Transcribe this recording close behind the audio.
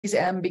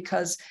M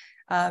because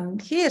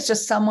he is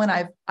just someone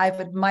I've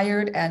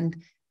admired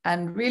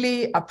and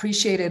really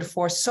appreciated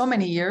for so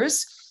many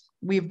years.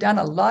 We've done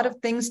a lot of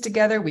things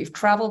together. We've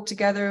traveled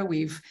together.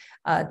 We've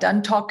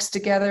done talks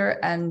together.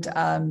 And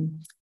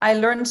I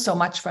learn so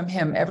much from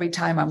him every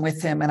time I'm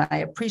with him. And I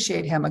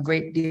appreciate him a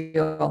great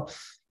deal.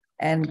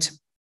 And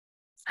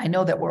I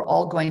know that we're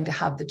all going to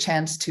have the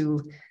chance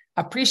to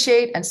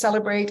appreciate and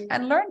celebrate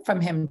and learn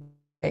from him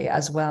today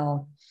as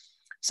well.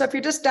 So if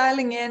you're just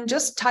dialing in,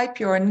 just type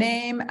your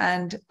name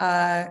and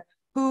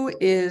who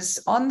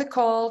is on the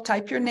call,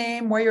 type your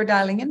name, where you're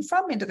dialing in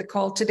from into the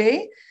call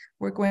today.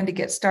 We're going to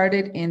get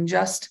started in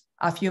just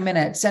a few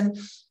minutes. And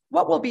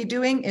what we'll be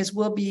doing is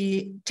we'll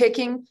be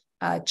taking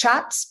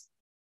chats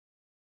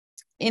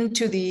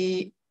into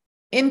the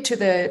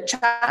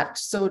chat.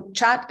 So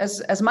chat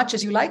as much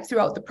as you like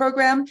throughout the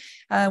program.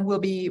 We'll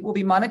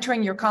be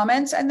monitoring your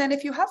comments. And then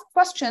if you have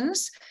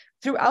questions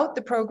throughout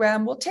the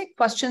program, we'll take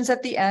questions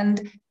at the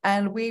end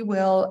and we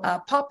will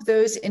pop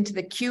those into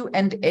the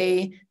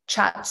Q&A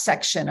chat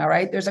section. All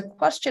right. There's a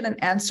question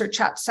and answer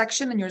chat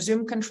section in your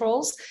Zoom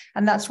controls,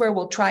 and that's where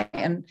we'll try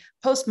and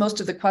post most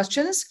of the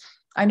questions.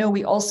 I know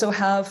we also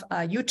have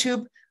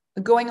YouTube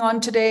going on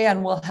today,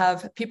 and we'll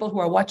have people who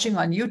are watching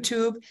on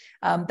YouTube.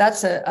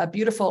 That's a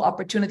beautiful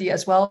opportunity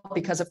as well,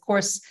 because of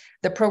course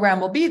the program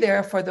will be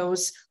there for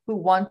those who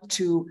want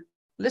to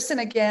listen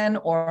again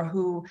or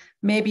who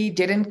maybe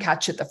didn't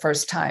catch it the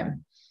first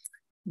time.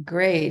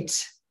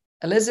 Great.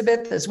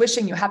 Elizabeth is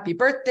wishing you happy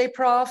birthday,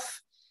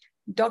 Prof.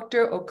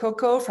 Dr.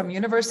 Okoko from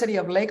University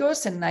of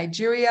Lagos in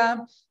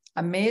Nigeria.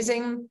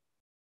 Amazing.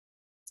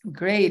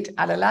 Great.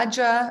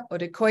 Alalaja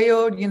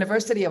Odekoyo,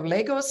 University of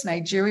Lagos,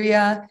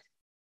 Nigeria.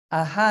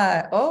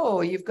 Aha.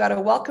 Oh, you've got a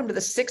welcome to the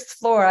 6th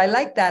floor. I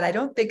like that. I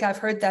don't think I've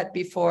heard that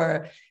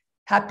before.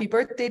 Happy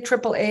birthday,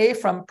 AAA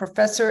from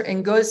Professor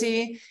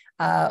Ngozi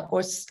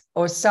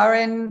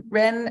Osaren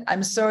Ren.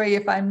 I'm sorry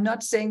if I'm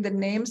not saying the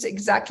names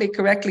exactly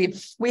correctly.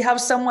 We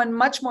have someone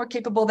much more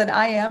capable than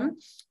I am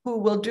who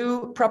will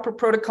do proper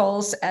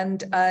protocols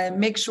and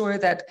make sure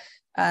that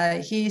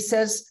he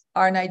says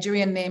our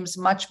Nigerian names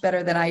much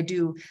better than I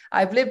do.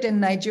 I've lived in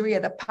Nigeria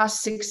the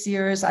past 6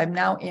 years. I'm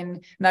now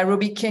in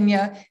Nairobi,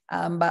 Kenya,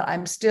 but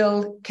I'm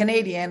still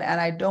Canadian and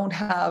I don't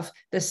have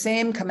the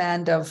same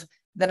command of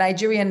the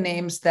Nigerian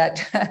names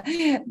that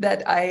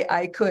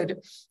I could.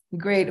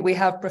 Great. We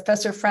have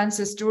Professor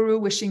Francis Duru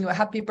wishing you a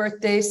happy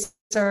birthday,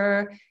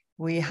 sir.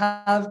 We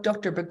have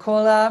Dr.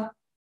 Bukola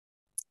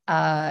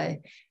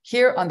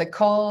here on the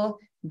call.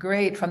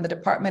 Great. From the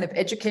Department of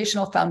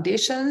Educational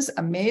Foundations.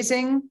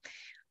 Amazing.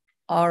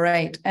 All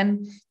right.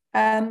 And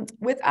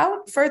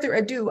without further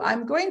ado,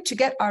 I'm going to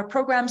get our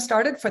program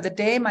started for the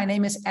day. My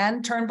name is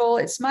Anne Turnbull.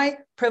 It's my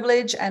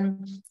privilege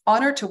and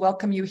honor to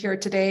welcome you here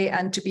today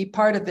and to be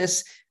part of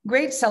this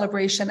great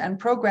celebration and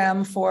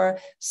program for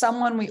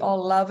someone we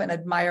all love and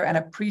admire and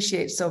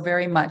appreciate so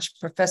very much,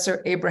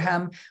 Professor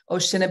Abraham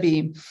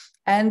Osinubi.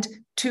 And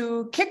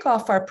to kick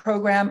off our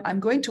program,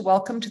 I'm going to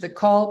welcome to the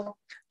call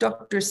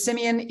Dr.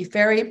 Simeon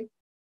Iferi.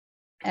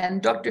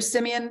 And Dr.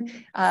 Simeon,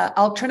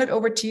 I'll turn it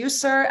over to you,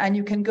 sir, and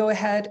you can go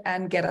ahead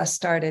and get us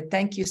started.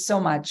 Thank you so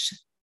much.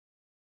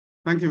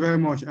 Thank you very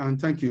much,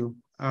 and thank you.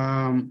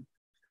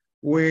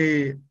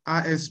 We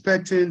are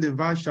expecting the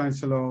Vice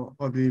Chancellor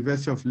of the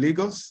University of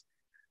Lagos.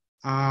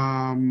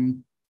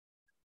 I'm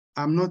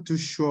not too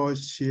sure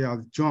she has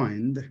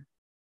joined,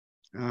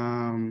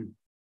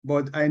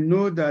 but I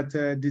know that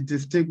the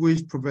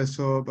distinguished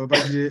Professor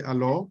Babajide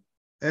Alo,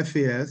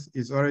 FAS,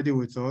 is already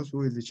with us,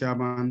 who is the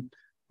chairman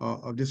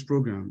of this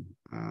program.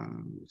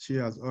 He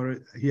has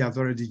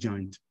already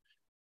joined.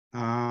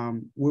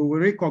 We will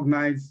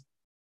recognize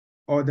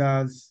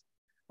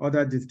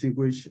other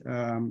distinguished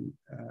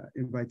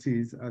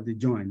invitees as they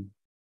join.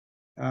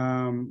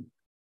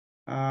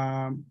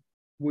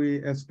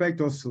 We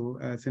expect also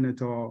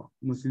Senator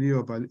Musili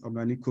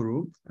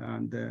Obanikuru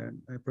and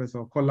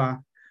Professor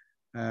Kola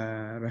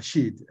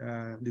Rashid,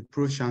 the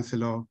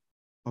Pro-Chancellor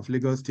of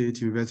Lagos State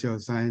University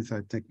of Science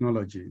and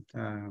Technology.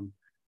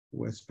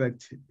 We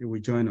expect he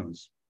will join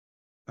us.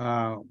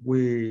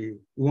 We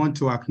want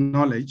to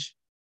acknowledge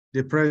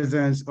the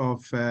presence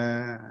of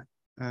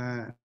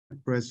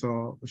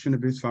Professor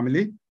Osinubi's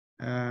family,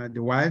 the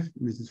wife,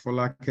 Mrs.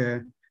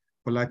 Folakemi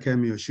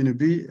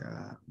Osinubi,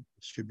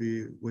 should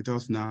be with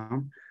us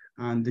now,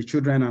 and the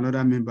children and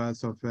other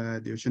members of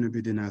the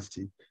Osinubi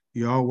dynasty.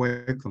 You're all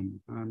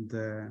welcome, and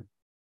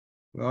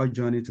we're all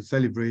joining to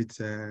celebrate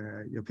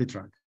your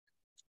patriarch.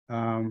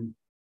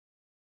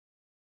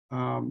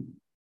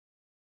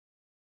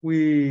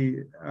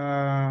 We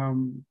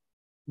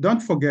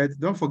don't forget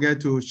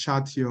to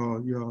chat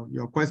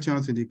your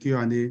questions in the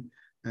Q&A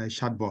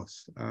chat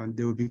box, and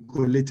they will be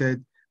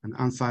collated and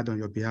answered on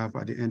your behalf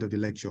at the end of the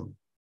lecture.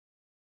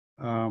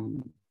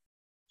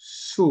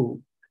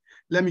 So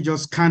let me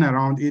just scan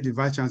around if the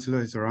Vice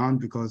Chancellor is around,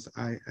 because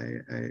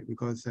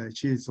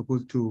she is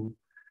supposed to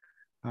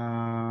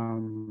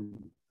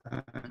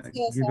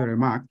give a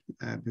remark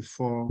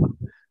before.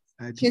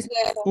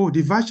 Oh,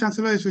 the Vice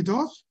Chancellor is with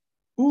us?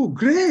 Oh,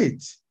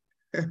 great.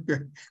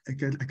 I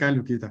can't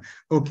look at that.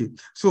 Okay,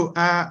 so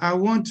I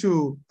want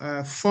to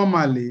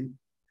formally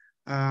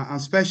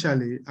and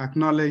specially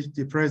acknowledge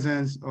the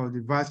presence of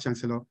the Vice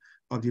Chancellor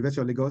of the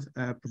University of Lagos,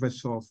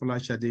 Professor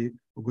Folashade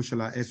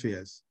Ogushola,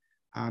 FAS.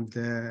 And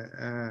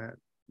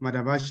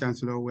Madam Vice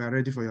Chancellor, we are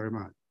ready for your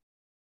remarks.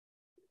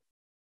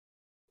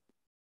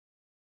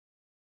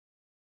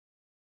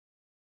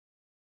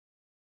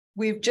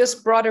 We've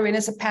just brought her in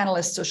as a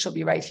panelist, so she'll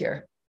be right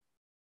here.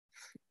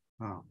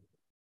 Wow.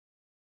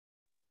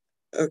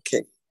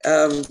 Okay.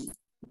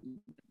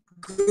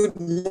 Good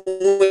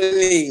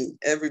morning,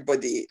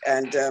 everybody.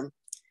 And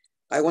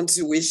I want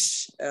to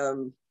wish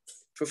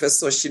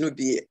Professor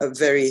Osinubi a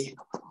very,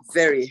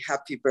 very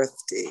happy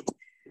birthday.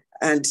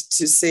 And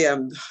to say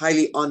I'm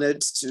highly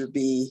honored to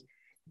be,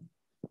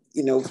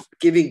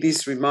 giving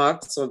these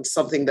remarks on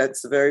something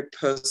that's a very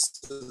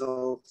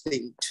personal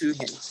thing to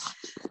him.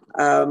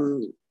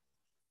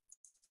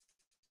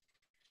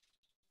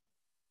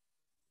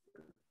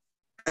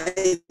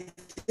 I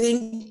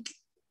think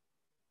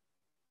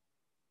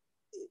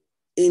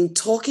in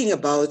talking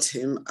about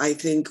him, I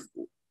think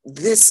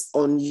this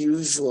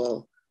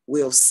unusual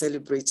way of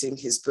celebrating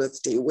his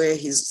birthday, where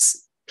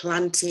he's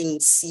planting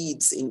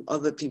seeds in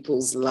other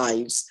people's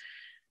lives,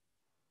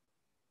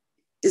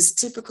 is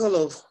typical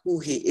of who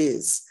he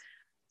is.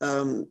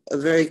 A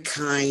very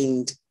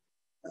kind,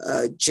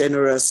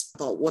 generous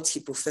about what he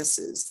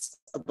professes,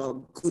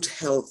 about good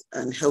health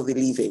and healthy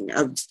living.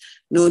 I've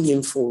known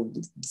him for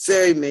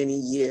very many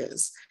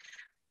years.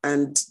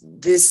 And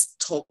this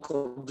talk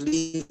of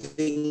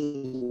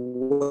living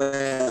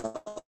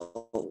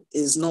well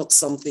is not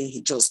something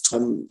he just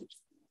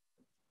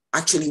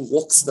actually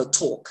walks the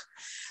talk.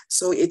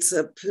 So it's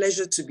a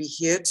pleasure to be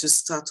here to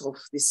start off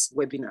this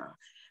webinar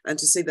and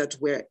to say that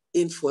we're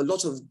in for a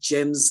lot of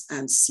gems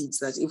and seeds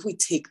that if we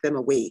take them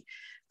away,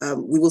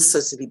 we will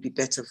certainly be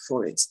better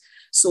for it.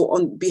 So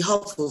on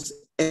behalf of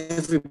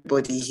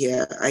everybody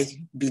here, I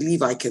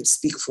believe I can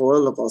speak for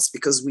all of us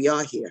because we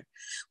are here.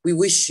 We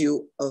wish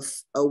you a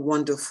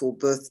wonderful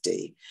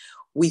birthday.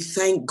 We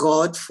thank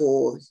God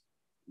for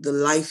the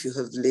life you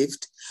have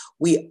lived.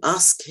 We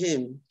ask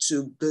him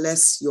to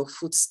bless your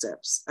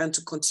footsteps and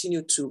to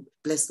continue to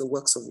bless the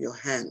works of your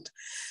hand.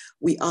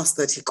 We ask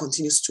that he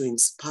continues to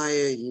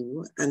inspire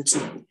you and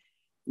to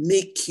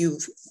make you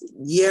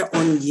year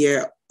on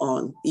year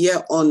on,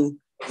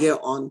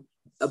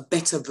 a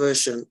better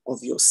version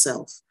of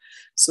yourself.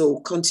 So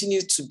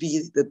continue to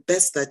be the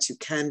best that you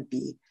can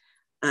be,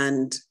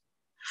 and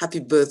happy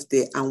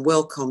birthday and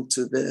welcome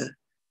to the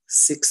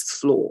 6th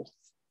floor.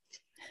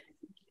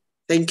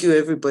 Thank you,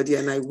 everybody,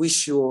 and I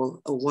wish you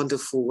all a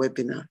wonderful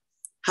webinar.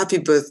 Happy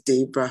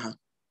birthday, Ibrahim.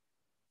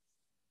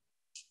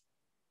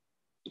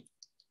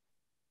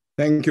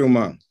 Thank you,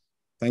 Ma.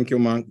 Thank you,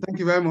 Ma. Thank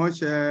you very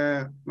much,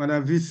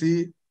 Madam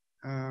VC,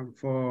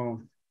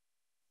 for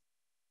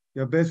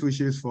your best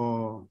wishes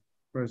for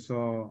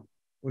Professor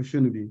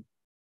Osinubi.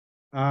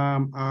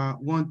 I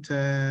want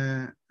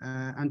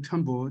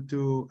Antambo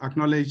to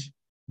acknowledge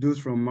those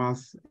from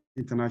Mass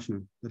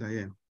International that are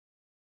here.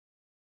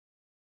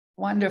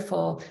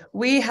 Wonderful.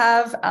 We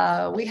have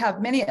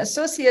many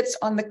associates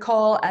on the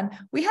call, and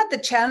we had the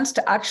chance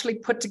to actually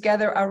put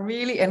together a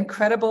really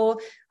incredible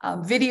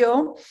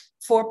video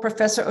for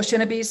Professor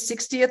Osinubi's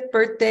 60th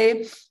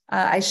birthday.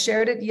 I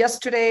shared it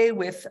yesterday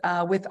with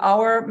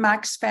our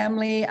Max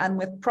family and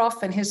with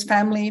Prof and his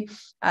family.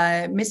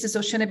 Mrs.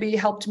 Osinubi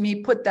helped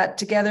me put that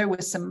together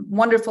with some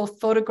wonderful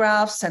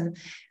photographs and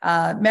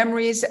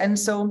memories. And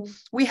so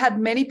we had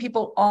many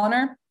people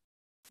honor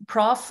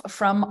Prof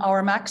from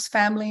our Max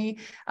family,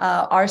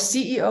 our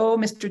CEO,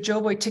 Mr. Joe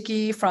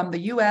Wojtycki from the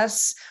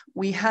US.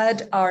 We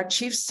had our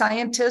chief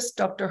scientist,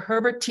 Dr.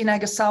 Herbert T.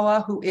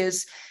 Nagasawa, who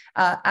is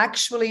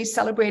actually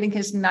celebrating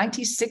his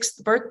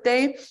 96th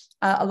birthday,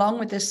 along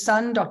with his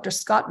son, Dr.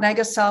 Scott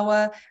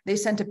Nagasawa. They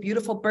sent a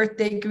beautiful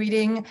birthday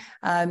greeting,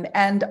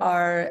 and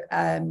our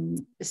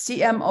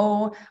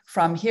CMO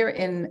from here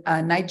in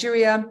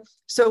Nigeria.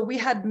 So we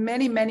had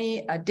many,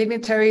 many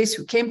dignitaries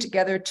who came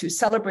together to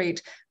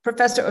celebrate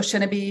Professor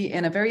Osinubi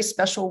in a very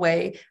special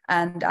way.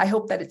 And I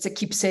hope that it's a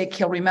keepsake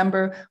he'll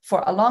remember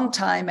for a long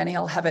time, and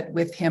he'll have it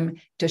with him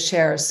to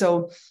share.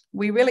 So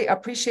we really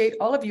appreciate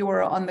all of you who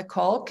are on the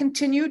call.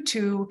 Continue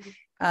to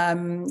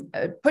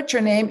put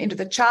your name into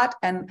the chat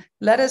and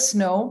let us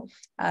know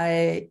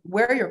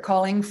where you're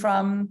calling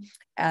from.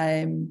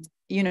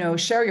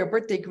 Share your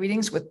birthday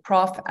greetings with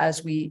Prof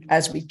as we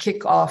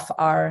kick off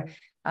our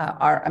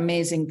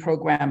amazing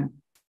program.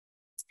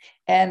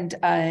 And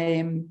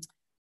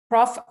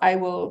Prof, I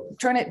will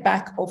turn it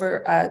back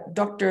over,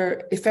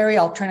 Dr. Iferi,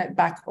 I'll turn it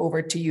back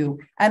over to you.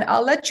 And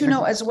I'll let you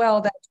know as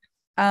well that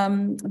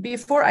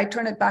before I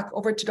turn it back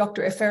over to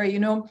Dr.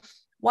 Iferi,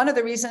 one of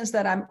the reasons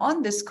that I'm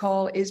on this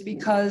call is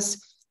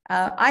because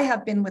I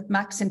have been with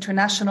Max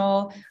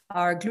International,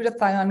 our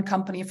glutathione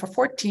company, for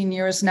 14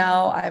 years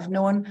now. I've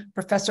known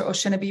Professor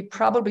Osinubi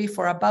probably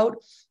for about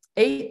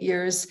 8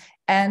 years.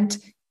 And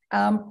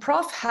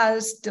Prof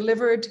has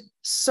delivered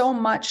so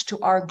much to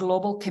our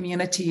global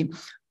community.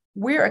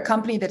 we're a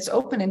company that's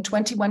open in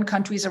 21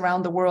 countries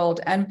around the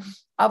world. And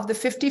of the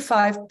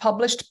 55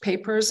 published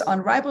papers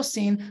on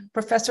ribosine,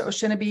 Professor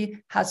Osinubi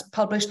has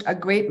published a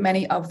great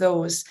many of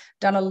those,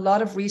 done a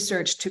lot of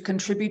research to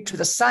contribute to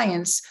the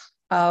science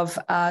of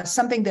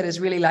something that is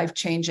really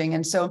life-changing.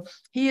 And so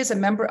he is a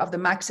member of the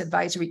MAX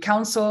Advisory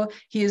Council.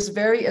 He is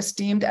very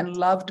esteemed and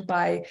loved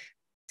by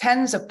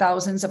tens of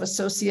thousands of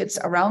associates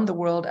around the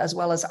world, as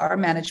well as our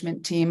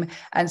management team.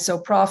 And so,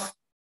 Prof,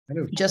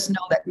 just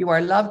know that you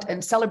are loved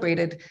and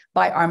celebrated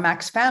by our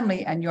Max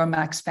family and your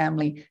Max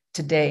family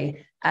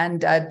today.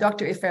 And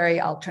Dr.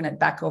 Ifere, I'll turn it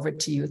back over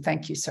to you.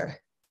 Thank you, sir.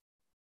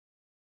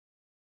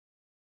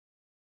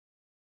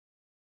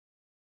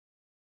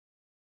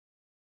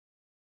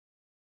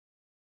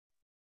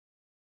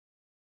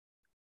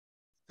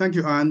 Thank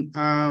you, Anne.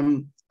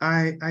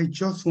 I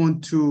just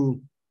want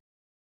to,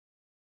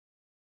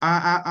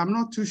 I'm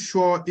not too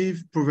sure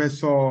if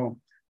Professor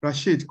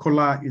Rashid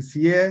Kola is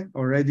here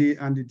already,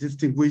 and the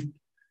distinguished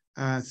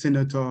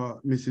Senator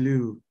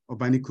Musiliu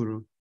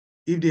Obanikoro.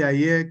 If they are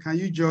here, can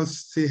you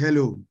just say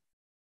hello?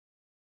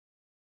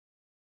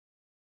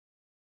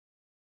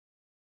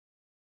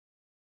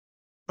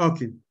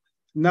 Okay.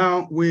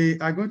 Now we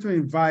are going to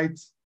invite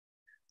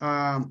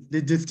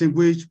the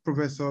distinguished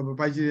Professor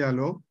Babajide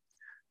Alo,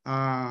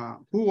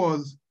 who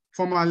was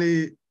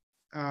formerly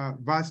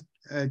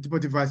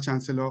Deputy Vice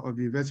Chancellor of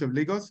the University of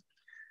Lagos,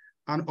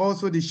 and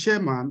also the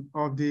chairman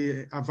of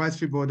the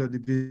advisory board of the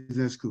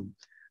business school.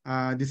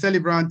 The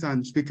celebrant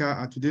and speaker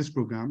at today's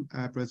program,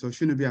 Professor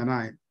Osinubi, and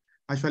I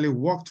actually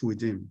worked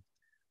with him,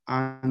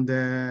 and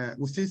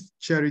we still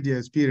cherish the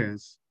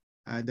experience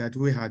that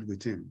we had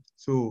with him.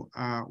 So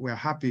we're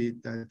happy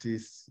that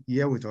he's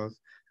here with us,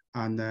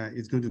 and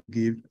he's going to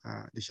give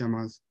the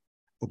chairman's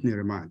opening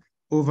remark.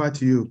 Over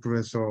to you,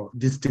 Professor,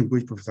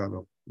 distinguished Professor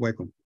Alo.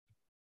 Welcome.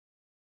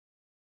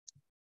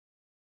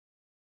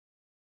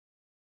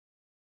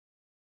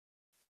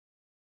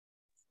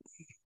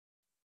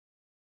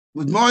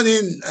 Good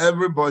morning,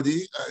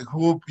 everybody. I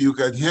hope you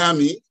can hear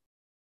me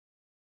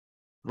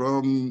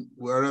from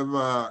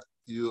wherever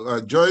you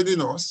are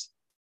joining us.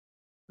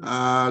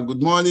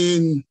 Good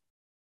morning,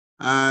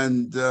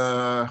 and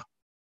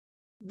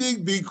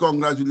big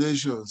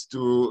congratulations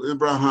to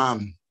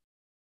Abraham,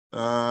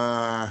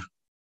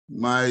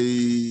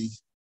 my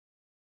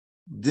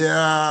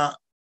dear,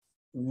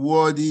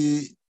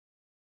 worthy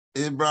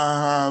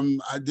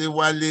Abraham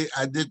Adewale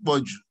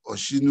Adepoju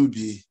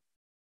Osinubi,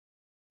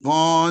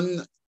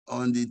 born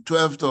on the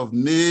 12th of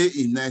May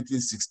in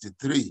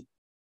 1963.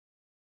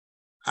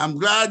 I'm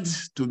glad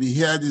to be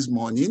here this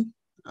morning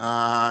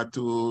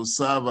to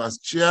serve as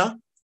chair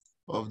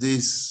of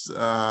this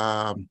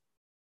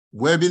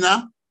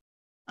webinar.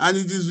 And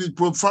it is with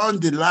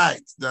profound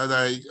delight that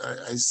I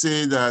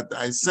say that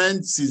I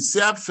send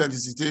sincere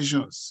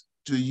felicitations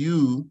to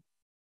you,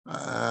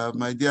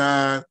 my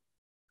dear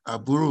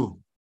Aburu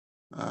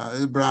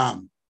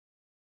Abraham.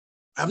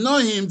 I've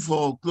known him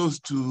for close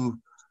to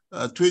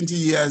 20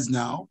 years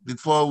now,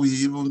 before we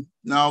even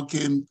now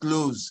came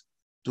close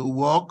to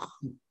work.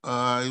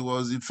 He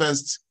was the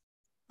first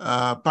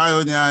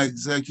pioneer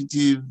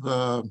executive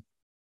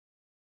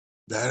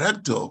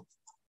director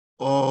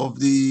of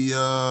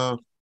the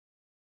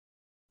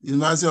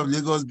University of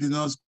Lagos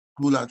Business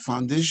School at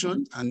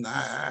Foundation, and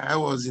I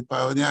was the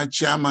pioneer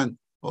chairman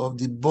of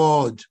the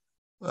board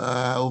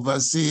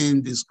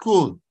overseeing the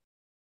school.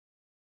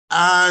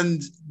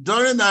 And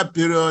during that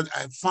period,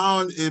 I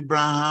found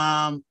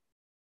Abraham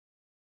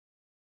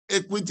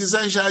a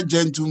quintessential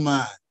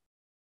gentleman,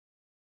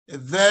 a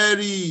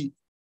very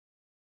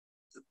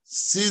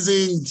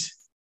seasoned,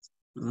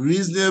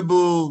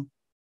 reasonable,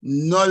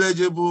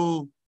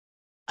 knowledgeable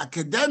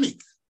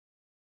academic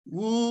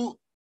who,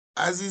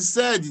 as he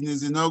said in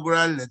his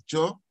inaugural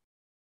lecture,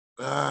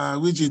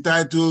 which he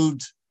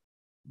titled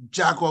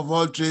Jack of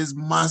all trades,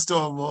 master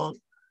of all,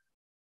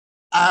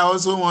 I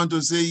also want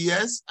to say,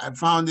 yes, I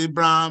found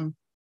Abraham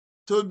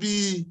to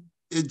be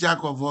a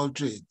jack of all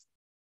trades.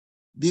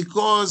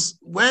 Because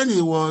when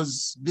he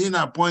was being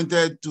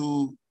appointed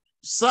to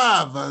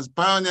serve as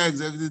pioneer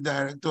executive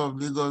director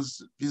of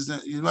Lagos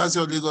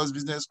University of Lagos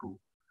Business School,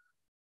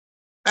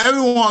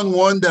 everyone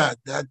wondered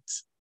that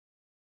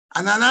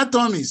an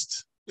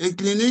anatomist, a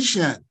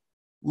clinician,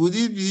 would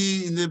he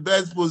be in the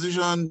best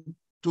position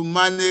to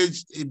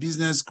manage a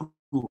business school?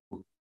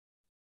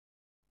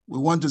 We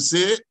want to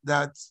say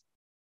that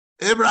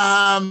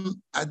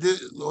Abraham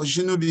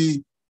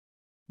Osinubi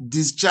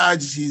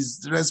discharged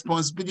his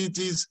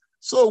responsibilities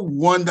so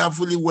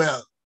wonderfully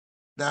well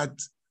that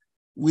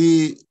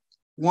we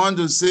want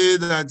to say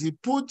that he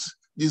put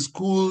the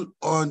school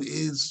on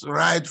its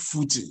right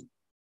footing.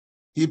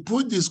 He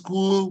put the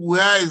school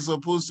where it's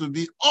supposed to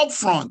be up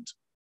front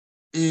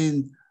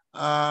in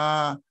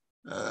the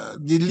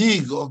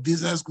league of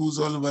business schools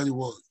all over the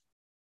world.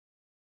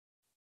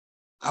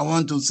 I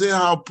want to say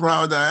how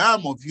proud I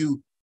am of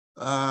you,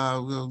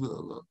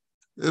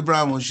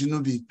 Abraham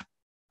Osinubi.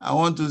 I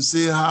want to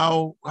say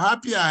how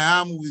happy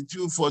I am with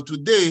you for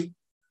today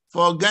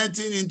for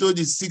getting into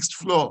the 6th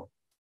floor,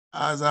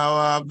 as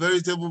our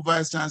veritable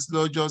Vice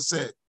Chancellor just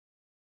said.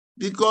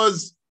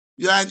 because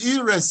you are an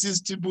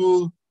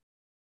irresistible,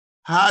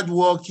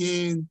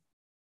 hardworking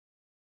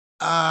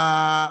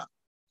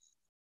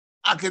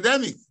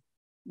academic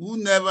who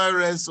never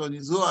rests on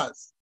his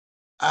oars.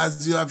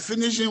 As you are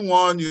finishing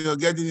one, you're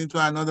getting into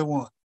another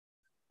one.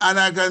 And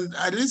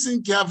I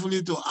listen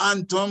carefully to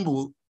Ann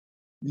Turnbull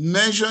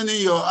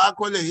mentioning your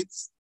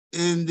accolades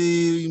in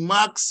the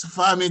Marx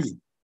family.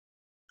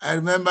 I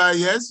remember,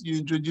 yes, you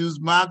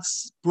introduced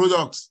Marx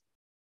products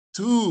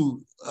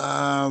to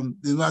the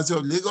University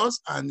of Lagos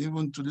and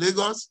even to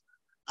Lagos.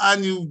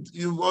 And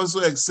you've also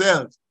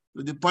excelled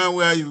to the point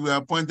where you were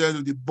appointed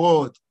to the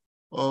board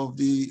of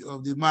the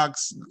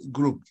Marx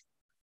group.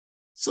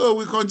 So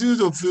we continue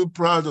to feel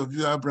proud of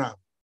you, Abraham.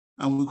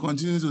 And we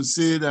continue to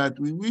say that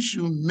we wish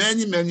you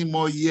many, many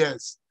more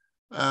years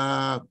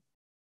ahead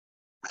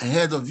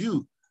of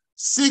you.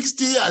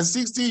 At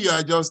 60, you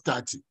are just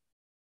 30.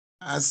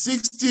 At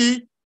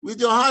 60, with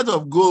your heart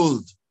of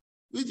gold,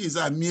 which is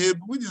an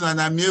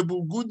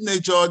amiable,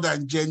 good-natured,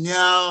 and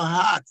genial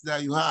heart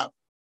that you have,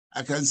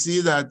 I can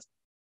see that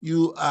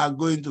you are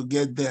going to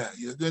get there.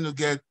 You're going to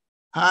get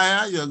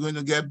higher. You're going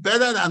to get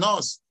better than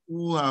us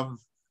who have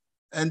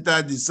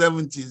entered the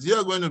 70s.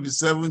 You're going to be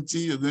 70,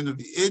 you're going to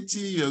be 80,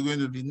 you're going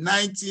to be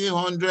 90,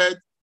 100.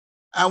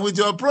 And with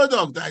your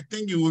product, I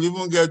think you will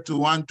even get to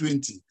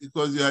 120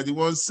 because you are the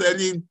one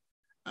selling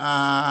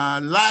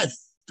life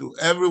to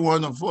every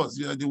one of us.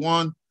 You are the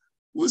one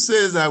who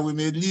says that we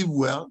may live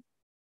well,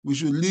 we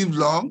should live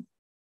long,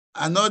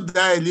 and not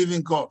die a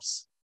living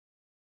corpse.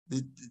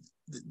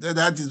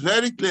 That is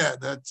very clear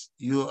that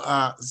you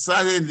are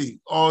certainly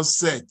all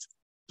set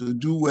to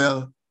do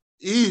well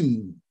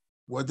in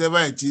whatever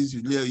it is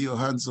you lay your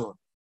hands on.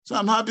 So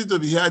I'm happy to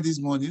be here this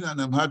morning,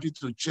 and I'm happy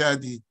to chair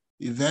the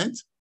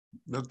event.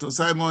 Dr.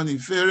 Simon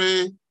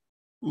Ifere,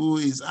 who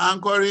is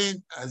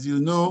anchoring, as you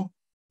know,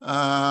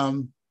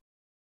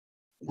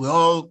 we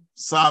all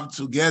serve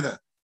together.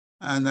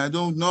 And I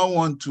do not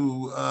want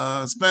to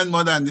spend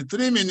more than the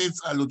 3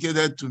 minutes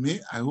allocated to me.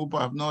 I hope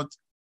I've not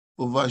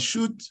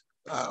overshot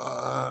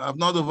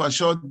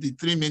the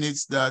 3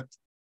 minutes that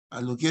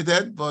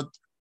allocated, but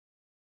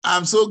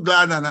I'm so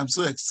glad and I'm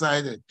so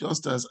excited,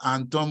 just as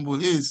Ann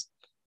Turnbull is,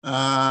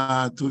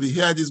 to be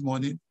here this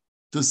morning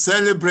to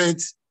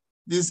celebrate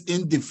this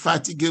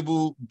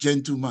indefatigable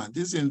gentleman,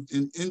 this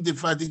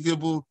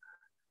indefatigable,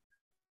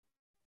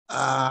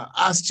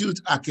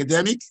 astute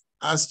academic,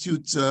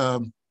 astute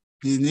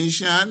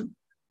clinician,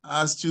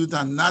 astute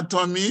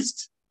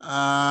anatomist,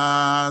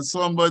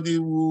 somebody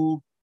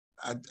who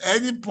at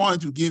any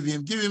point you give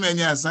him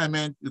any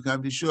assignment, you can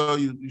be sure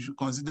you should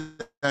consider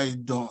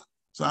it done.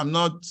 So I'm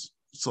not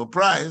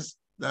surprised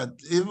that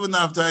even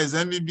after his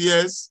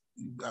MBBS,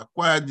 he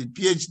acquired the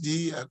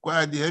PhD,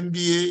 acquired the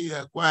MBA, he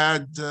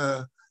acquired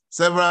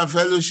several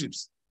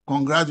fellowships.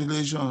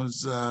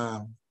 Congratulations,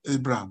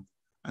 Abraham,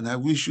 and I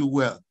wish you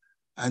well.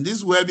 And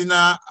this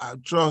webinar, I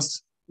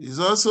trust, is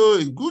also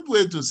a good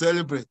way to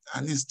celebrate,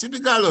 and it's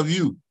typical of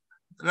you.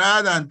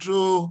 Rather than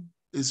throw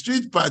a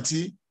street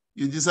party,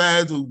 you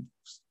decided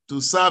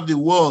to serve the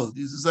world.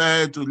 You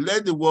decided to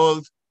let the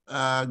world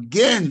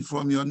gain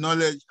from your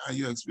knowledge and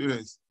your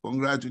experience.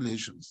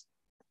 Congratulations.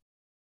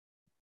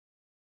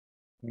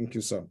 Thank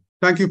you, sir.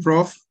 Thank you,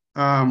 Prof.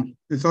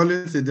 It's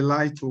always a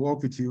delight to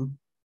work with you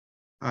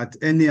at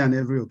any and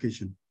every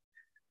occasion.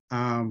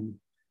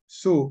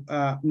 So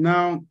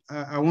now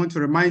I want to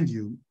remind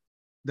you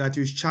that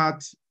you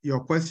chat your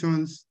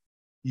questions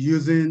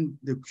using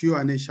the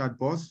Q&A chat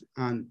box,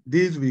 and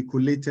these will be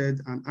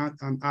collated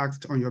and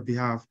asked on your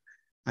behalf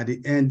at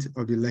the end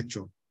of the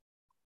lecture.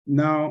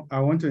 Now, I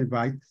want to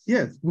invite,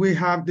 yes, we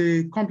have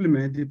the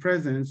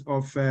presence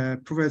of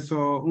Professor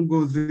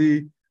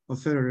Ngozi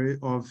Oserere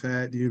of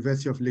the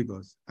University of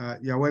Lagos.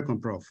 You're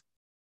welcome, Prof.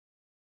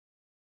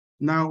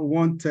 Now, we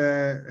want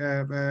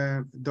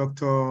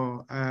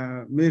Dr.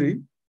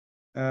 Mary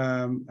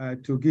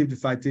to give the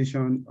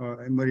citation,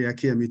 or Maria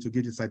Kiemi to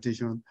give the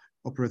citation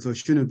of Professor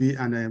Osinubi,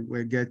 and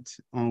we'll get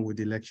on with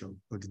the lecture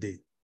of the day.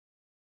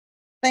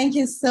 Thank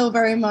you so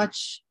very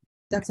much,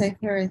 Dr.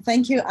 Ifere.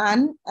 Thank you,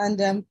 Anne,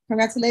 and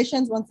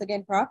congratulations once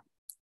again, Prof.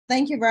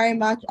 Thank you very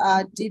much,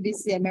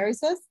 DVC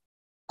Emeritus.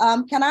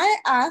 Can I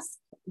ask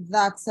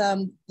that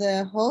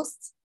the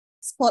host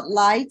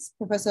spotlight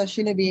Professor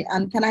Osinubi,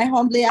 and can I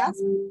humbly ask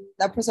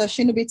that Professor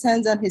Osinubi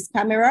turns on his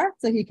camera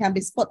so he can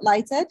be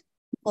spotlighted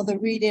for the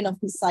reading of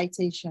his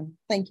citation.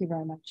 Thank you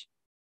very much.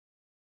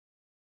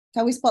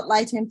 Can we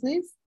spotlight him,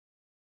 please?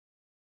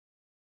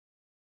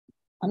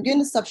 I'm going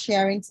to stop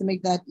sharing to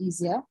make that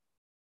easier.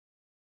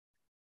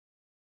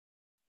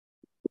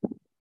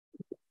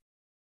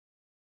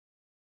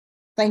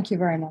 Thank you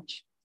very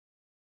much.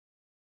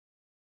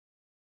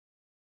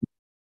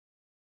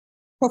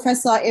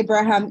 Professor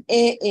Abraham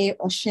A.A.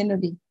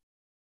 Osinubi.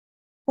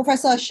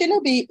 Professor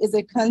Osinubi is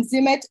a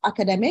consummate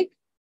academic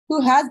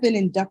who has been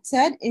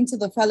inducted into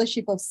the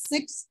fellowship of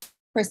 6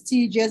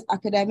 prestigious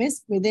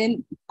academics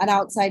within and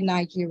outside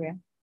Nigeria.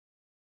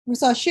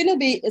 Professor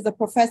Osinubi is a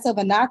professor of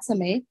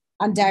anatomy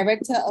and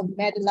director of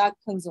Unilag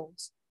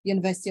Consult,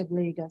 University of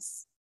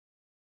Lagos.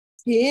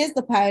 He is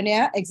the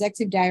pioneer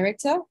executive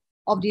director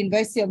of the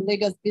University of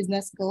Lagos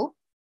Business School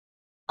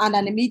and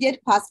an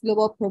immediate past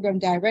global program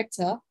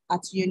director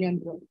at Union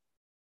Group.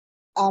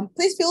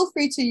 Please feel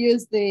free to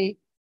use the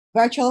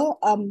virtual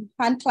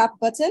hand clap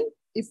button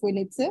if we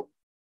need to.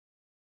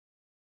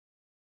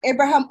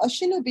 Abraham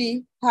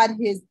Osinubi had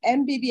his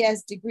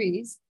MBBS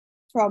degrees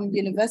from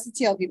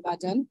University of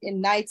Ibadan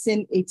in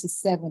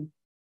 1987,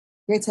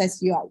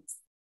 greatest years.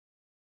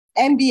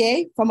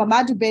 MBA from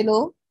Ahmadu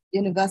Bello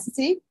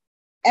University,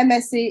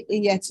 MSc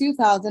in year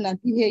 2000 and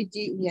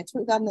PhD in year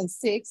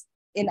 2006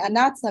 in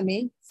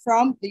anatomy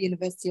from the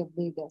University of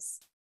Lagos.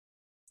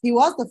 He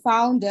was the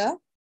founder,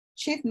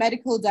 chief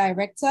medical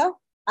director,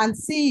 and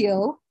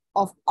CEO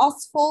of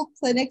Osfol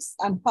Clinics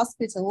and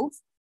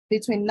Hospitals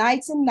between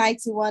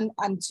 1991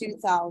 and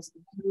 2000,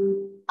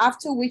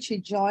 after which he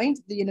joined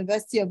the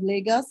University of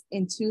Lagos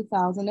in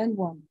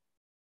 2001.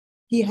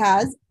 He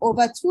has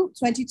over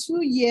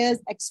 22 years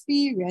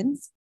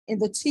experience in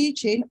the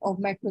teaching of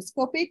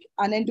microscopic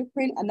and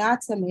endocrine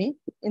anatomy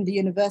in the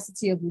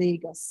University of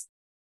Lagos.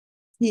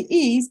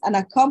 He is an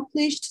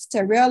accomplished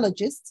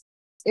stereologist,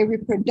 a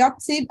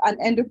reproductive and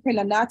endocrine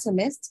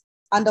anatomist,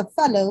 and a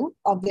fellow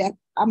of the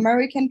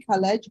American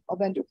College of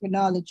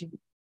Endocrinology.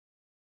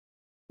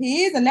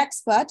 He is an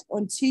expert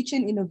on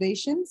teaching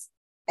innovations,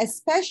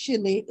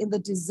 especially in the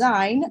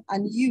design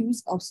and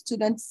use of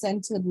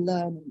student-centered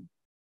learning,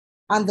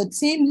 and the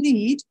team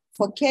lead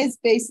for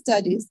case-based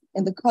studies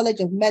in the College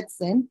of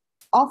Medicine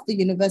of the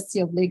University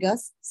of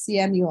Lagos,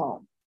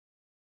 CMUL.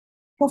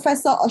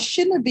 Professor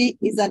Osinubi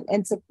is an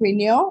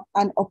entrepreneur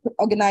and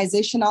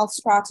organizational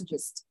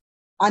strategist,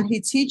 and he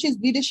teaches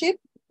leadership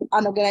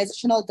and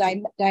organizational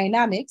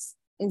dynamics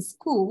in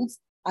schools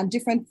and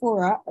different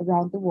fora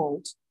around the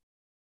world.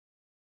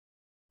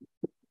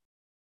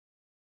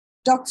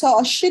 Dr.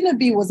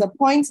 Osinubi was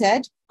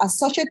appointed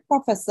Associate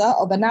Professor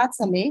of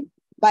Anatomy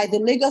by the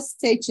Lagos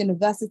State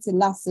University,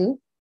 LASU,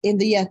 in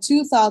the year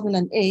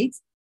 2008,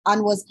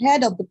 and was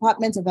head of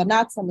Department of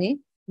Anatomy,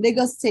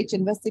 Lagos State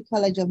University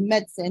College of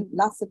Medicine,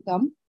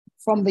 LASUCOM,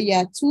 from the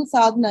year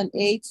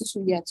 2008 to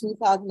year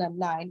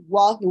 2009,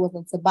 while he was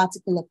on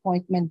sabbatical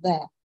appointment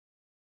there.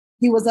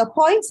 He was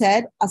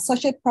appointed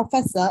Associate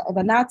Professor of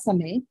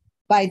Anatomy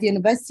by the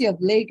University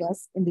of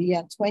Lagos in the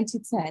year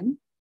 2010,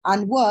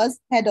 and was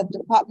head of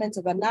Department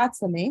of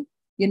Anatomy,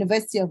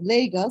 University of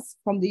Lagos,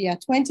 from the year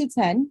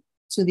 2010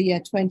 to the year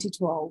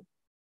 2012.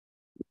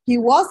 He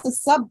was the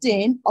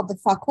subdean of the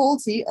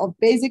Faculty of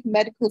Basic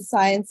Medical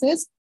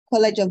Sciences,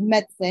 College of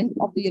Medicine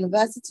of the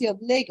University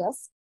of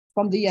Lagos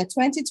from the year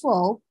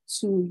 2012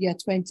 to year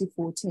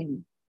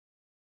 2014.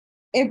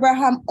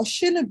 Abraham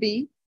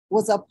Osinubi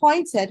was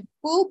appointed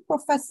full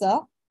professor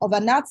of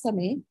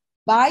anatomy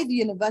by the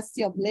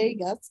University of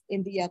Lagos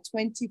in the year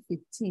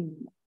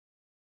 2015.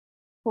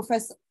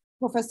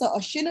 Professor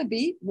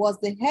Osinubi was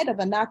the head of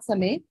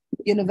anatomy,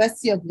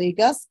 University of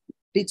Lagos,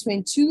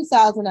 between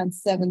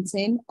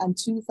 2017 and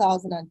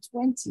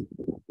 2020.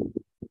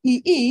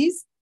 He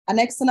is an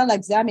external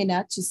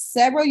examiner to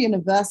several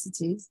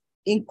universities,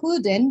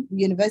 including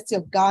the University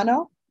of Ghana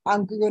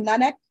and Guru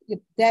Nanak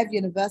Dev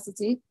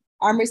University,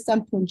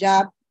 Amritsar,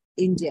 Punjab,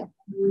 India.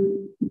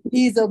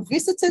 He is a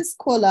visiting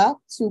scholar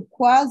to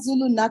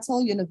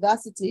KwaZulu-Natal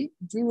University,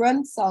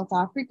 Durban, South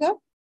Africa.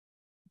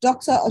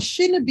 Dr.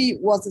 Osinubi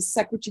was the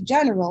Secretary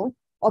General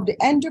of the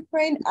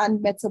Endocrine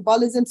and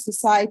Metabolism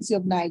Society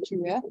of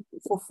Nigeria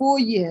for 4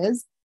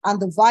 years and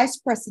the Vice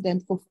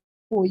President for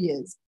 4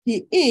 years.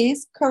 He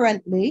is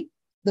currently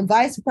the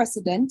Vice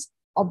President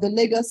of the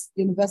Lagos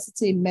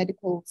University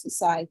Medical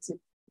Society.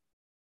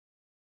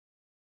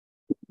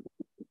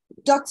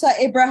 Dr.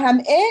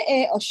 Abraham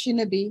A.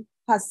 Osinubi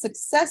has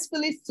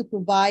successfully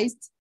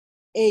supervised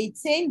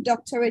 18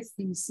 doctorate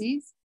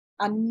theses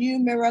and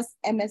numerous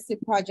MSc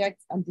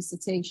projects and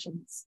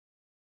dissertations.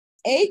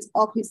 8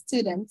 of his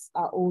students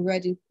are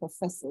already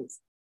professors.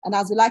 And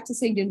as we like to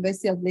say in the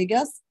University of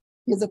Lagos,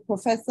 he's a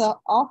professor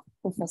of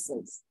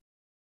professors.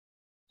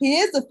 He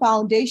is the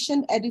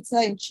foundation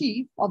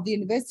editor-in-chief of the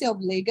University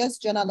of Lagos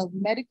Journal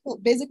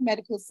of Basic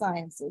Medical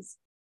Sciences.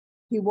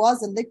 He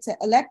was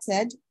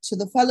elected to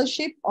the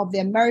fellowship of the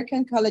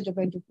American College of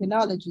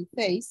Endocrinology,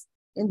 FACE,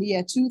 in the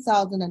year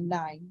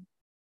 2009.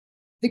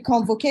 The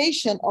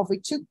convocation of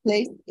it took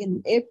place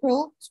in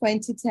April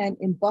 2010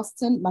 in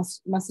Boston,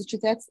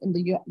 Massachusetts, in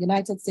the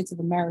United States of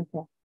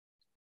America.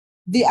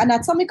 The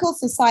Anatomical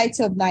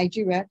Society of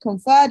Nigeria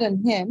conferred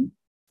on him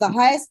the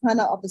highest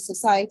honor of the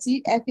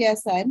society,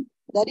 FASN,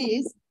 that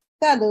is,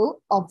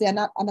 Fellow of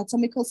the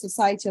Anatomical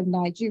Society of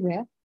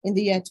Nigeria in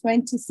the year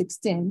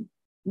 2016,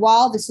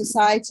 while the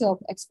Society of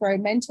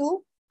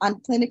Experimental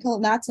and Clinical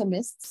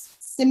Anatomists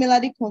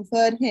similarly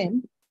conferred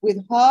him with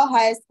her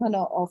highest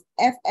honor of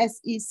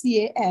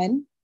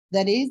FSECAN,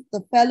 that is,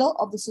 the Fellow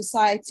of the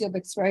Society of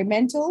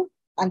Experimental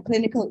and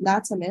Clinical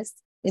Anatomists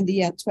in the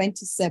year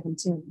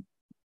 2017.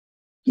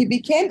 He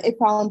became a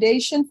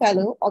Foundation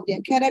Fellow of the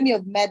Academy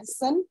of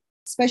Medicine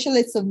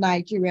Specialists of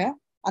Nigeria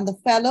and the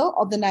Fellow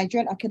of the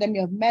Nigerian Academy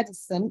of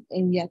Medicine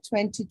in year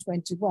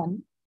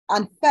 2021,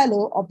 and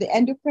Fellow of the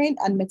Endocrine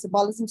and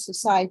Metabolism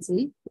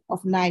Society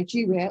of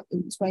Nigeria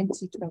in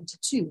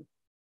 2022.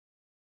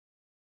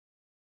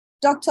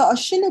 Dr.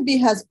 Osinubi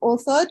has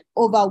authored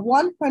over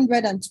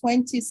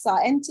 120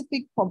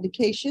 scientific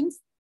publications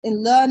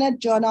in learned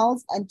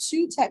journals and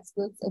 2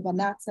 textbooks of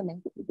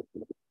anatomy.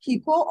 He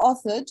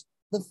co-authored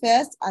the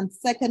first and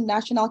second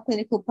National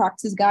Clinical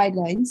Practice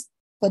Guidelines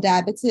for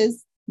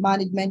Diabetes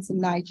Management in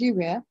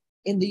Nigeria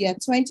in the year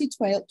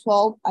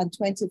 2012 and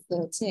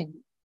 2013.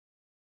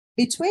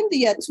 Between the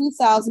year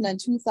 2000 and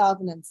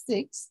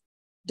 2006,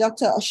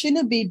 Dr.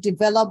 Osinubi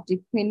developed the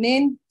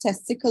quinine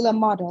testicular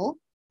model,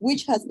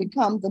 which has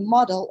become the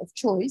model of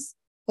choice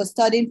for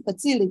studying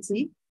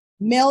fertility,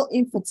 male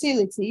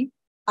infertility,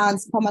 and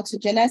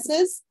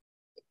spermatogenesis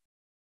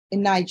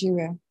in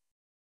Nigeria.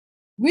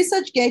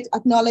 ResearchGate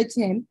acknowledged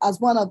him as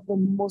one of the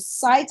most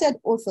cited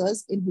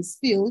authors in his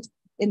field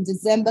in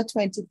December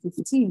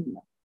 2015,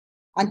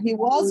 and he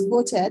was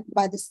voted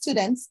by the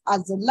students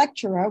as the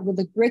lecturer with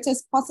the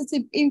greatest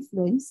positive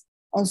influence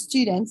on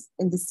students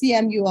in the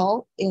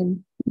CMUL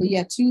in the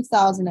year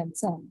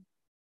 2010.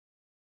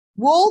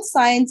 World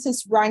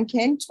Scientist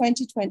Ranking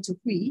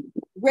 2023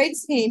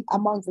 rates him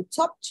among the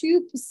top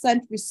 2%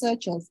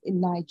 researchers in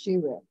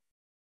Nigeria.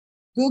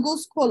 Google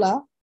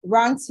Scholar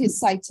ranks his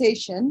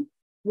citation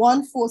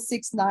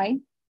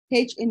 1469,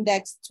 H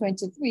index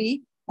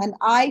 23, and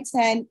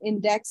I-10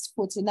 index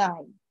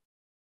 49.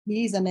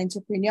 He is an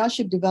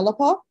entrepreneurship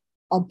developer,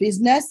 a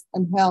business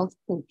and health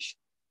coach.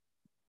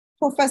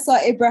 Professor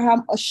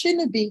Abraham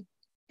Osinubi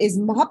is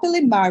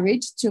happily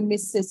married to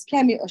Mrs.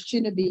 Kemi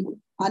Osinubi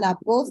and are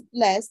both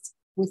blessed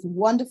with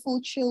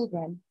wonderful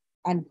children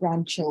and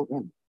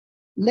grandchildren.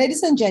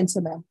 Ladies and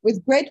gentlemen,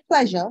 with great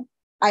pleasure,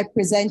 I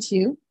present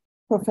you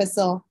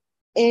Professor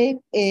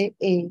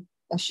A.A.A.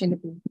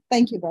 Osinubi.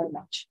 Thank you very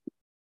much.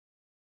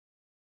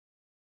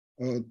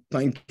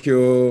 Thank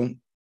you,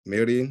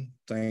 Mary.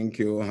 Thank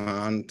you,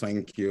 Han.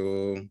 Thank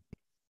you,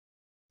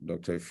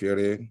 Dr.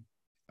 Fiore.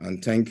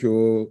 And thank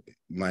you,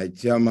 my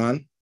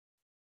chairman,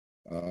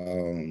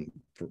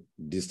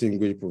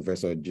 distinguished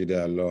Professor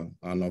Jide Alo,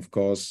 and of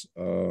course,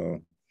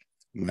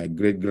 my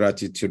great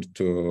gratitude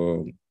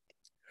to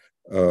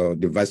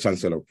the Vice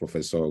Chancellor,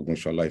 Professor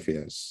Gunshola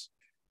Ifeas.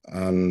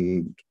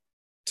 And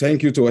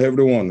thank you to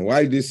everyone.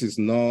 While this is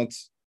not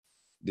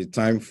the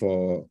time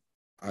for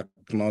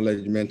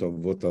acknowledgement of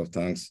vote of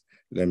thanks,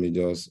 let me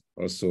just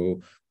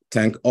also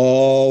thank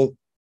all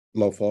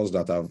of us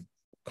that have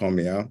come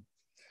here,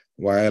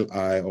 while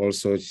I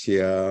also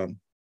share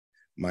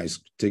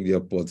take the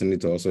opportunity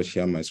to also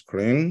share my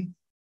screen.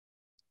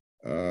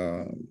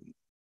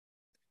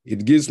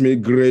 It gives me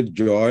great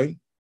joy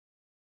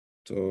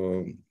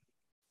to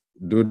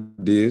do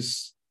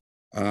this,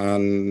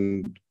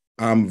 and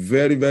I'm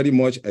very, very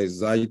much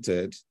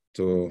excited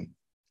to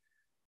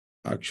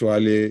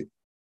actually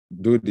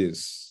do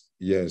this.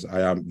 Yes,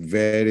 I am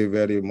very,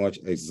 very much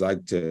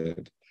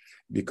excited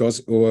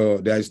because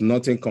there is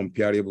nothing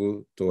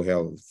comparable to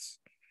health.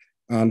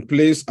 And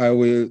please, I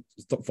will,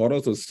 for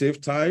us to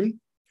save time,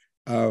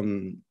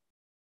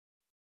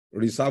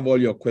 reserve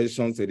all your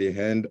questions at the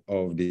end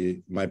of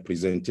my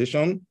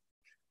presentation.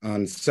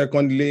 And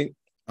secondly,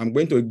 I'm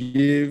going to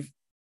give,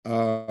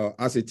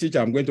 as a teacher,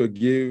 I'm going to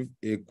give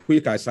a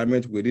quick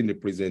assignment within the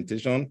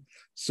presentation.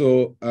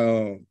 So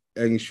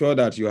ensure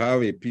that you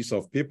have a piece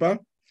of paper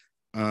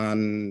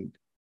and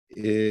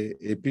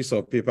a piece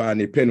of paper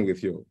and a pen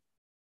with you.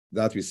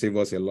 That will save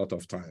us a lot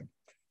of time.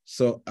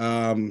 So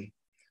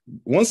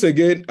once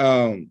again,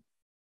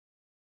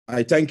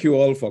 I thank you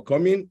all for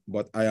coming,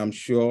 but I am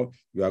sure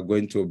you are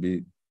going to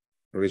be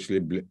richly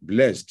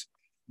blessed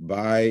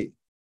by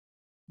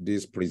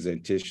this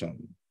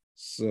presentation.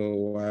 So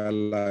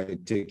while I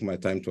take my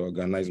time to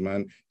organize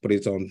mine, put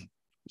it on.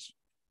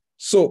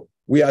 So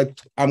we are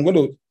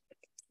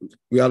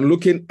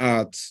looking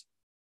at,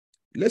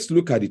 let's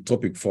look at the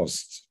topic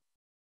first.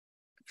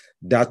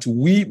 That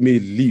we may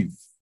live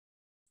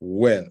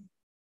well,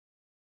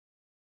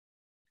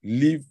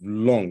 live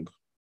long,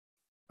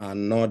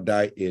 and not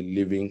die a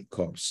living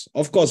corpse.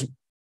 Of course,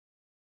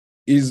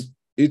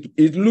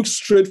 it looks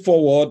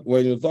straightforward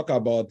when you talk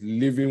about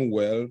living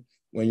well,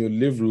 when you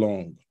live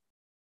long.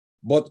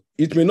 But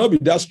it may not be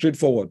that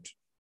straightforward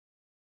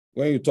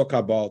when you talk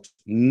about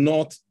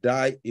not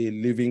die a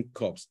living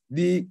corpse.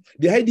 The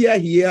idea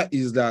here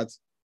is that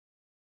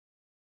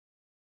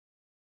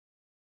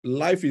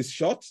life is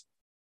short,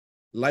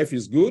 life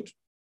is good,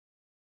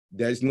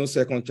 there is no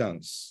second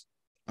chance.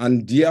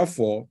 And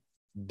therefore,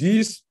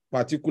 this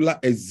particular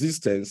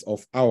existence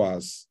of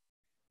ours,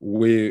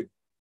 we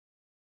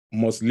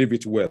must live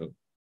it well.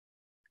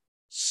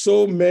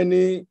 So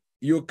many,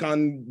 you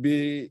can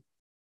be,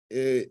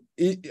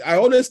 I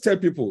always tell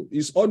people,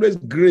 it's always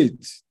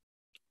great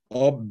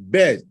or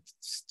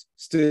best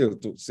still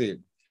to say,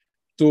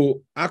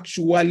 to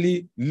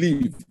actually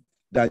live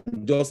than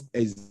just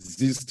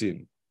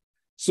existing.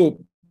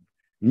 So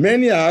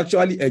many are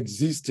actually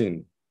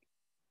existing.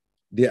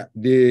 They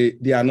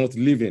are not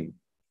living.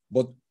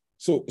 But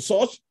so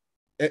such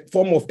a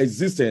form of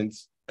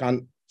existence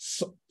can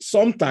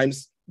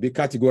sometimes be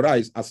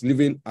categorized as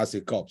living as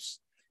a corpse.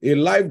 A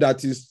life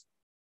that is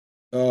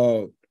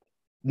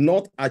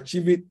not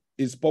achieving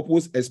its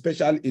purpose,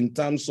 especially in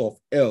terms of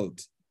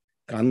health,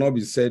 cannot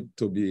be said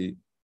to be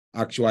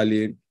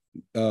actually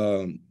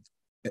a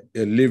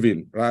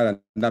living, rather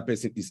than that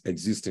person is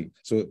existing.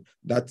 So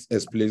that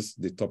explains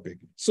the topic.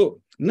 So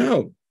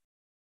now,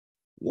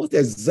 what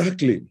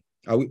exactly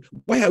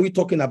why are we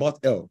talking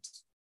about health?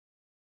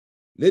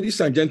 Ladies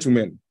and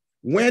gentlemen,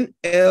 when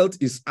health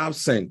is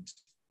absent,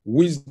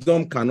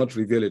 wisdom cannot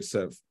reveal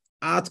itself.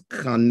 Art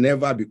can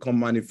never become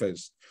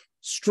manifest.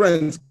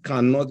 Strength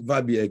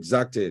cannot be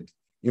exacted.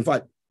 In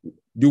fact,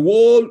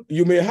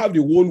 you may have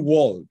the whole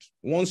world.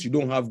 Once you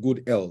don't have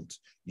good health,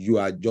 you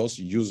are just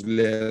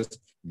useless.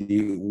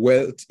 The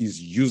wealth is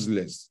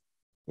useless.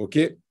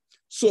 Okay?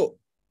 So,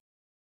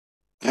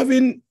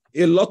 having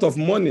a lot of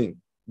money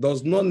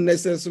does not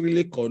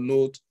necessarily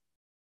connote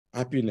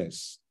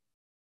happiness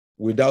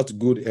without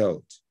good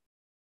health.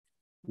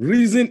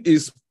 Reason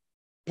is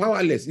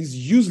powerless, is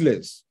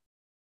useless.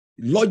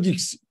 Logic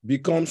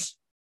becomes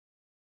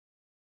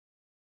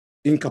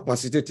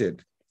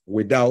incapacitated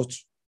without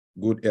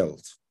good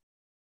health.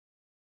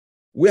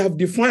 We have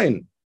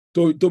defined,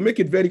 to make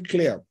it very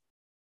clear,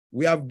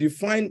 we have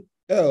defined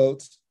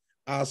health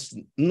as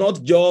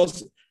not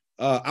just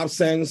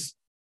absence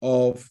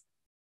of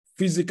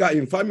physical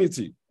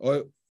infirmity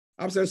or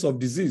absence of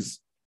disease.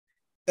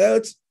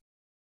 Health,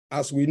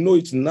 as we know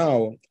it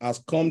now,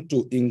 has come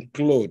to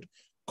include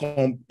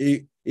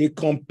a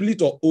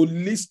complete or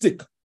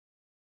holistic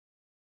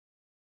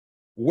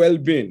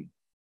well-being,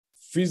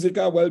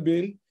 physical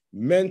well-being,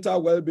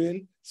 mental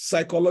well-being,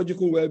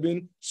 psychological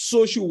well-being,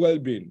 social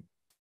well-being.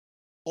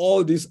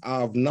 All these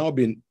have now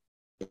been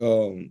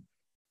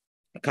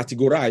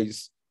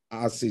categorized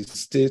as a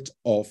state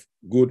of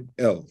good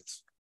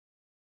health.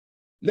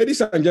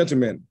 Ladies and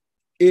gentlemen,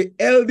 a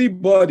healthy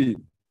body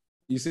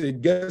is a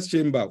guest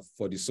chamber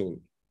for the soul,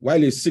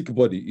 while a sick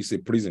body is a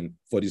prison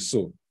for the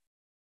soul.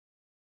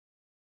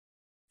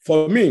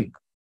 For me,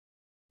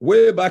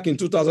 way back in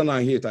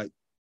 2008,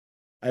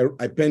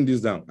 I penned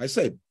this down. I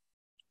said,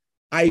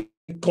 I,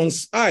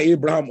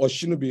 Abraham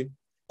Osinubi,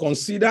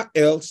 consider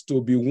health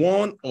to be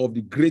one of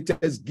the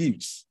greatest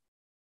gifts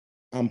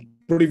and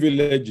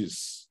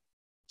privileges.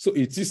 So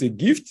it is a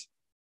gift,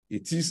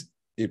 it is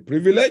a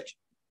privilege.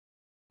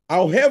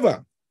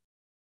 However,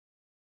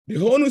 the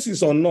onus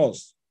is on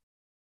us.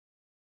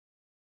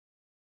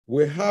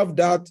 We have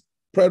that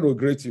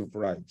prerogative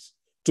right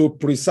to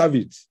preserve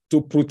it,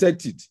 to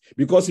protect it.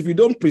 Because if you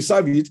don't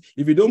preserve it,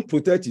 if you don't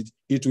protect it,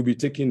 it will be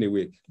taken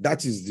away.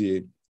 That is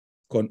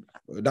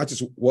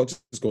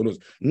what is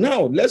called.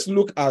 Now, let's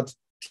look at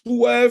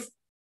 12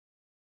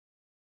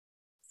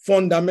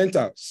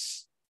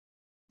 fundamentals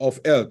of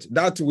health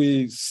that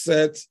we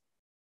set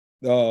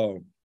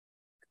the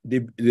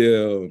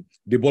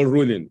ball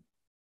rolling.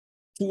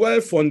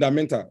 12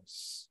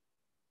 fundamentals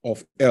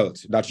of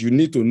health that you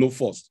need to know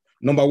first.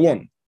 Number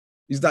one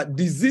is that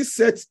disease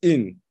sets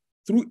in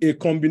through a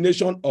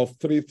combination of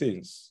three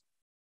things,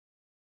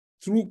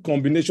 through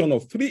combination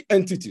of three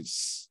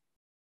entities: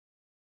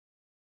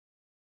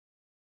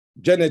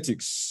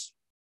 genetics,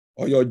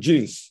 or your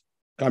genes,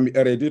 can be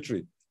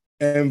hereditary,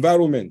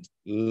 environment,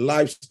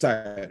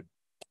 lifestyle.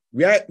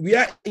 Where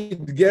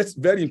it gets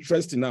very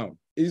interesting now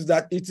is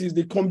that it is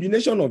the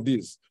combination of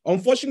these.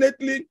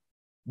 Unfortunately,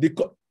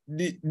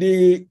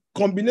 the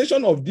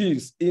combination of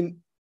these in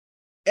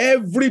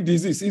every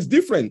disease is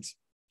different.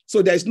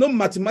 So there is no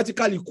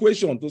mathematical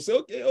equation to say,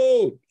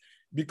 okay,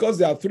 because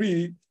there are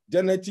three,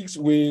 genetics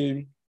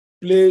will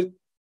play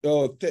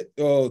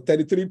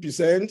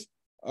 33%,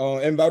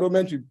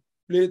 environment will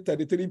play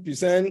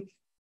 33%,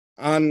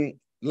 and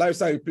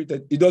lifestyle will play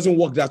 30%. It doesn't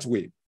work that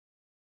way.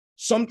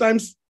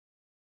 Sometimes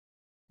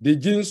the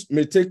genes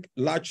may take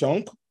large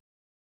chunk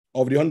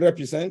of the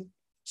 100%.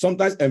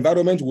 Sometimes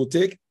environment will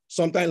take,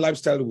 sometimes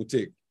lifestyle will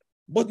take.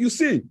 But you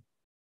see,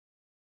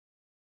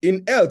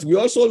 in health, we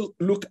also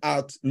look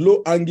at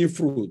low-hanging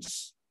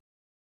fruits.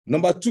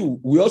 Number two,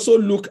 we also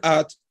look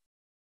at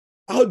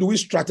how do we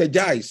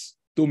strategize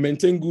to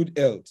maintain good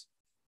health.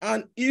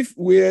 And if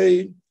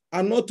we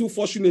are not too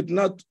fortunate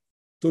not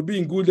to be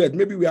in good health,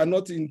 maybe we are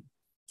not in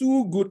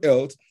too good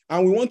health,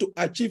 and we want to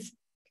achieve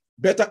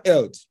better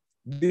health,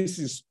 this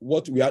is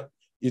what we are.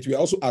 It will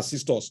also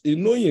assist us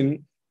in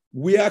knowing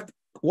what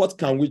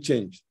can we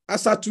change.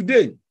 As of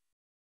today,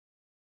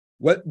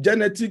 well,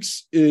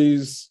 genetics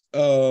has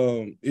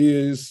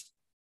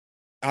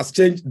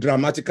changed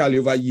dramatically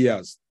over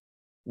years.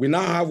 We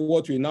now have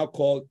what we now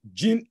call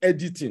gene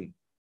editing.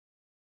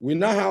 We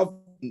now have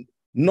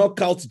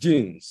knockout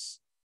genes.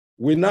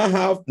 We now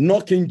have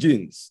knocking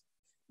genes.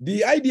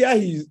 The idea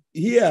is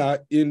here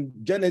in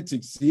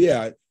genetics,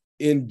 here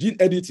in gene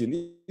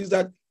editing, is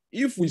that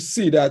if we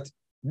see that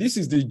this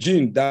is the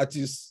gene that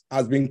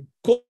has been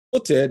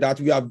coded, that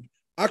we have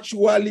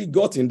actually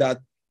gotten, that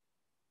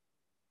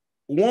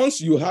once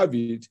you have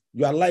it,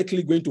 you are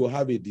likely going to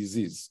have a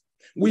disease.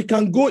 We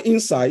can go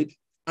inside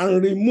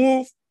and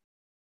remove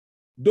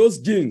those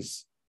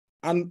genes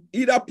and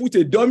either put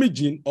a dummy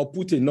gene or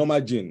put a normal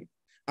gene.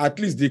 at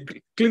least the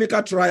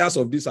clinical trials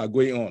of this are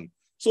going on.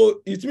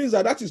 So it means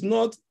that that is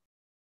not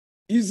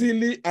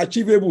easily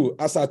achievable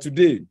as of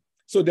today.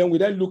 So then we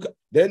then look,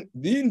 then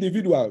the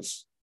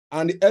individuals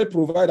and the health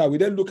provider, we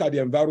then look at the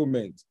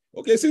environment.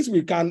 Okay, since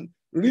we can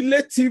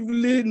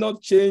relatively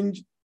not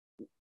change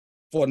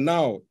for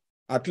now,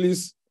 at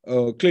least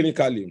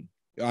clinically,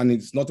 and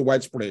it's not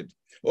widespread.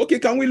 Okay,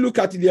 can we look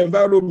at the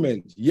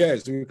environment?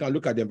 Yes, we can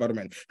look at the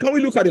environment. Can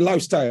we look at the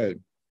lifestyle?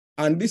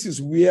 And this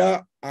is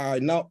where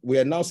we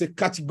are now say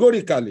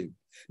categorically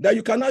that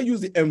you cannot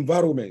use the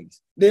environment,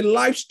 the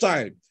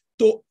lifestyle,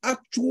 to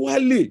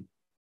actually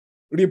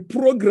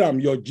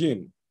reprogram your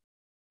gene.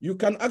 You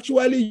can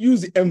actually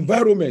use the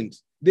environment,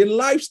 the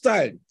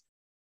lifestyle,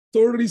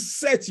 to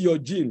reset your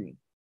gene.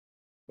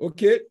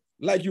 Okay,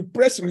 like you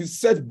press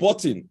reset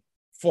button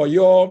for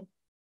your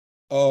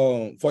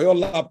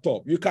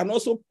laptop. You can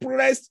also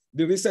press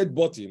the reset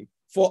button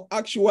for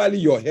actually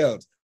your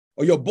health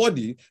or your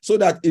body, so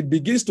that it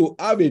begins to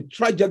have a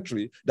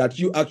trajectory that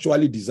you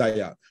actually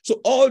desire.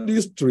 So all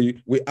these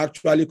three, we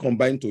actually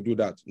combine to do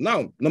that.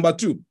 Now, number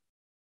two,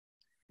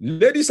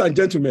 ladies and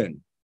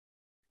gentlemen,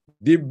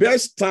 the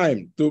best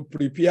time to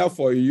prepare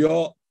for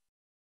your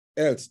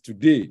health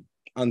today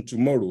and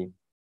tomorrow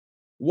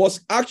was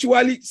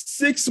actually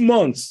 6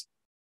 months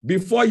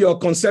before your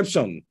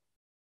conception.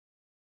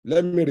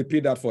 Let me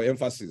repeat that for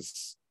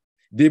emphasis.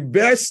 The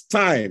best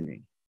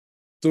time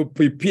to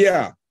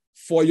prepare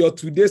for your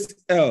today's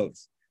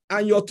health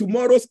and your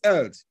tomorrow's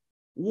health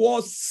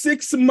was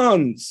 6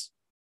 months,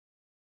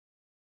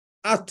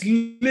 at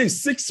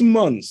least 6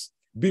 months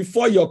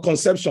before your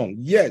conception.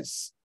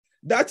 Yes,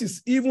 that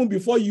is even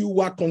before you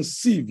were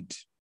conceived.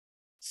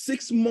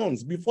 6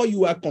 months before you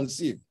were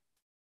conceived.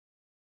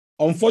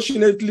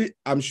 Unfortunately,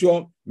 I'm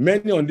sure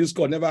many on this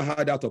call never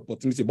had that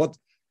opportunity. But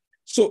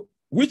so,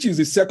 which is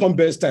the second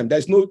best time?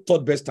 There's no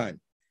third best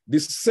time. The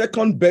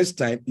second best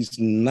time is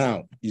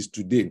now, is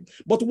today.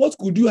 But what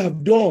could you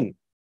have done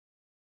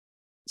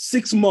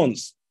 6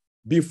 months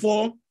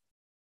before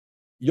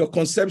your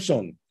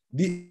conception?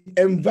 The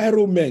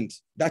environment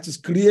that is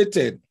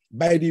created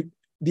by the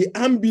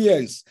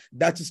ambience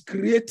that is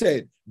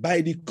created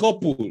by the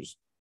couples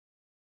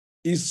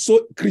is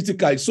so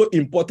critical, so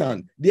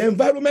important. The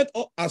environment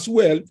as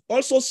well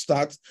also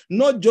starts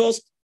not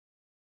just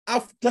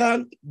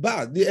after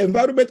birth. The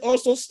environment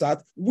also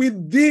starts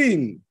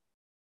within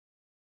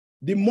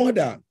the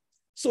mother.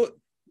 So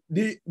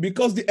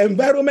because the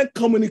environment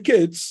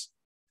communicates,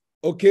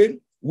 okay,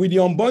 with the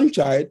unborn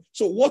child.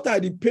 So what are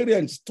the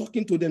parents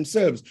talking to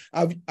themselves?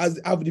 Have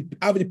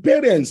the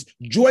parents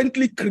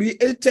jointly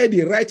created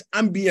the right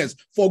ambience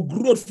for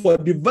growth, for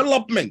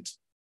development,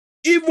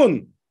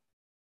 even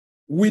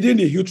within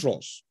the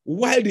uterus,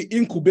 while the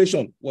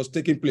incubation was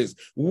taking place,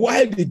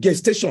 while the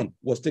gestation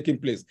was taking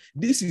place?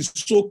 This is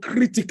so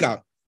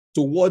critical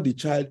to what the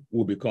child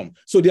will become.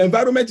 So the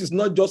environment is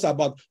not just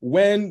about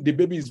when the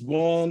baby is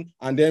born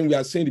and then we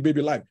are seeing the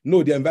baby life.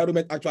 No, the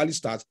environment actually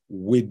starts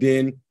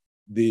within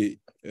the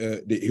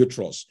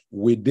uterus,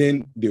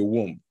 within the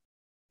womb.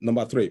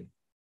 Number three,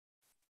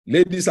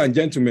 ladies and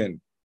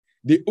gentlemen,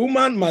 the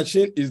human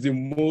machine is the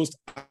most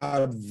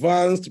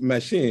advanced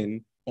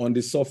machine on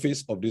the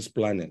surface of this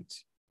planet.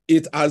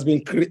 It has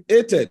been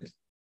created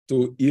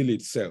to heal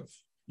itself.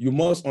 You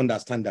must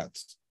understand that.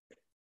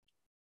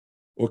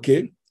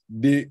 Okay?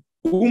 The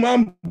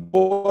human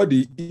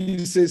body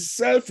is a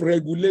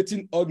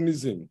self-regulating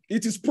organism.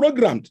 It is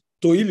programmed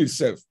to heal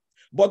itself.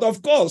 But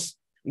of course,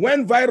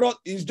 when virus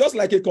is just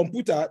like a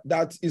computer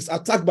that is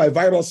attacked by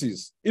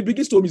viruses, it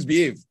begins to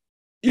misbehave.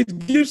 It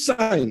gives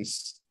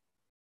signs.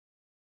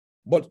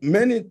 But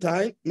many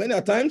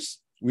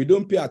times, we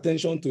don't pay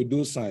attention to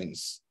those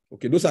signs.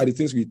 Okay, those are the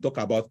things we talk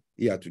about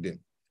here today.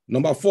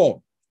 Number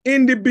four,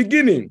 in the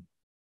beginning,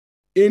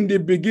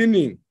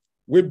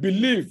 we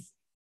believe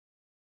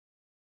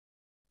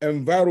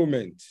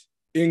environment,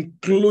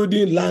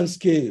 including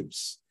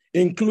landscapes,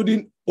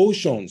 including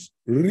oceans,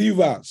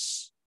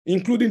 rivers,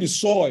 including the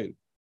soil,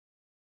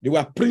 they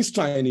were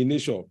pristine in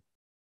nature.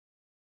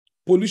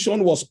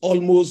 Pollution was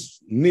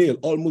almost nil,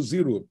 almost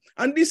zero.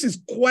 And this is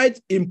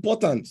quite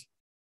important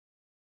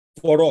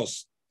for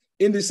us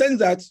in the sense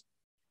that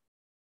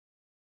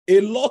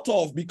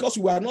because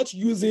we are not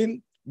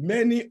using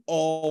many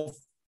of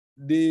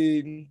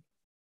the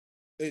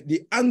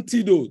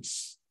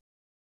antidotes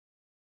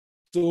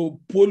to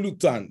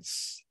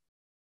pollutants.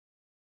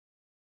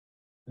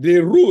 The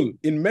rule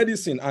in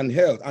medicine and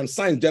health and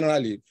science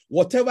generally,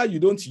 whatever you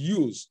don't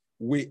use,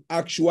 we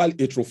actually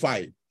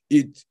atrophy.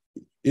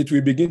 It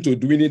will begin to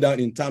dwindle down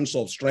in terms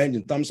of strength,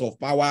 in terms of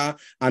power,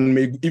 and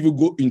may even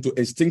go into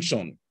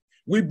extinction.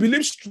 We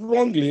believe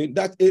strongly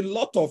that a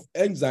lot of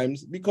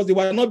enzymes, because they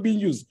were not being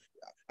used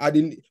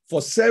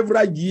for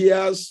several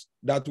years,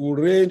 that will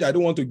range, I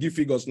don't want to give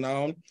figures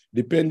now,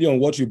 depending on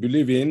what you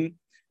believe in,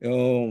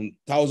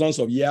 thousands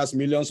of years,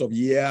 millions of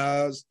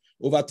years,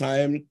 over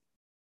time,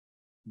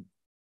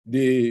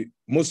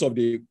 most of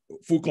the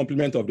full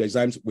complement of the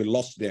enzymes, we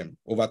lost them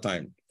over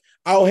time.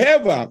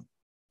 However,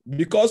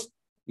 because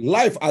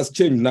life has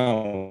changed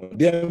now.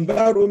 The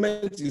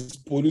environment is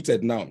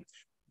polluted now.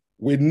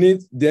 We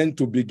need then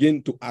to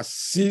begin to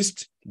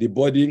assist the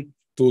body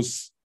to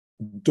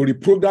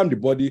reprogram the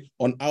body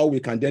on how we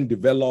can then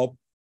develop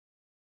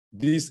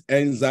these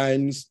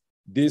enzymes,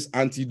 these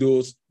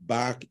antidotes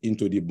back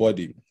into the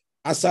body.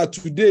 As of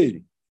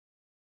today,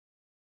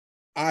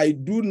 I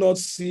do not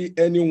see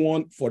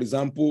anyone, for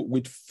example,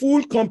 with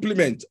full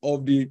complement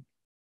of the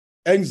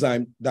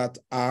enzymes that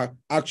are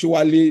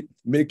actually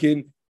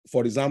making,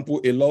 for example,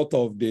 a lot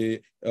of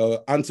the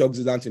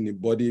antioxidants in the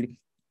body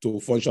to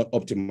function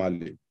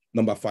optimally.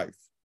 Number 5.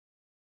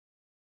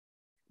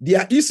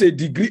 There is a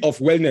degree of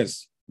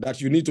wellness that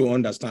you need to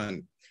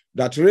understand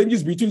that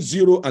ranges between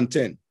 0 and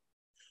 10.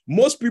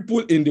 Most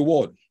people in the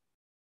world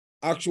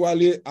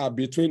actually are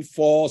between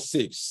 4,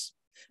 6.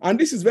 And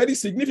this is very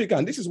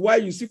significant. This is why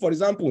you see, for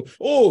example,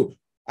 oh,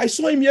 I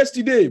saw him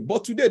yesterday,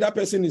 but today that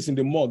person is in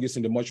the morgue, is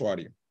in the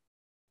mortuary.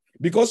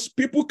 Because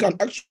people can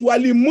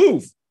actually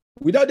move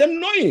without them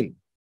knowing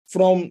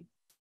from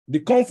the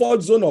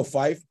comfort zone of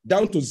 5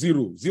 down to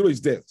 0. 0 is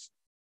death.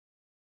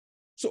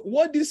 So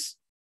what this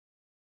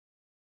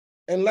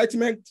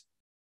enlightenment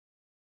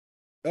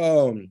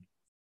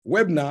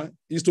webinar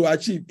is to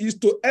achieve is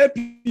to help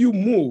you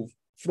move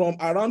from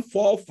around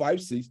 4,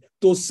 5, 6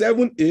 to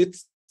 7, 8,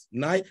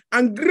 9,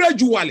 and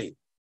gradually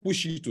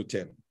push you to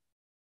 10.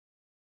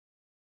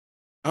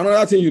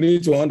 Another thing you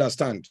need to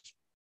understand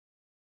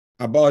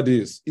about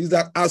this is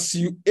that as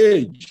you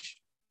age,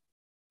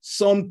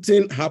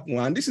 something happens,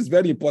 and this is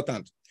very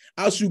important.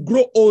 As you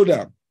grow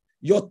older,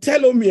 your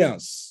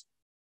telomeres,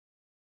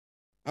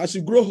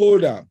 actually,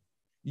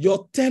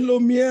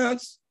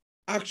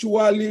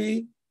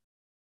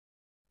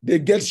 they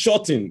get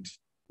shortened.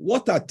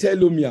 What are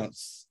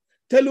telomeres?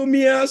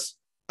 Telomeres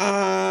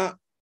are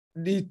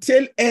the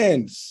tail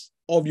ends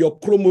of your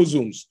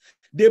chromosomes.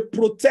 They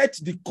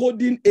protect the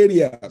coding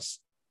areas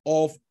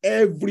of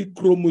every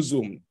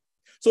chromosome.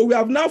 So we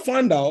have now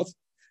found out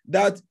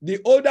that the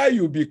older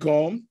you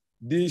become,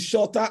 the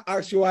shorter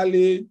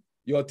actually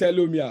your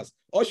telomeres.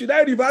 Or should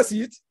I reverse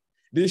it?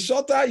 The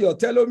shorter your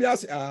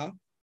telomeres are,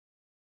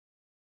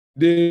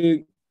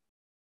 the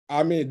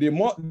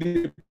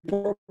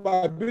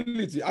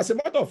probability. As a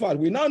matter of fact,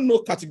 we now know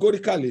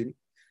categorically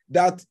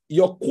that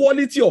your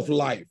quality of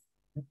life,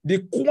 the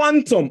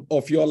quantum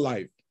of your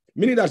life,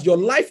 meaning that your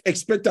life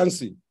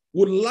expectancy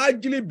will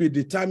largely be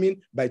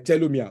determined by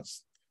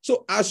telomeres.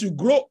 So as you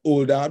grow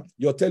older,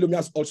 your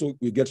telomeres also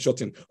will get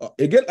shortened.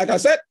 Again, like I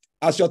said,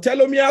 as your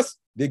telomeres,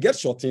 they get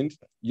shortened,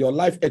 your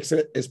life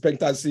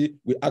expectancy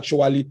will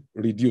actually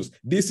reduce.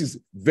 This is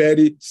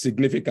very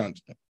significant.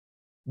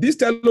 These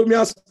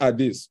telomeres are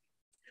this.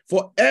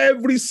 For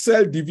every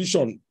cell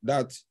division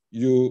that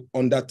you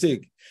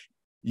undertake,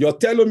 your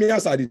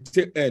telomeres at the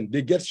tail end,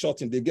 they get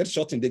shortened, they get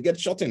shortened, they get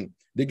shortened.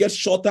 They get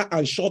shorter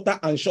and shorter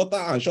and shorter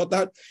and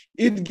shorter.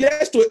 It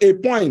gets to a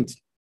point,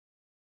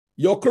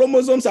 your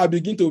chromosomes are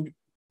begin to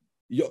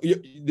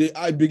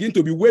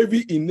be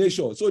wavy in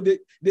nature. So they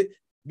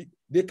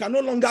can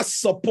no longer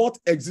support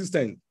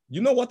existence.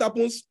 You know what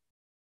happens?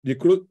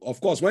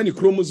 Of course, when the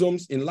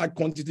chromosomes in large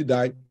quantity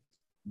die,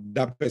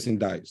 that person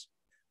dies.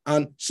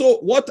 And so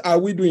what are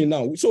we doing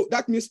now? So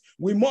that means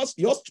we must,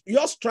 your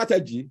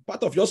strategy,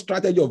 part of your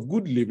strategy of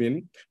good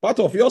living, part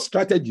of your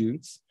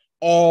strategies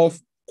of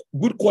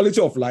good quality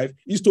of life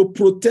is to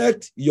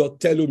protect your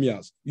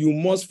telomeres. You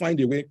must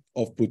find a way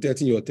of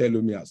protecting your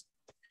telomeres.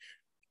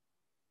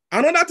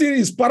 Another thing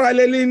is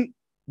paralleling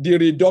the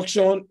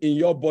reduction in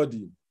your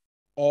body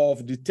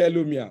of the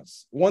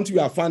telomeres. Once you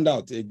have found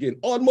out, again,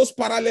 almost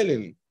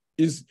paralleling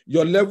is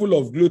your level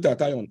of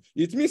glutathione.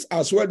 It means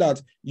as well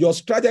that your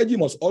strategy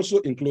must also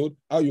include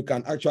how you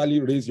can actually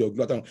raise your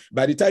glutathione.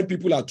 By the time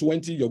people are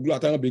 20, your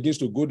glutathione begins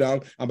to go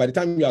down, and by the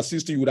time you are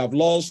 60, you would have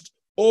lost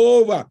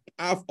over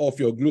half of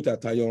your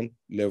glutathione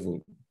level.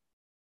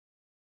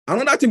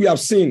 Another thing we have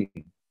seen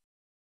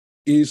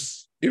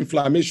is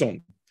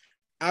inflammation.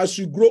 As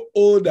you grow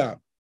older,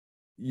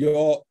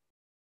 you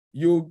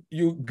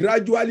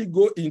gradually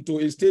go into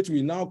a state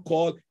we now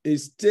call a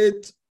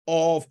state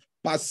of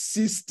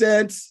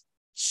persistent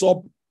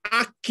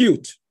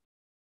subacute,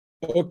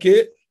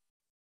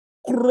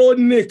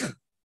 chronic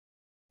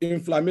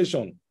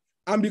inflammation.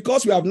 And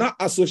because we have now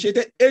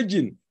associated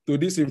aging to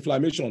this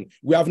inflammation,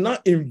 we have now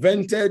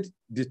invented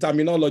the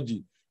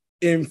terminology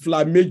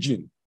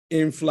inflammaging.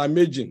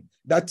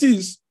 That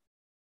is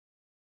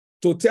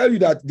to tell you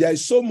that there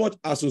is so much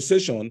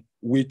association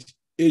with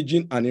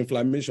aging and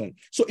inflammation.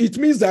 So it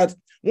means that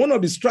one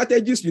of the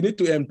strategies you need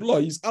to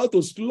employ is how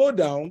to slow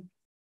down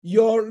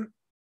your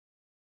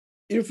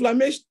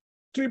inflammatory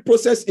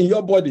process in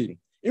your body.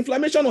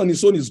 Inflammation on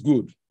its own is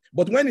good,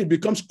 but when it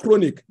becomes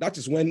chronic, that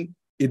is when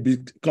it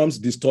becomes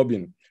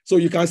disturbing. So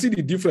you can see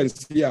the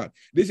difference here.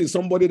 This is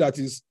somebody that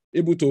is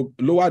able to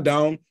lower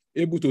down,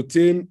 able to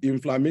tame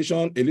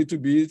inflammation a little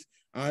bit,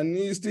 and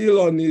he's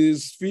still on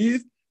his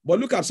feet. But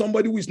look at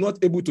somebody who is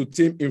not able to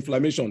tame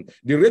inflammation.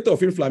 The rate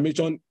of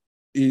inflammation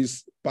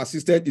is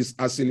persistent, is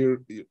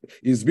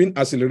being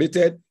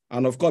accelerated,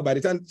 And of course, by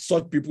the time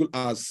such people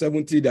are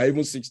 70, they're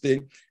even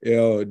 60,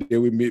 they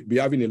will be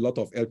having a lot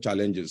of health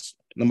challenges.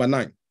 Number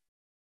 9,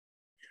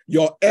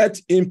 your health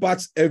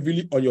impacts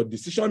heavily on your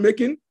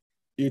decision-making.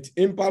 It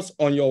impacts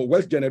on your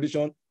wealth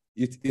generation.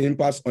 It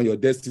impacts on your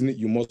destiny.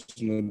 You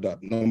must know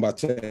that. Number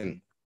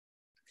 10,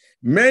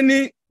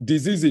 many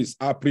diseases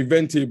are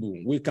preventable.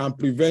 We can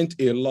prevent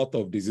a lot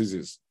of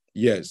diseases.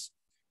 Yes.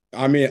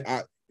 I mean,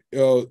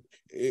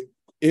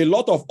 a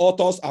lot of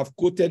authors have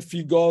quoted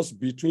figures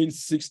between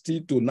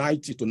 60 to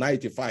 90 to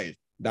 95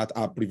 that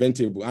are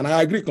preventable. And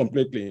I agree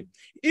completely.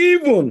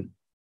 Even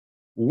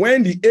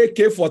when the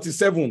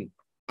AK-47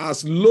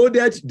 has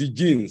loaded the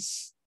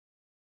genes,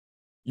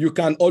 you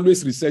can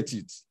always reset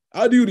it.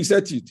 How do you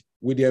reset it?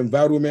 With the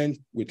environment,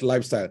 with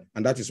lifestyle.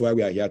 And that is why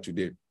we are here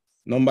today.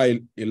 Number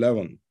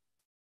 11,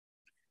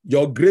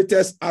 your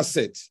greatest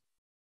asset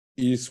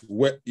is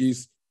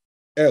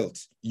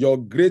health. Your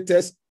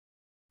greatest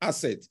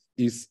asset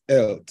is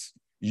health.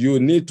 You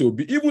need to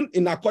be, even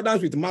in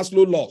accordance with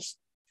Maslow's laws,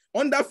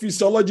 under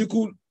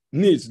physiological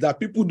needs that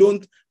people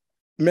don't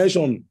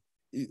mention.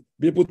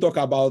 People talk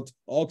about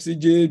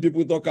oxygen,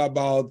 people talk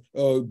about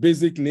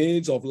basic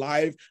needs of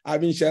life,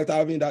 having shelter,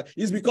 having that.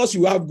 It's because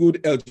you have good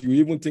health, you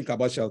even think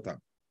about shelter.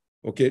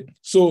 Okay,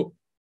 so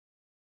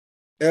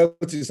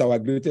health is our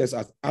greatest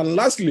asset. And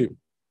lastly,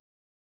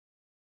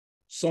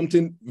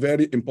 something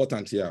very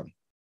important here.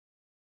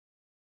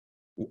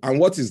 And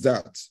what is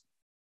that?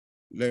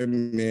 Let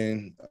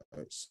me,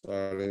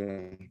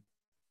 sorry.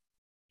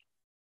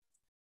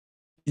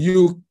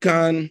 You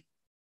can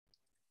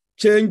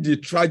change the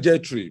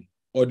trajectory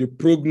or the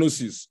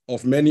prognosis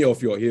of many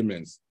of your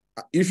ailments.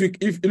 If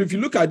you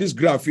look at this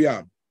graph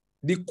here,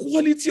 the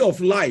quality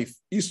of life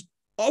is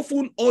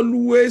often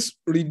always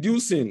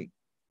reducing.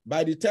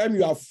 By the time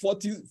you are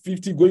 40,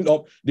 50 going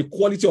up, the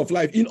quality of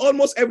life in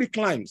almost every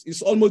climate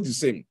is almost the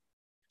same.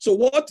 So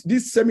what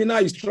this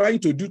seminar is trying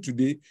to do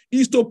today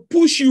is to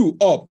push you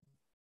up.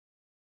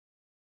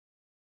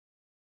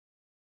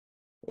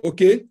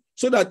 Okay,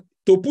 so that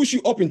to push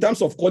you up in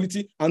terms of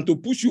quality and to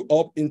push you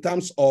up in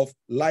terms of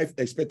life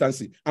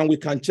expectancy. And we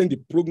can change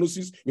the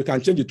prognosis, we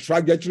can change the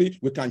trajectory,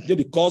 we can change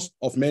the course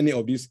of many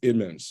of these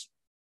ailments.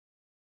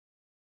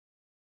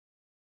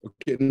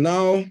 Okay,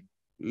 now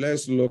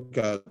let's look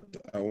at,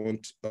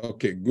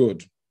 okay,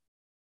 good.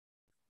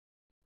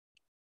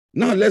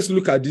 Now let's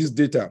look at this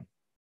data.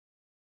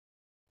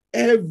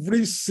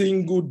 Every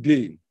single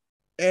day,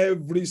 we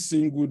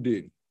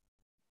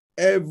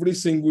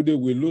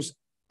lose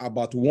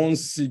about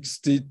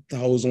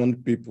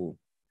 160,000 people.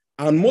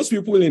 And most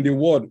people in the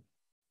world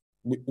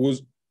will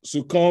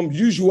succumb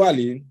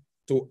usually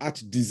to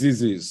heart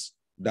diseases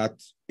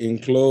that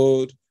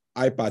include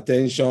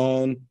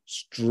hypertension,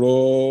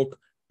 stroke,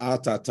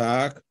 heart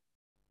attack.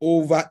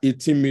 Over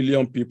 80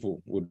 million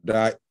people would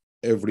die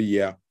every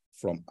year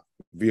from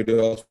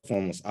various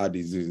forms of heart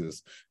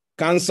diseases.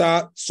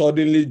 Cancer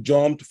suddenly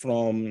jumped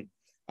from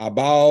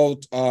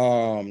about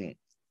 8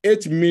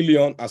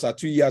 million as of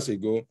 2 years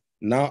ago.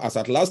 Now, as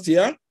at last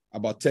year,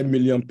 about 10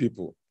 million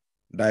people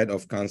died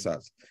of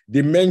cancers.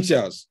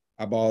 Dementias,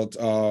 about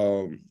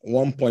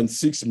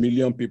 1.6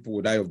 million people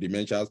will die of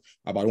dementias.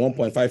 About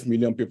 1.5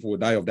 million people will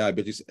die of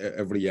diabetes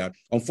every year.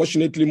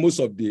 Unfortunately, most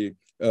of the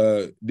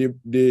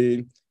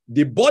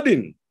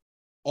burden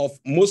of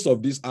most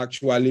of this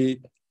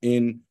actually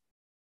in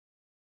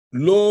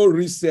low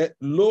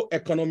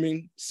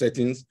economic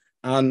settings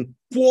and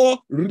poor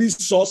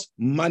resource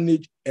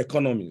managed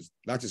economies.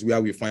 That is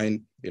where we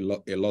find a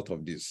lot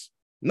of this.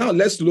 Now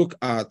let's look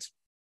at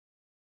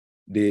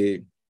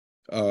the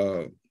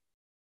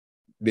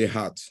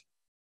heart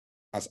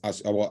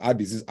as our heart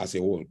disease as a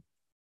whole.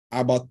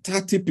 About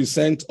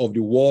 30% of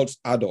the world's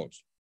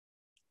adults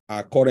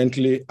are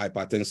currently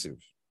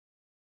hypertensive.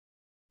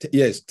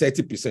 Yes,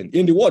 30%.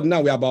 In the world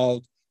now, we're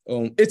about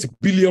 8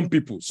 billion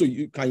people. So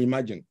you can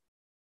imagine.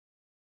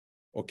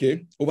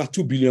 Okay, over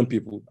 2 billion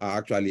people are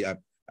actually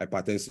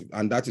hypertensive,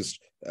 and that is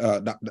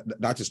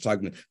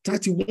staggering.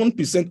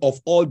 31% of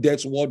all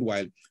deaths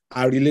worldwide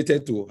are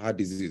related to heart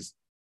disease.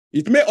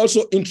 It may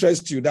also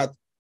interest you that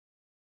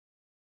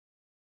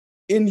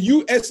in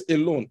US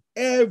alone,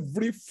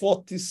 every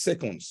 40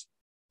 seconds,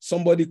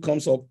 somebody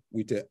comes up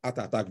with a heart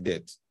attack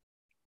death.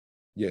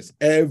 Yes,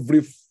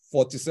 every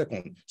 40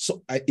 seconds,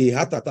 so a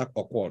heart attack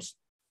occurs.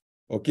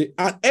 Okay,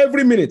 and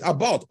every minute,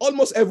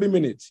 almost every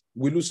minute,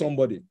 we lose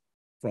somebody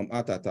from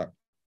heart attack.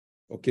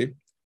 Okay,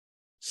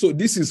 so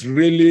this is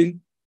really,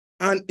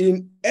 and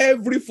in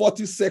every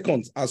 40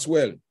 seconds as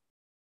well,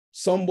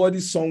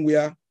 somebody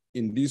somewhere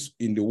in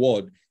the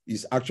world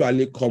is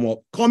actually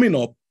coming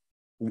up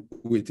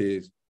with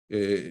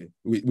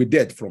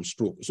death from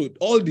stroke. So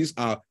all these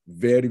are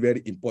very,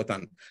 very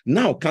important.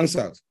 Now,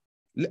 cancers.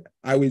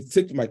 I will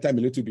take my time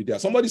a little bit there.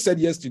 Somebody said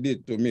yesterday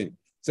to me,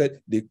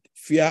 said the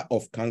fear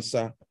of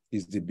cancer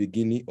is the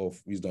beginning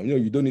of wisdom.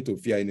 You don't need to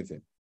fear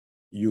anything.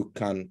 You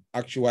can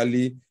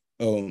actually,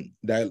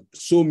 there are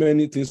so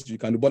many things you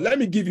can do. But let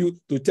me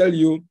tell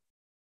you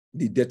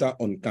the data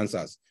on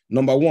cancers.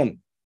 Number one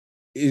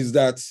is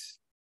that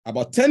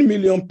about 10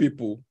 million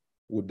people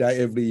will die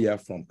every year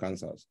from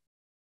cancers.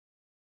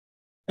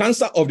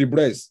 Cancer of the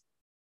breast,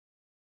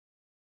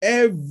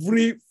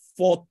 every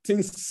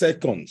 14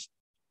 seconds,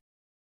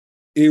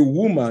 a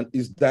woman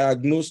is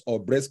diagnosed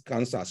of breast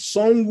cancer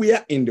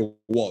somewhere in the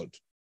world.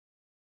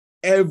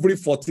 Every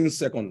 14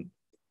 seconds.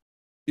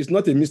 It's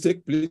not a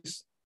mistake,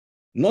 please.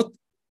 Not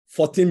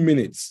 14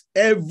 minutes.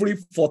 Every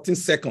 14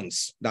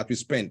 seconds that we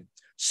spend,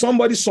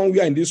 somebody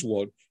somewhere in this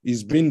world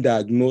is being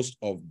diagnosed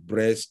of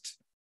breast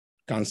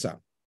cancer.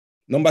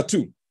 Number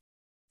 2,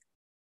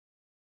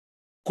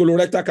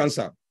 colorectal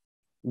cancer.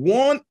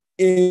 1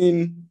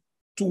 in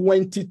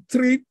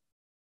 23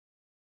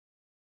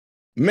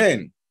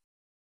 men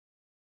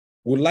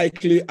will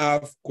likely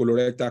have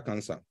colorectal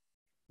cancer.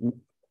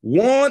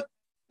 1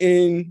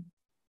 in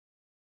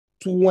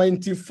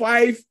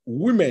 25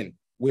 women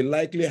will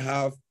likely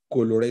have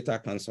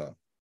colorectal cancer.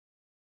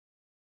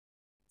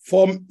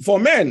 For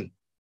men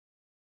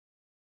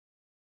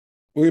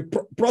with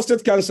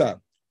prostate cancer,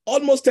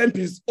 almost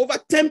 10%, over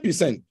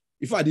 10%.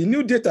 In fact, the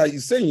new data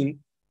is saying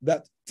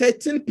that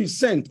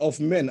 13% of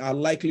men are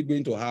likely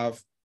going to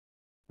have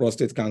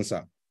prostate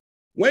cancer.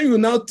 When you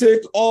now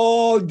take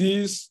all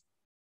these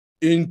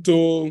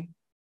into,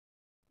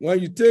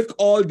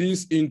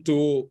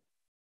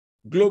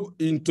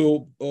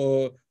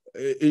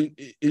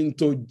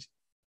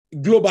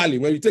 globally,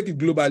 when you take it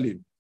globally,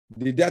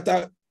 the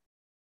data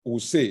will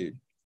say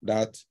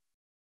that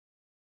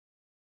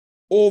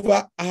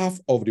over half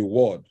of the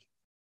world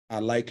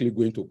are likely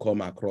going to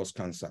come across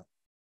cancer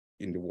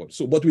in the world.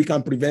 So, but we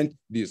can prevent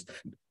this.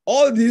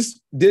 All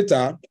these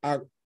data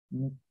are,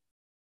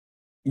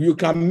 you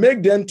can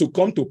make them to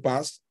come to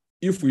pass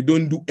if we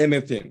don't do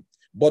anything.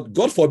 But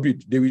God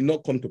forbid, they will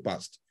not come to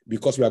pass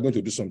because we are going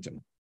to do something.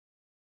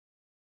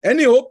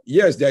 Any hope?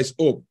 Yes, there is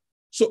hope.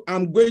 So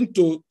I'm going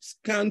to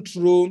scan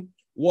through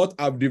what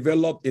I've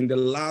developed in the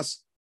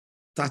last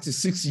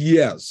 36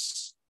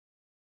 years.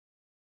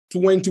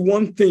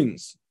 21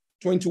 things,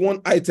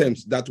 21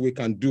 items that we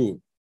can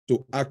do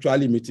to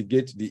actually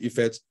mitigate the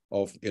effects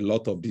of a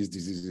lot of these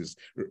diseases.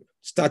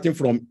 Starting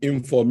from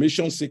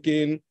information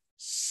seeking,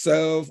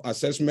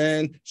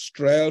 self-assessment,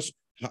 stress,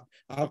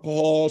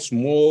 alcohol,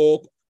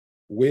 smoke,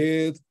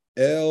 weight,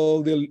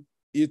 healthy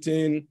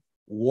eating,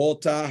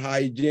 water,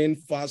 hygiene,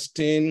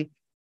 fasting,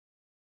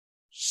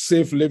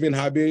 safe living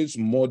habits,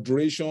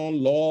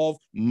 moderation, love,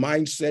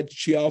 mindset,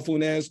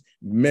 cheerfulness,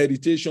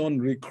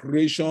 meditation,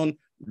 recreation,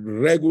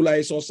 regular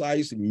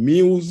exercise,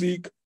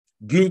 music,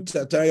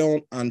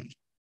 glutathione, and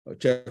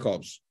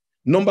checkups.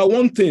 Number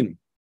 1 thing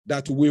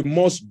that we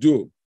must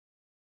do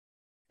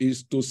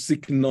is to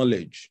seek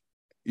knowledge.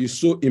 It's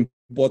so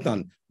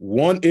important.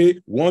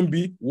 1A,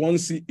 1B,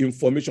 1C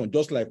information,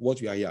 just like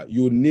what you are here.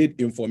 You need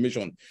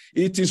information.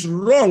 It is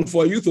wrong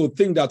for you to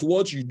think that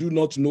what you do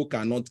not know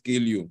cannot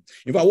kill you.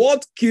 In fact,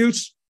 what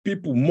kills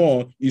people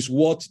more is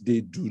what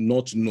they do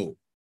not know.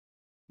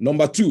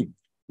 Number 2,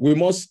 we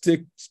must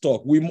take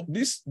stock.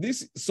 This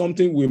is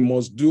something we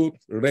must do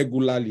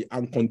regularly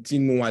and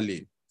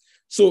continually.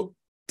 So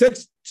take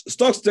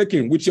stock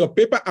taking with your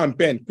paper and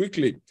pen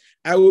quickly.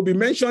 I will be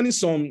mentioning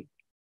some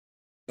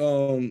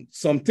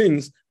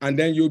things, and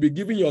then you'll be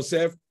giving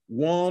yourself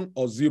 1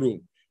 or 0.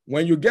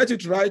 When you get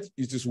it right,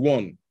 it is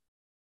 1.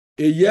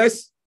 A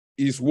yes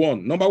is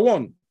 1. Number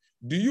 1,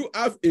 do you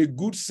have a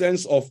good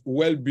sense of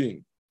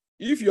well-being?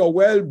 If your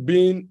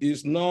well-being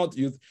is not,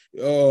 it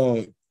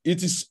may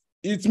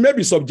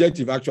be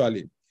subjective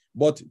actually,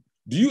 but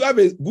do you have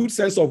a good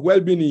sense of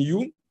well-being in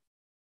you?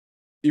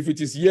 If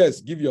it is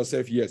yes, give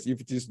yourself yes.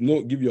 If it is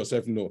no, give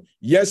yourself no.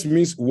 Yes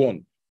means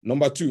 1.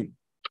 Number 2,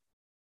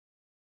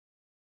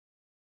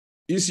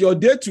 is your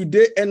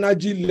day-to-day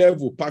energy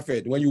level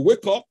perfect? When you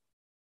wake up,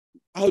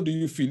 how do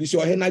you feel? Is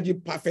your energy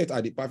perfect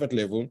at the perfect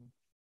level?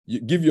 You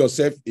give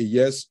yourself a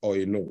yes or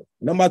a no.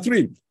 Number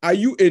 3, are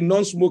you a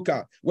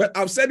non-smoker? Well,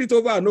 I've said it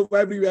over and over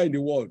everywhere in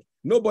the world.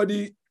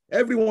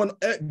 Everyone,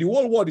 the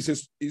whole world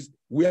is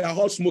we are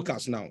all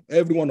smokers now.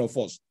 Every one of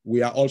us,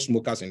 we are all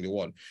smokers in the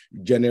world.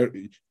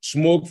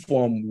 Smoke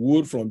from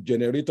wood, from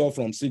generator,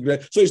 from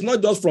cigarette. So it's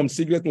not just from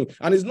cigarette smoke,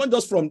 and it's not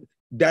just from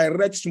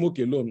direct smoke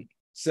alone.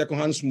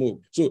 Secondhand smoke.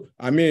 So,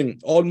 I mean,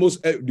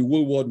 almost the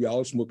whole world, we are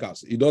all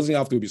smokers. It doesn't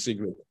have to be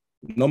cigarette.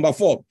 Number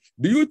 4,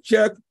 do you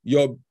check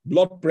your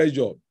blood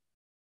pressure?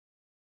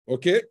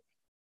 Okay?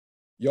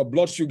 Your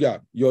blood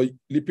sugar, your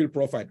lipid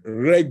profile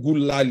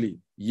regularly.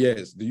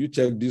 Yes. Do you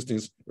check these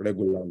things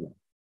regularly?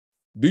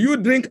 Do you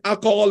drink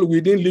alcohol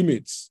within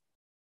limits?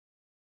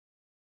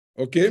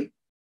 Okay?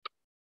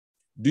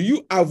 Do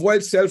you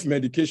avoid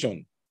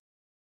self-medication?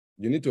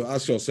 You need to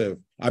ask yourself.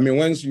 I mean,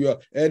 once you are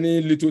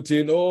any little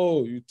thing,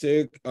 you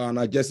take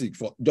analgesic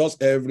for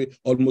just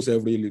almost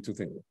every little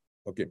thing.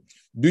 Okay.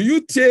 Do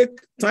you take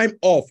time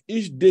off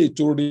each day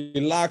to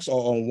relax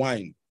or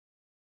unwind?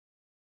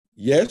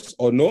 Yes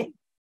or no?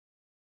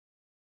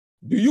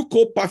 Do you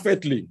cope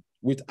perfectly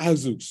with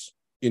hazards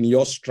in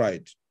your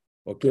stride?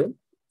 Okay.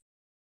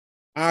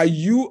 Are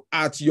you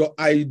at your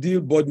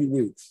ideal body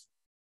weight?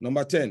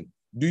 Number 10,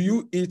 do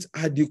you eat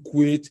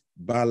adequate,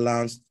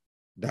 balanced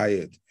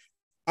diet?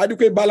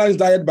 Adequate balanced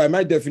diet, by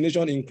my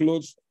definition,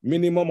 includes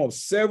minimum of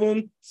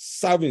 7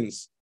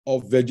 servings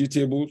of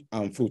vegetables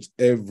and fruits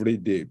every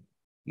day.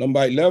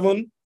 Number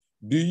 11,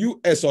 do you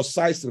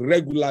exercise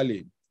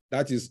regularly?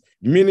 That is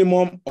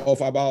minimum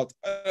of about,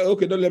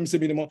 okay, don't let me say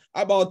minimum,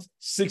 about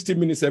 60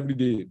 minutes every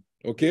day,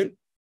 okay?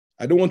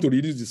 I don't want to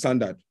reduce the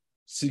standard,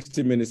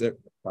 60 minutes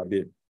per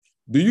day.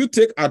 Do you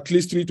take at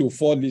least 3 to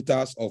 4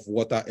 liters of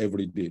water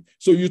every day?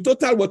 So you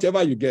total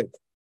whatever you get.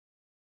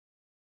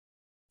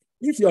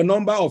 If your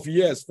number of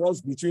years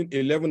falls between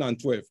 11 and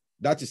 12,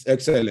 that is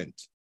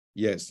excellent.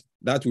 Yes,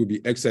 that will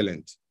be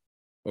excellent.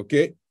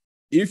 Okay?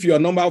 If your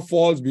number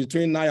falls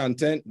between 9 and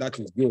 10, that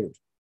is good.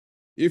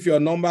 If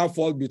your number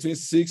falls between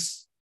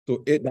 6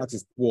 to 8, that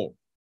is poor.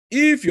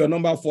 If your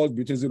number falls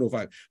between 0 to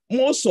 5,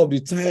 most of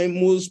the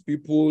time, most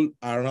people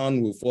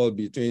around will fall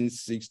between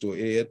 6 to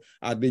 8,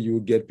 and then you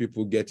get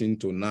people getting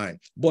to 9.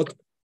 But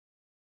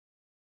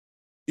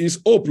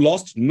is hope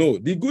lost? No.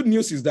 The good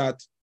news is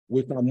that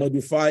we can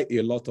modify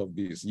a lot of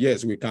this.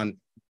 Yes, we can,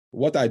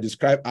 what I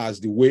describe as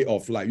the way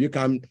of life. You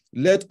can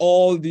let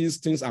all these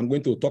things I'm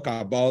going to talk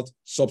about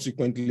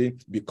subsequently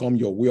become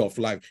your way of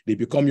life. They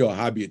become your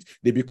habit.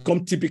 They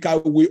become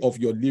typical way of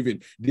your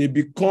living. They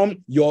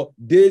become your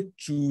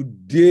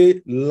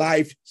day-to-day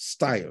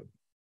lifestyle.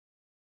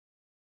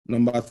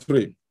 Number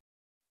 3,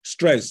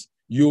 stress.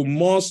 You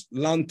must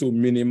learn to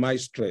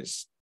minimize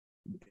stress.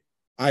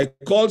 I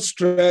call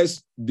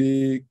stress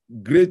the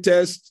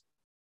greatest.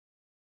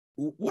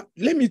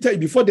 Let me tell you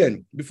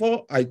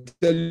before I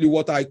tell you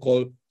what I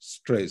call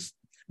stress.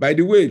 By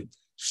the way,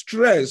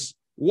 stress,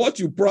 what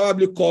you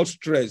probably call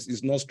stress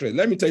is not stress.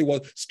 Let me tell you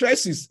what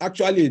stress is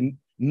actually a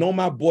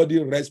normal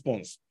body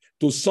response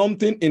to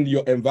something in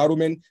your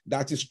environment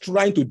that is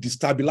trying to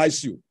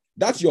destabilize you.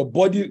 That's your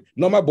body,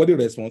 normal body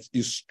response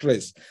is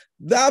stress.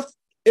 That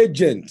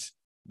agent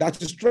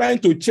that is trying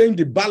to change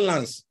the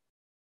balance,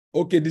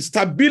 okay, the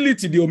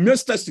stability, the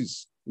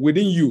homeostasis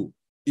within you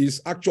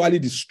is actually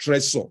the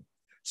stressor.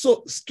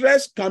 So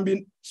stress can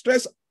be,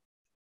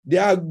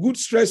 there are good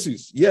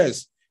stresses,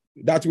 yes,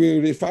 that we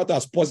refer to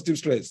as positive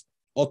stress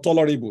or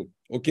tolerable,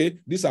 okay?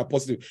 These are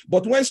positive.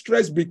 But when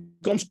stress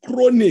becomes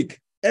chronic,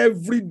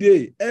 every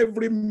day,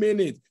 every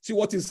minute, see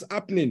what is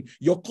happening.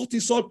 Your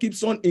cortisol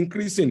keeps on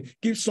increasing,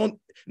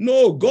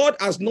 No, God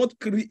has not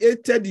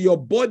created your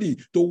body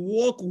to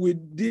work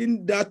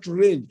within that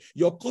range.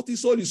 Your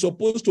cortisol is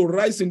supposed to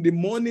rise in the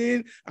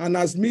morning, and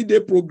as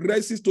midday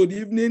progresses to the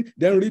evening,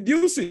 then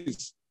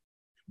reduces.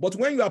 But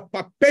when you are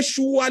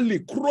perpetually,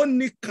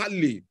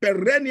 chronically,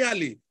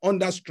 perennially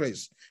under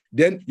stress,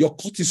 then your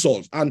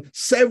cortisol and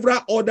several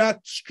other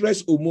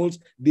stress hormones,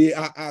 they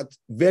are at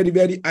very,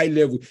 very high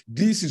level.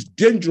 This is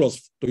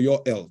dangerous to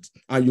your health,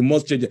 and you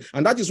must change it.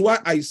 And that is why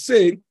I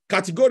say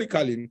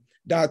categorically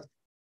that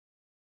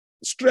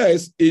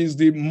stress is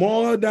the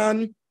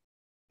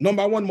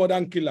number one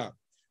modern killer,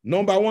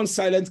 number one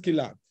silent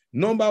killer,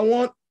 number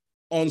one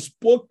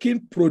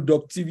unspoken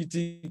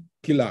productivity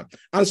killer.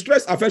 And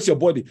stress affects your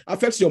body,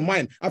 affects your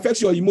mind,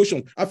 affects your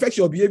emotion, affects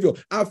your behavior,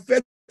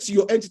 affects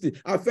your entity,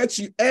 affects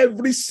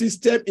every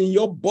system in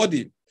your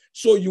body.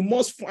 So you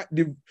must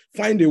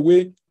find a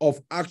way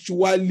of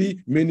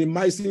actually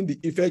minimizing the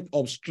effect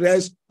of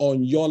stress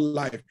on your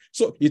life.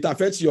 So it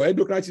affects your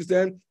endocrine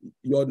system,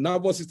 your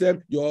nervous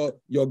system, your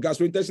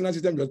gastrointestinal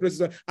system, your stress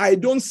system. I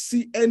don't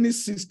see any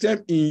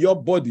system in your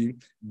body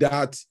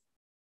that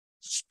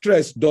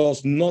stress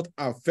does not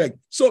affect.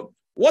 So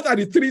what are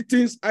the 3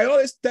 things? I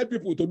always tell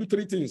people to do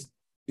 3 things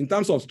in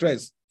terms of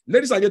stress.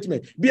 Ladies and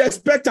gentlemen, be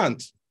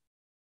expectant.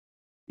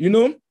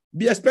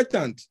 Be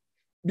expectant.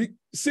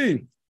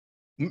 See,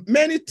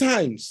 many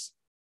times,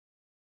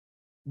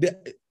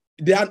 the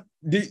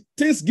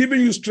things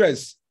giving you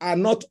stress are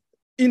not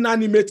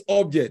inanimate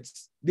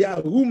objects. They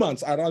are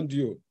humans around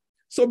you.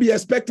 So be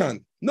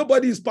expectant.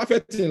 Nobody is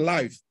perfect in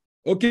life.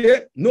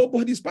 Okay?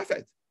 Nobody is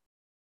perfect.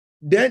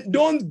 Then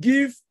don't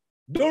give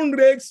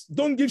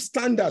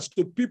standards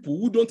to people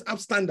who don't have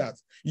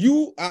standards.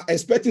 You are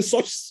expecting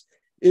such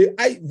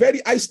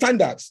very high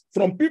standards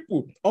from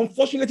people.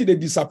 Unfortunately, they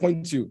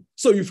disappoint you.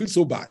 So you feel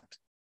so bad.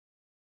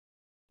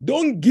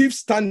 Don't give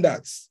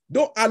standards.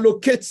 Don't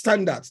allocate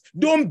standards.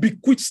 Don't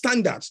bequeath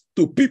standards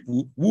to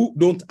people who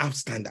don't have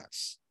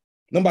standards.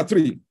 Number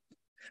 3,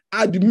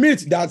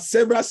 admit that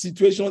several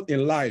situations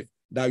in life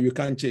that you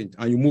can't change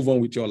and you move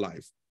on with your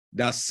life.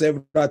 There are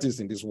several things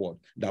in this world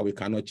that we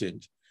cannot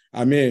change.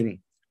 I mean,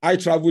 I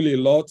travel a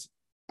lot,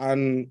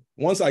 and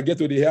once I get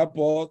to the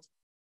airport,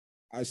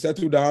 I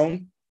settle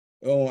down.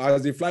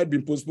 Has the flight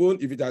been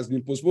postponed? If it has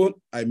been postponed,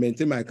 I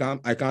maintain my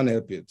calm. I can't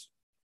help it.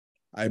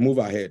 I move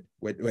ahead.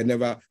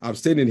 Whenever I've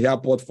stayed in the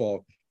airport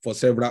for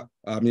several,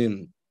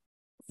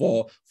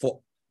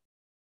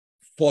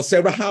 for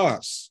several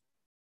hours.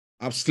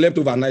 I've slept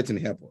overnight in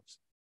the airport.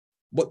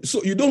 But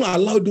so you don't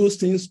allow those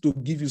things to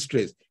give you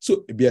stress.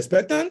 So be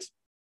expectant.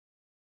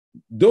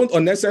 Don't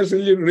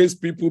unnecessarily raise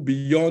people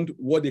beyond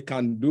what they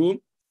can do.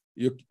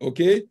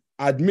 Okay?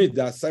 Admit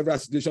there are several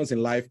situations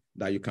in life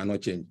that you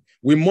cannot change.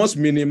 We must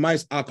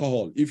minimize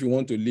alcohol if you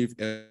want to live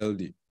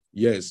healthy.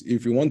 Yes,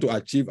 if you want to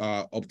achieve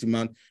our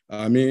optimum,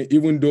 I mean,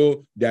 even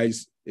though there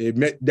is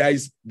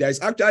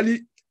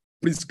actually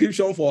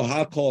prescription for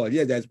alcohol.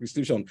 Yes, there is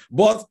prescription.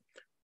 But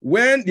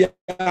when there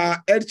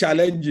are health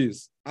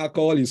challenges,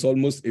 alcohol is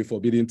almost a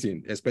forbidden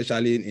thing,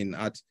 especially in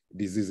heart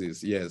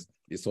diseases. Yes,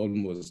 it's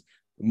almost.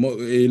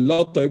 A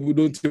lot of people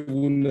don't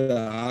even know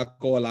that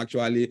alcohol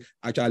actually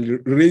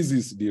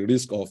raises the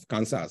risk of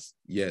cancers.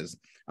 Yes.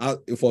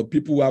 For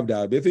people who have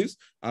diabetes,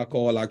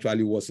 alcohol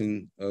actually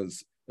worsens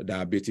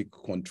diabetic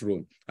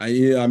control.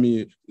 And I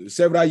mean,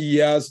 several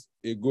years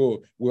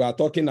ago, we were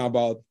talking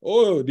about,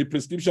 the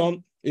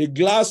prescription, a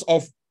glass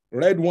of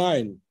red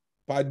wine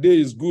per day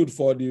is good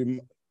for the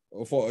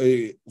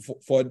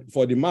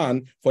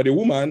man, for the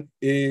woman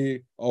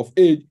of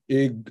age,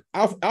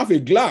 half a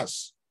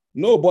glass.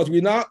 No, but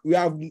we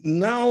have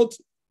now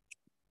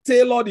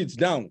tailored it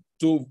down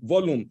to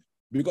volume,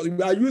 because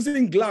we are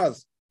using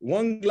glass,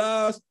 one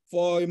glass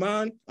for a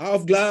man,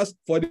 half glass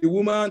for the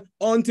woman,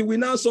 until we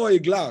now saw a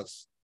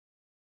glass.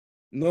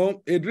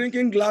 No, a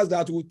drinking glass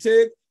that will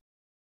take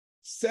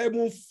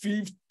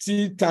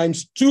 750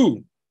 times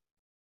 2.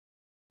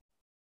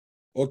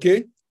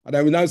 Okay, and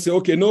then we now say,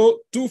 okay, no,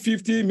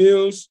 250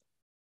 mils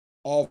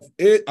of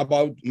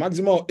about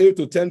maximum of 8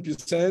 to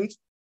 10%,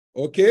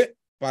 okay,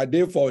 per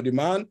day for the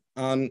man,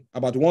 and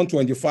about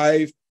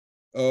 125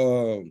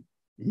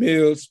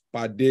 mils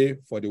per day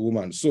for the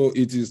woman. So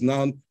it is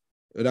now,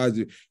 that's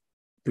the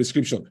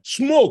prescription.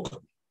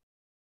 Smoke.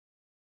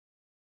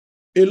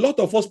 A lot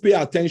of us pay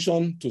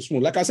attention to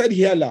smoke. Like I said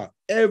here,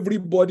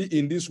 everybody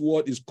in this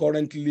world is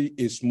currently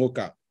a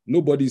smoker.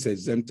 Nobody is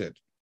exempted,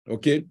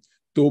 okay?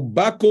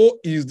 Tobacco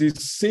is the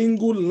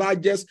single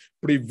largest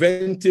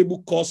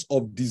preventable cause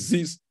of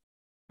disease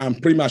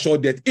and premature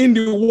death in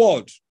the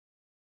world.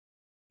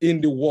 In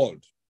the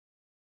world.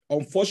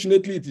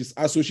 Unfortunately, it is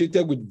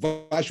associated with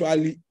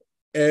virtually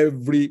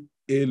every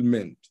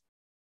ailment.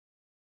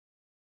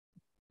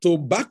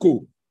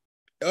 Tobacco,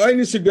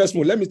 any cigarette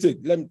smoke,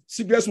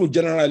 cigarette smoke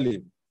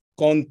generally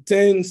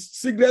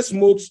cigarette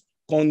smokes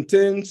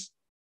contains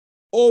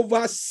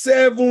over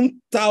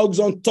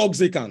 7,000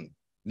 toxicants.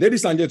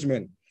 Ladies and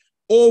gentlemen,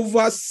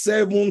 over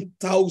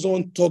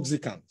 7,000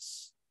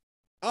 toxicants,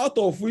 out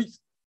of which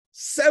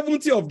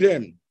 70 of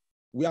them,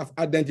 we have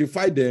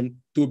identified them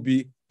to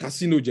be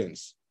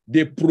carcinogens.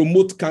 They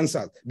promote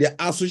cancer. They are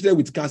associated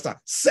with cancer,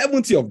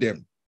 70 of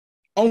them.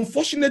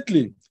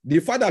 Unfortunately, the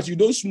fact that you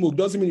don't smoke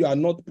doesn't mean you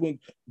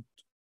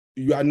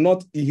are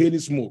not inhaling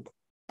smoke.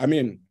 I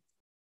mean,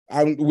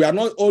 and we are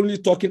not only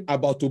talking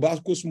about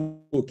tobacco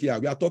smoke here.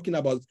 We are talking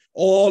about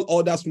all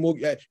other smoke,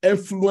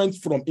 influence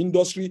from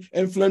industry,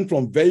 influence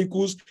from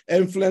vehicles,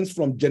 influence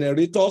from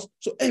generators.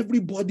 So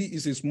everybody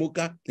is a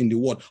smoker in the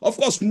world. Of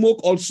course,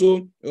 smoke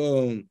also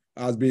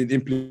has been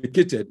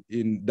implicated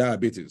in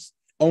diabetes,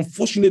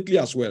 unfortunately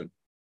as well.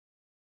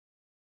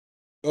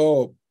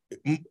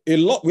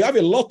 We have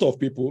a lot of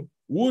people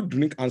who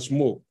drink and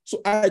smoke.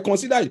 So I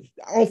consider,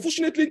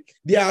 unfortunately,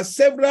 there are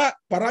several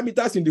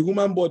parameters in the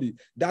human body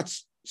that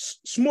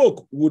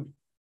smoke would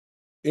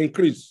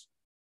increase.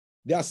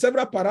 There are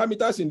several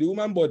parameters in the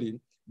human body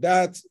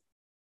that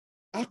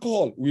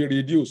alcohol will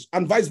reduce,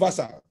 and vice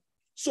versa.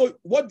 So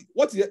what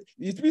it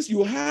means,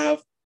 you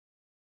have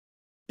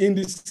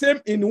in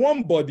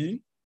one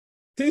body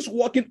things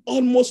working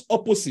almost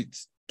opposite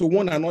to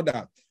one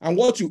another. And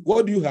what do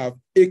you have?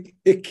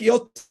 A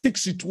chaotic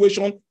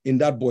situation in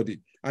that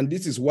body. And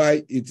this is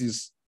why it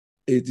is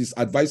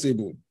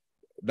advisable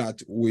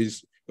that we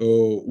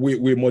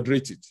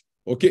moderate it.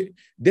 Okay.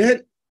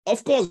 Then,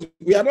 of course,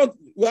 there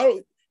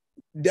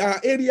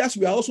are areas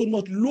we are also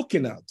not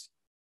looking at.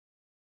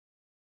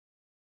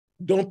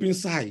 Dumping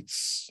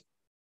sites.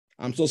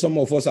 I'm sure some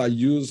of us are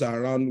used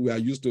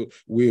to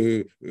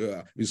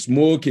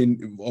smoke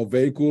of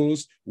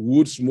vehicles,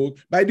 wood smoke.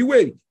 By the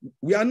way,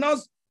 we are not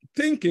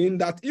thinking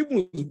that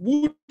even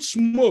wood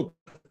smoke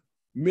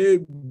may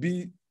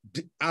be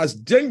as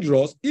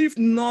dangerous, if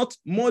not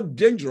more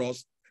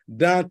dangerous,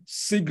 than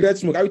cigarette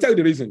smoke. I will tell you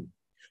the reason.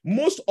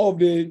 Most of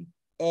the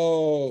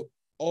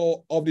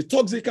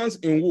toxicants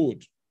in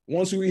wood,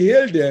 once you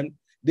inhale them,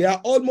 they are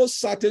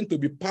almost certain to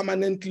be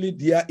permanently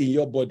there in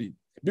your body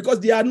because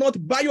they are not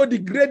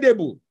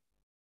biodegradable.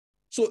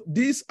 So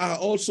these are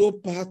also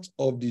part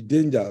of the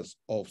dangers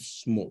of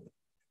smoke.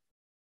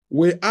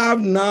 We have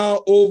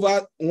now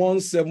over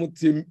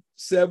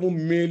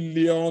 177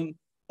 million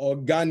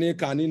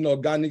organic and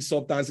inorganic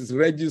substances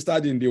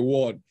registered in the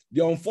world.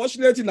 The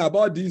unfortunate thing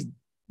about this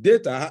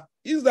data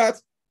is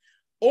that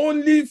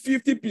only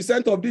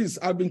 50% of these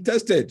have been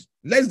tested.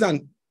 Less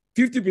than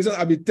 50%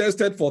 have been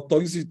tested for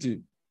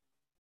toxicity.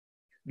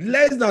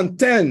 Less than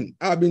 10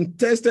 have been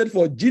tested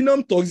for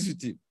genome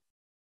toxicity.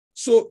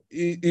 So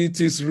it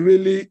is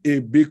really a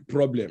big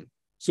problem.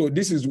 So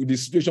this is the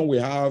situation we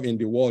have in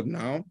the world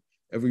now.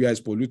 Everywhere is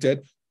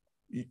polluted.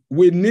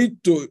 We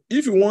need to,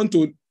 if you want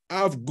to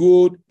have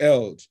good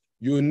health,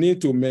 you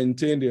need to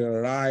maintain the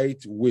right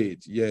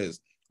weight. Yes,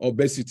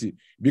 obesity.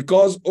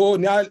 Because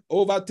now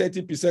over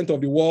 30%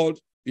 of the world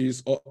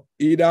is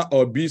either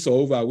obese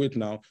or overweight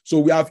now. So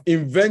we have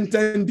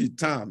invented the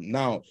term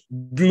now,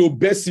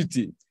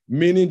 globesity,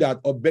 meaning that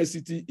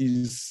obesity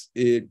is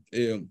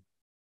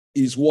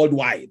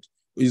worldwide,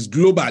 is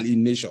global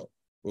in nature,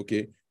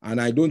 okay? And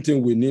I don't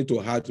think we need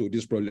to add to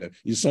this problem.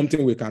 It's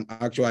something we can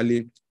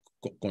actually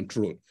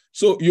control.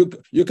 So you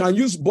can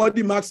use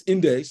body mass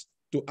index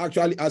to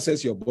actually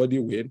assess your body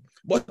weight.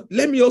 But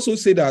let me also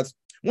say that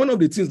one of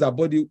the things that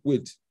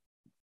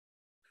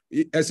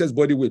excess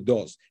body weight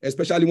does,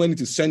 especially when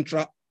it is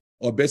central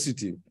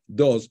obesity,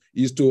 does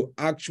is to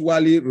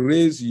actually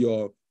raise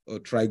your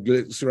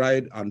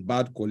triglyceride and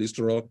bad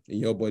cholesterol in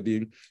your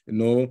body.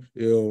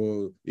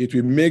 It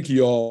will make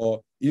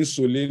your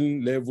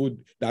insulin level,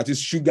 that is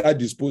sugar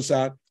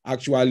disposal,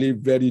 actually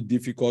very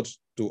difficult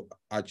to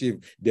achieve.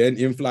 Then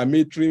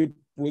inflammatory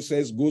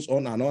process goes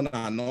on and on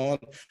and on,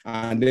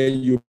 and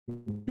then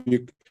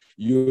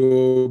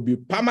you'll be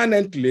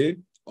permanently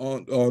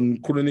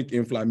on chronic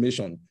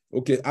inflammation.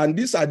 Okay, and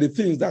these are the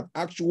things that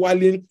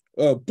actually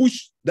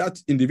push that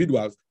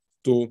individual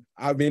to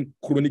having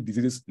chronic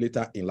diseases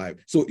later in life.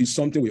 So it's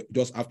something we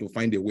just have to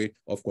find a way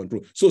of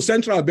control. So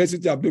central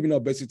obesity, abdominal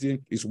obesity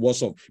is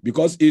worse off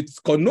because it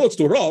connotes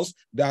to us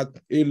that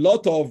a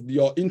lot of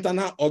your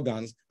internal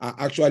organs are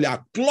actually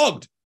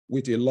clogged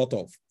with a lot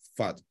of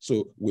fat.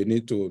 So we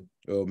need to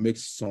make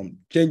some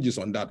changes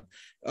on that.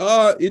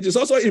 It is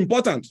also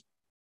important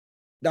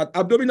that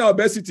abdominal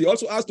obesity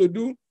also has to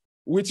do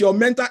with your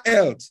mental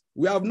health.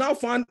 We have now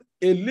found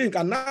a link,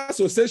 an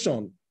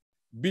association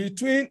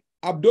between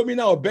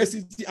abdominal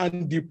obesity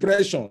and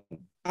depression,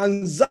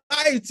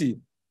 anxiety,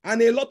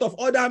 and a lot of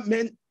other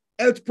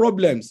health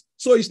problems.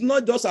 So it's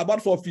not just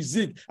about for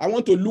physique. I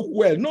want to look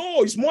well.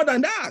 No, it's more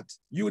than that.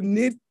 You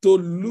need to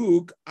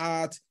look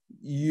at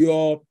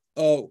your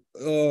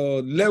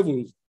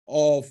levels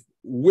of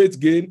weight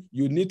gain.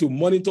 You need to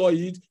monitor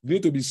it. You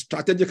need to be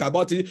strategic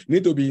about it. You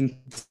need to be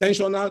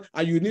intentional,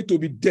 and you need to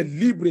be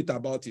deliberate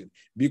about it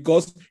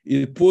because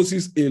it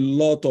poses a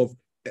lot of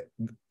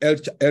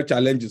health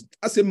challenges.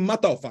 As a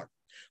matter of fact,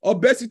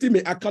 obesity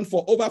may account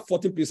for over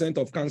 40%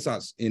 of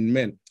cancers in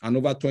men and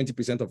over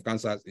 20% of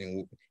cancers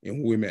in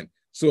women.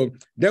 So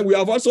then we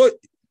have also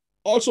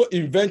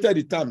invented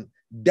the term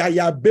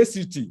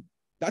diabetes,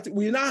 that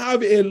we now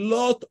have a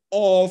lot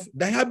of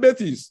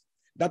diabetes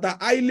that are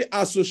highly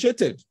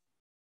associated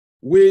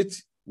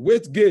with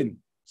weight gain.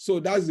 So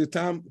that's the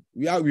term,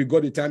 we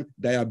got the term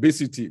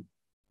diabetes.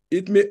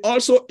 It may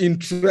also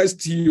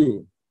interest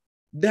you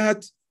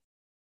that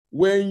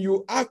when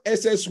you have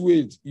excess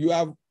weight, you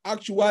have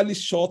actually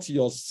shot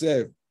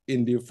yourself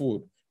in the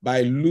foot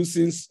by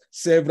losing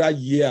several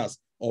years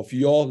of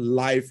your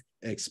life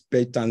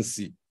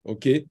expectancy.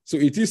 Okay, so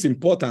it is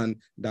important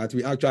that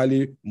we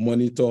actually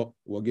monitor.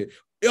 Okay,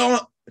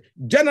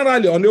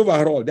 generally, on the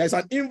overall, there's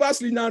an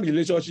inverse linear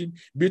relationship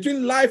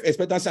between life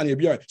expectancy and your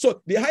BMI.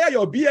 So the higher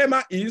your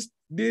BMI is,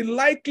 the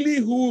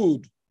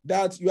likelihood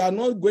that you are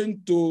not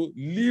going to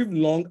live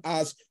long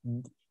as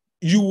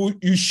you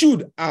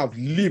should have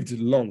lived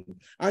long,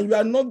 and you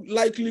are not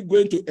likely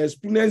going to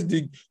experience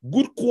the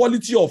good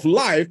quality of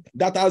life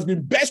that has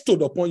been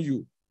bestowed upon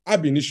you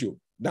ab initio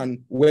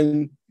than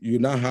when you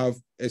now have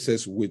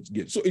excess weight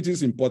gain. So it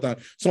is important.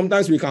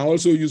 Sometimes we can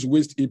also use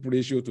waist-hip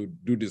ratio to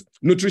do this.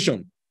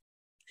 Nutrition.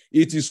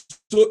 It is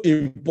so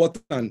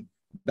important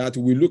that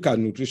we look at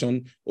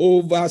nutrition.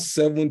 Over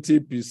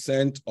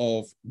 70%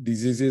 of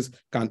diseases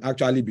can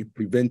actually be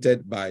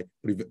prevented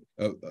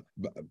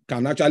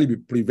can actually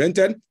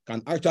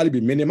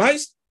be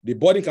minimized. The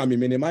body can be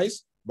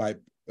minimized by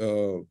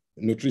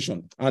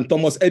nutrition. And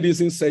Thomas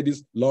Edison said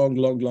this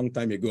long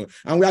time ago.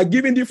 And we are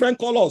giving different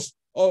colors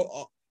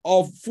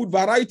of food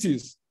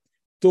varieties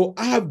to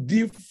have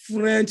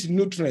different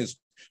nutrients.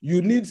 You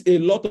need a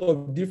lot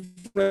of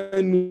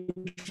different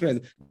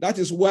nutrients. That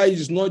is why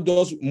it's not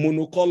just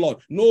monocolored.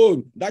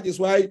 No, that is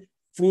why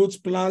fruits,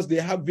 plants, they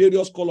have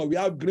various colors. We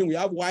have green, we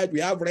have white, we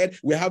have red,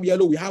 we have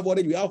yellow, we have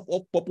orange, we have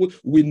purple.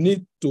 We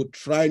need to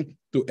try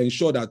to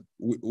ensure that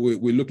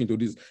we look into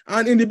this.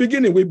 And in the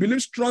beginning, we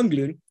believe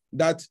strongly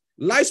that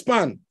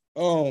lifespan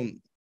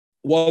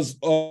was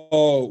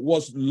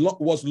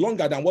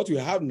longer than what we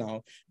have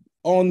now,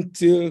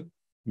 until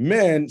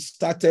men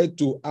started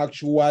to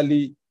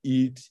actually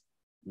eat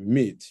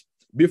meat.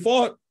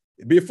 Before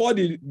the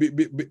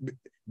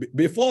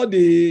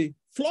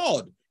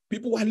flood,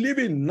 people were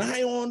living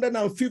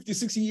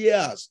 956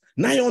 years,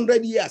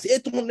 900 years,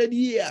 800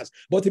 years.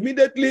 But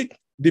immediately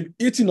the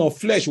eating of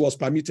flesh was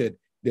permitted,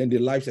 then the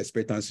life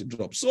expectancy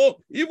dropped.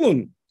 So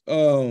even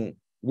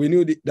we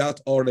knew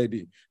that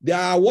already. There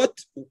are what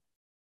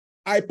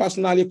I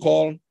personally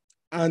call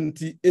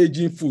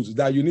anti-aging foods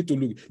that you need to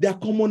look. They are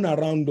common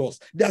around us.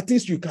 There are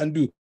things you can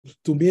do.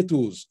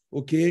 Tomatoes,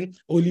 okay,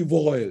 olive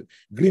oil,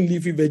 green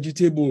leafy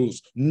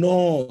vegetables,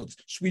 nuts,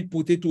 sweet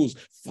potatoes,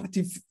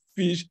 fatty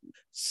fish,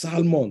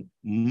 salmon,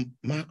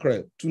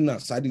 mackerel, tuna,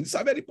 sardines. These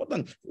are very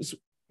important.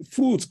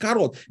 Fruits,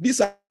 carrots.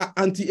 These are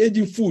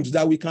anti-aging foods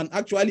that we can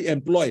actually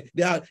employ.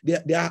 They are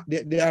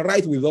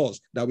right with us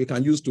that we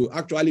can use to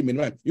actually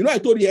minimize. You know, I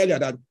told you earlier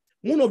that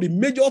one of the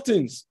major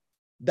things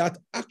that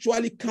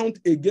actually count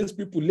against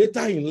people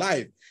later in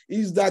life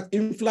is that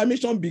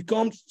inflammation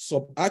becomes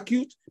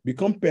subacute,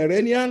 become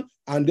perennial,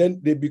 and then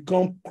they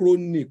become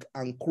chronic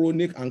and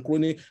chronic and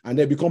chronic, and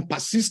they become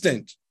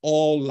persistent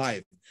all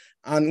life.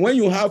 And when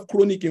you have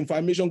chronic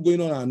inflammation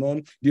going on and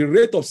on, the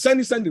rate of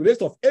senescence, the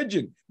rate of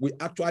aging will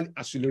actually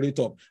accelerate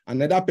up.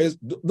 Another person,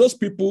 those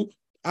people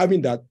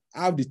having that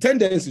have the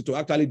tendency to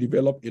actually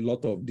develop a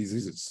lot of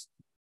diseases.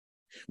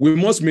 We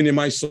must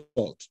minimize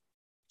salt.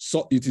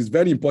 So it is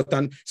very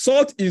important.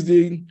 Salt is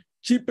the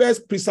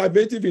cheapest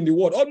preservative in the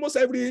world. Almost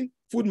every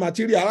food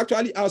material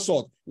actually has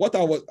salt. What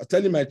I was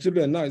telling my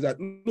children now is that,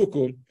 look,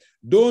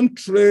 don't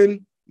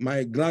train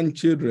my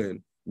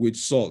grandchildren with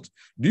salt.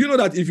 Do you know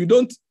that if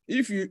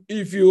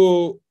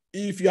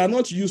you are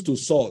not used to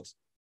salt,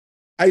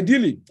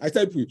 ideally, I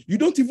tell people, you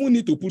don't even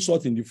need to put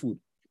salt in the food,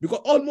 because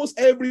almost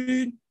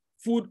every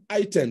food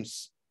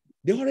items,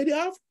 they already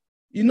have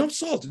enough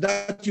salt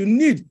that you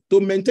need to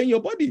maintain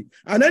your body.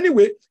 And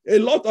anyway,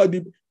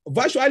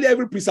 virtually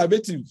every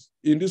preservative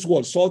in this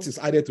world, salt is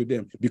added to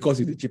them because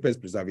it's the cheapest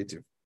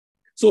preservative.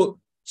 So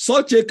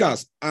salt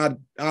shakers are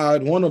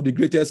one of the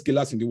greatest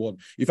killers in the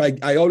world.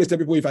 I always tell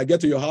people, if I get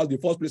to your house, the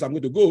first place I'm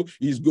going to go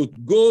is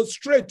go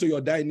straight to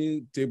your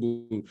dining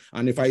table.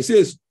 And if I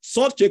say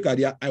salt shaker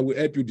there, I will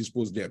help you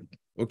dispose them.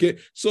 Okay,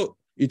 so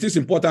it is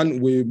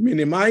important we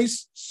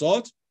minimize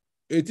salt.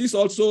 It is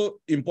also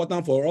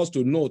important for us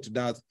to note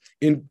that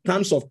in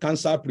terms of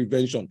cancer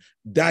prevention,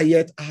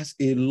 diet has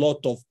a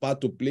lot of part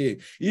to play.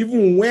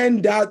 Even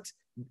when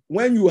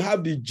you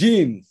have the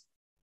genes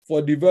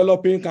for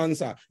developing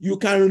cancer, you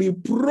can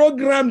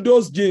reprogram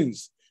those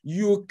genes.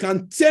 You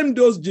can tame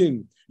those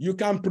genes. You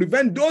can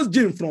prevent those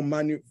genes from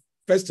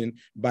manifesting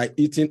by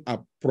eating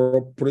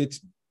appropriate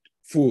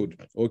food,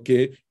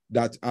 okay,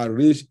 that are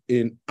rich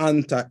in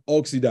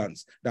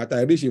antioxidants, that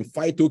are rich in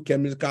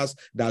phytochemicals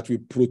that will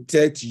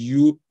protect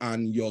you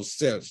and your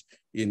cells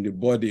in the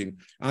body.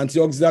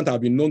 Antioxidants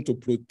have been known to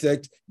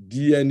protect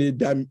DNA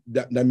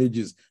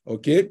damages,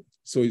 okay?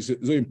 So it's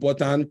so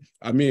important.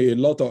 I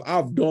mean,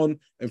 I've done,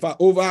 in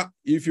fact,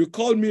 if you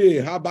call me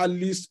a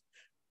herbalist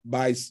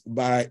by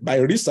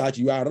research,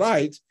 you are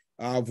right.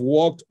 I've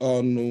worked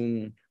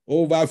on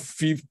over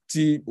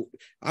 50,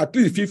 at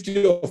least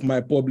 50 of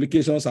my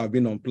publications have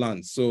been on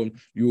plants. So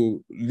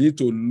you need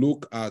to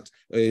look at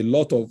a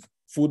lot of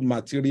food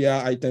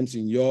material items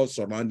in your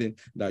surrounding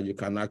that you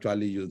can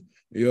actually use.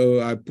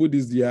 I put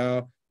this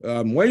there.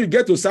 When you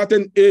get to a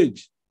certain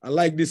age,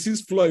 like the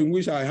 6th floor in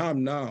which I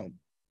am now,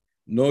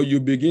 you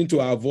begin to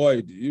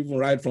avoid, even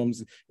right from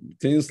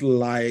things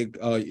like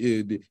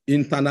the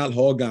internal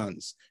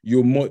organs.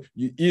 You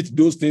eat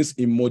those things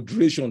in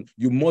moderation.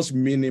 You must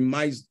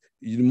minimize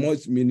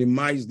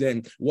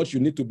them. What you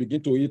need to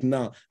begin to eat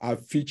now are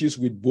fishes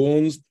with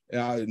bones,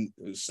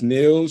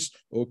 snails,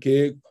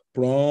 okay,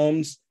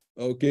 prawns,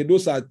 okay.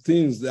 Those are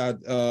things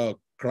that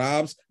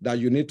crabs that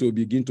you need to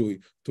begin to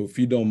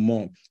feed on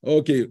more.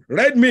 Okay,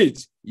 red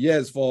meat,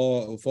 yes,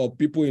 for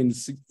people in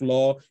 6th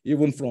floor,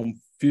 even from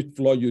 5th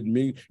floor, you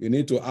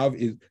need to have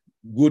a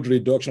good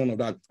reduction of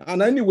that.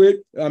 And anyway,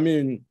 I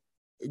mean,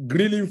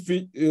 grilling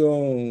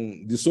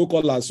the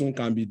so-called lasoon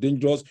can be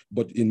dangerous,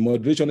 but in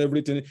moderation,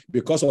 everything,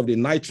 because of the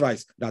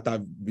nitrites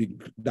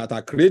that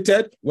are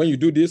created when you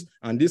do this,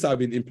 and these have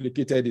been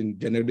implicated in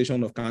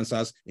generation of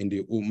cancers in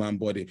the human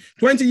body.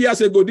 20 years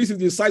ago, this is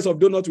the size of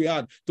donut we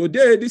had.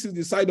 Today, this is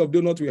the size of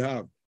donut we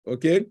have,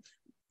 okay?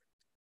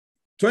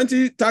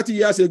 20, 30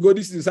 years ago,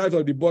 this is the size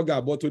of the burger,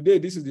 but today,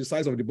 this is the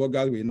size of the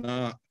burger we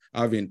now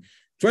having.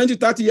 20,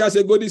 30 years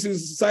ago, this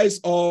is the size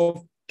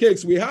of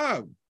cakes we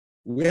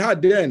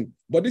had then,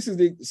 but this is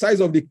the size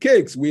of the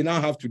cakes we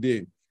now have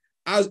today.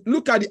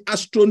 Look at the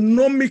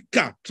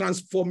astronomical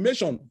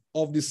transformation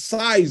of the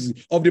size,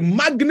 of the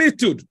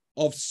magnitude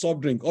of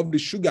soft drink, of the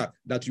sugar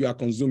that you are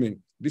consuming.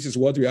 This is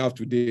what we have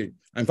today.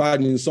 In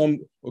fact, in some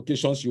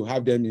occasions, you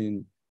have them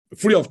in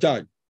free of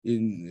charge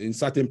in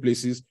certain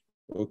places.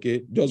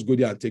 Okay, just go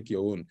there and take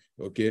your own.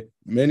 Okay,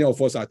 many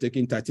of us are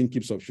taking 13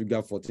 cups of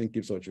sugar, 14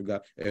 cups of sugar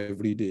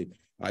every day.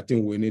 I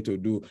think we need to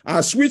do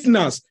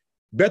sweeteners.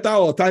 Better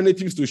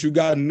alternatives to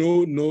sugar?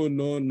 No.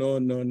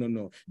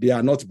 They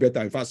are not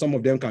better. In fact, some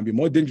of them can be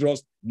more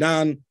dangerous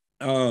than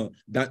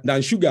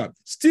sugar.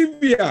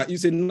 Stevia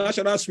is a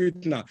natural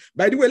sweetener.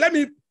 By the way, let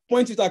me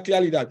point it out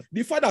clearly that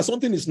the fact that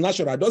something is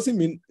natural doesn't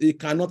mean it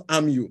cannot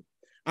harm you.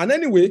 And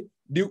anyway,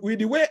 with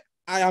the way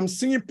I am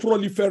seeing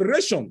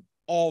proliferation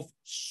of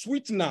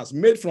sweeteners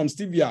made from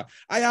stevia,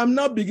 I am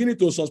now beginning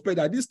to suspect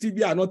that these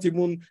stevia are not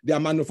even, they are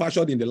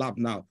manufactured in the lab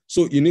now.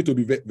 So you need to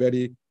be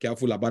very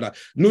careful about that.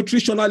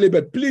 Nutritional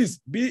label, please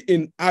be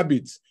in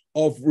habit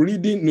of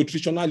reading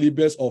nutritional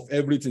labels of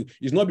everything.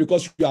 It's not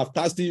because you are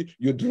thirsty,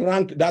 you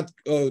drank that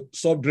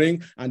soft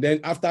drink, and then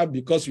after,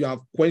 because you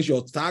have quenched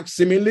your thirst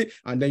seemingly,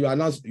 and then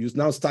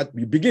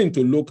you begin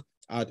to look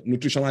at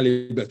nutritional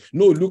labels.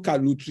 No, look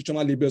at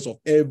nutritional labels of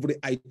every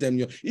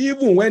item.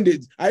 Even when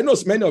I know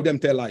many of them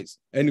tell lies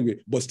anyway,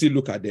 but still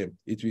look at them.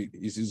 It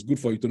is good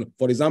for you to know.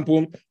 For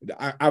example,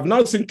 I've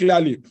now seen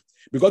clearly,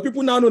 because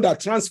people now know that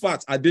trans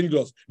fats are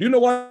dangerous. Do you know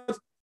what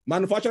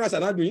manufacturers are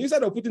not doing,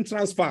 instead of putting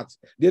trans fat,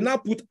 they now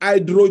put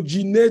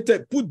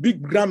hydrogenated, put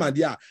big grammar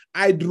there,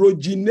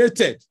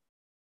 hydrogenated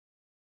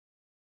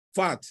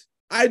fat.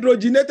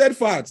 Hydrogenated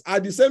fats are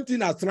the same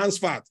thing as trans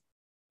fat.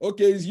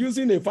 Okay, it's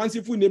using a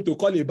fanciful name to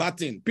call a bad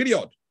thing,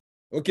 period.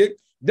 Okay,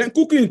 then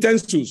cooking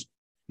utensils.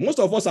 Most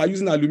of us are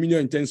using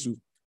aluminum utensils.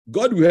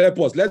 God will help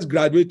us. Let's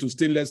graduate to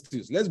stainless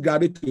steel. Let's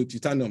graduate to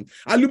titanium.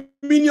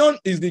 Aluminum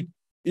is the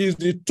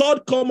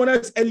third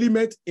commonest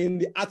element in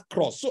the earth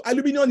crust. So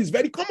aluminum is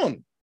very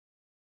common.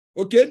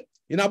 Okay,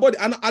 in our body,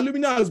 and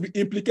aluminum has been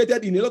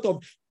implicated in a lot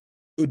of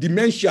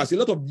dementias, a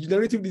lot of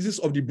degenerative diseases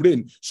of the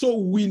brain. So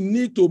we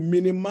need to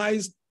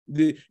minimize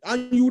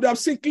and you would have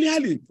seen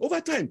clearly over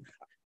time,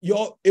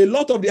 a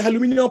lot of the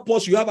aluminum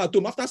pots you have at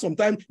home, after some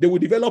time, they will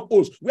develop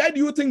holes. Where do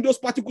you think those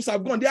particles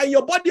have gone? They are in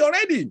your body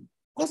already,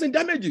 causing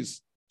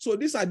damages. So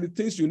these are the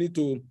things you need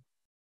to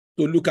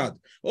look at.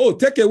 Oh,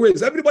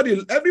 takeaways.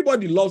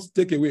 Everybody loves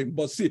takeaway.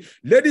 But see,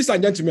 ladies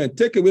and gentlemen,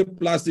 takeaway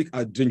plastic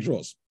are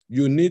dangerous.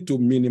 You need to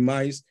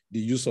minimize the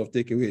use of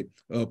takeaway.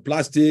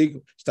 Plastic,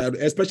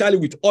 especially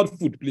with hot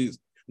food, please.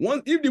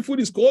 If the food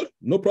is cold,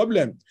 no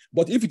problem.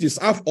 But if it is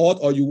half hot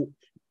or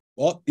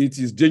it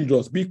is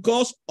dangerous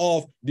because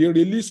of the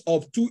release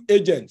of two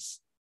agents.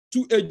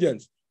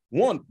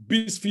 One,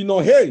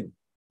 bisphenol A,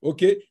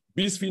 okay?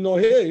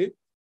 Bisphenol A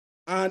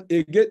and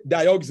again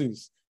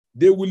dioxins.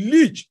 They will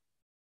leach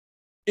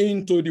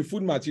into the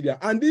food material.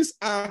 And these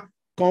are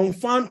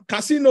confirmed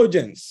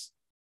carcinogens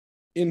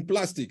in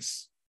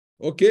plastics,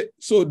 okay?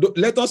 So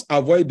let us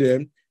avoid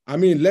them. I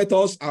mean, let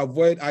us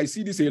avoid, I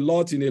see this a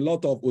lot in a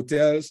lot of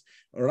hotels,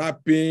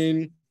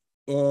 wrapping,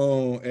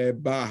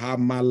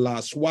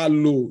 Bahamala,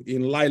 swallow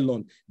in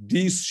nylon.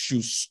 This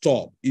should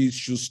stop. It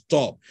should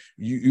stop.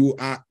 You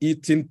are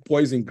eating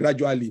poison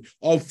gradually.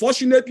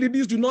 Unfortunately,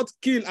 these do not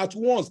kill at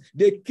once.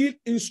 They kill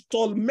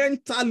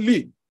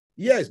instrumentally.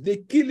 Yes, they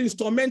kill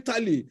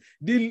instrumentally.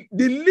 The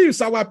leaves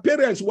our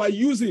parents were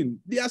using,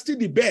 they are still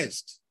the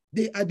best.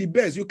 They are the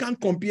best. You can't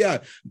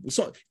compare.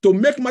 So to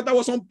make matter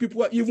what some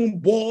people even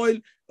boil,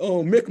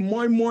 make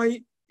moi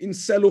in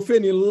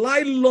cellophane, in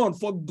nylon,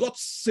 for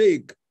God's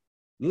sake.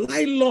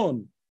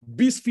 Nylon,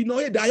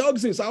 bisphenol A,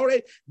 dioxins are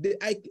already,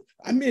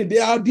 they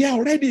are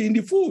already in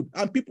the food,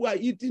 and people are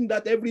eating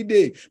that every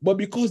day. But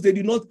because they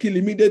do not kill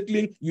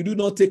immediately, you do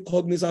not take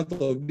cognizance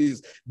of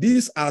this.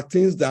 These are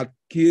things that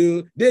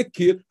kill, they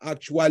kill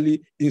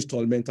actually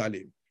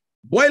instrumentally.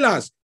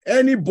 Boilers,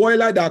 any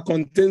boiler that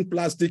contains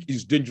plastic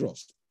is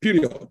dangerous,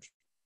 period.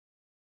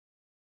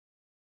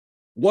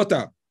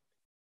 Water.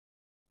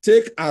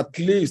 Take at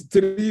least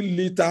 3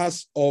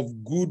 liters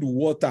of good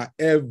water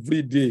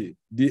every day.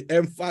 The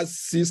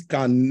emphasis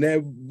can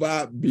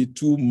never be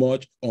too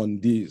much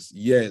on this.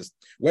 Yes.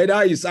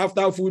 Whether it's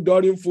after food,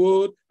 during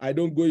food, I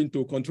don't go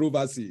into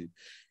controversy.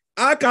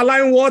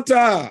 Alkaline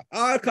water.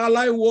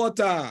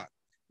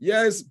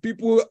 Yes,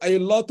 a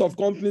lot of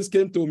companies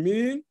came to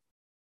me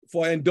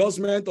for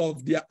endorsement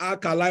of their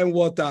alkaline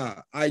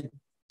water. I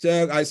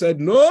said,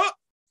 no,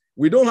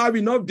 we don't have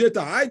enough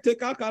data. I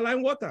take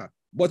alkaline water,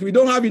 but we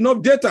don't have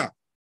enough data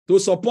to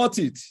support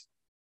it.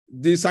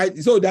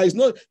 So there is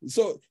no,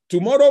 so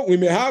tomorrow we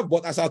may have,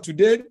 but as of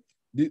today,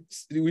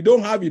 we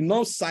don't have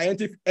enough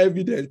scientific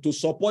evidence to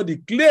support the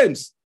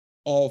claims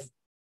of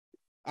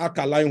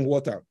alkaline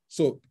water.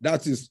 So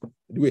that is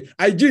the way.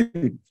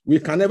 Hygiene, we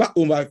can never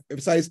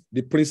overemphasize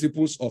the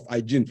principles of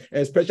hygiene,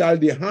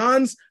 especially the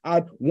hands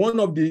are one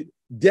of the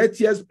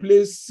dirtiest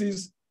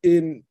places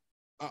in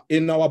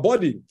our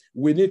body.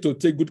 We need to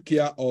take good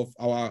care of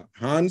our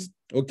hands.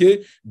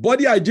 Okay,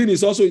 body hygiene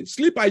is also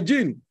sleep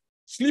hygiene.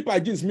 Sleep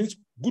hygiene means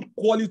good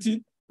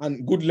quality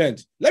and good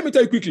length. Let me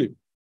tell you quickly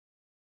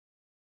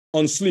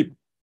on sleep.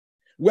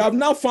 We have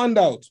now found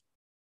out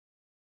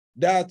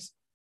that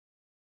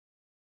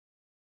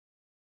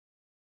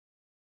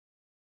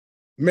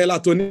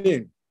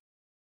melatonin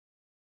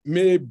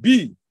may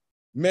be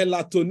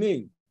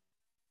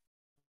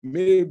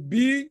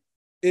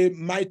a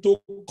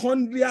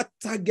mitochondria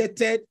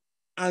targeted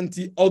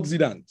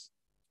antioxidant.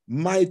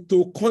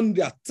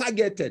 Mitochondria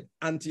targeted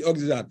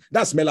antioxidant.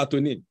 That's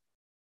melatonin.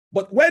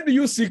 But where do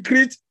you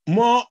secrete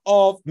more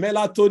of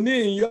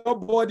melatonin in your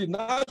body?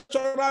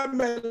 Natural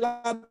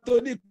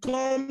melatonin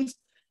comes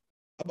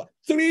about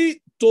 3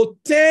 to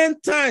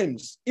 10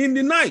 times in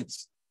the night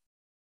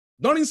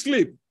during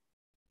sleep.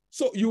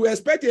 So you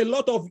expect a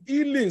lot of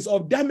healings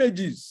of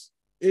damages,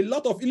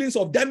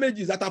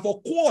 that have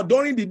occurred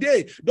during the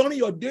day, during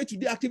your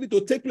day-to-day activity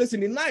to take place in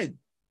the night.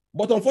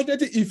 But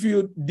unfortunately, if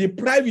you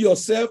deprive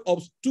yourself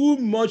of too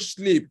much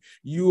sleep,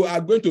 you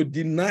are going to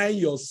deny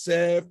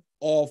yourself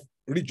of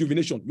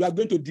rejuvenation. You are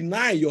going to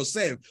deny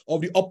yourself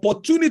of the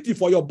opportunity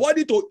for your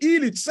body to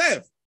heal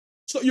itself.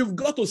 So you've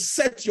got to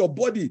set your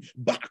body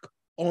back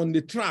on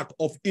the track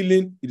of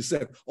healing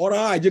itself.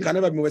 Oral hygiene can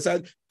never be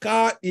website.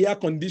 Car air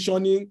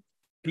conditioning,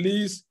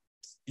 please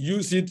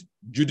use it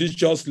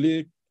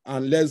judiciously,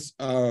 and let's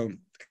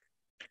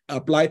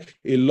apply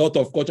a lot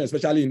of caution,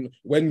 especially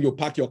when you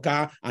park your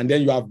car and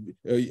then you have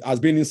has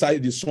been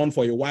inside the sun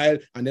for a while,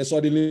 and then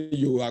suddenly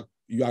you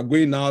you are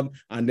going out,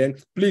 and then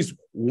please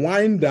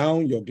wind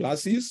down your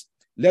glasses.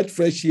 Let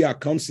fresh air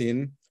comes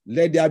in.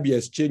 Let there be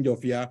exchange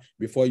of air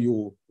before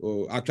you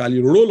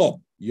actually roll up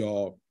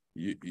your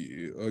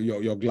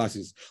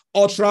glasses.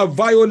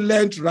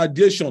 Ultraviolet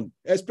radiation,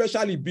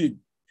 especially big.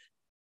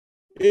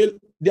 There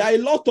are a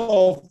lot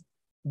of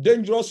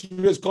dangerous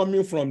rays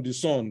coming from the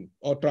sun,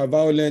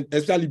 ultraviolet,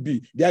 especially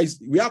B.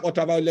 We have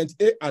ultraviolet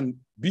A and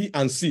B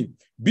and C.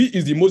 B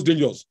is the most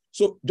dangerous.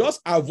 So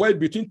just avoid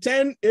between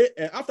 10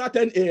 a.m. after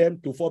 10 a.m.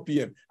 to 4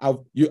 p.m.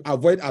 You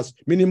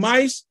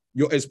minimize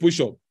your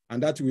exposure,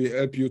 and that will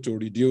help you to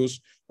reduce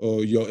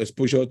your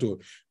exposure to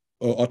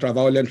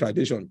ultraviolet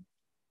radiation.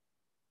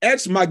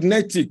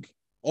 Ex-magnetic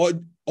or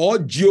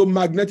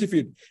geomagnetic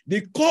field.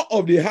 The core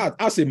of the heart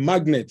has a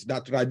magnet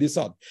that radiates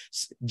out.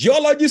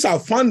 Geologists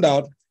have found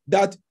out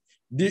that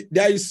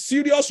there is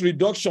serious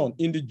reduction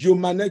in the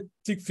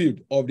geomagnetic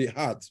field of the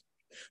heart.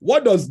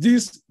 What does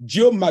this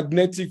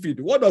geomagnetic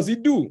field, what does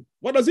it do?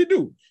 What does it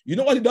do? You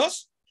know what it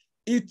does?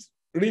 It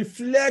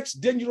reflects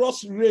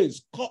dangerous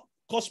rays,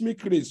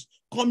 cosmic rays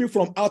coming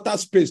from outer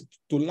space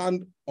to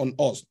land on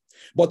us.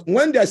 But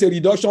when there's a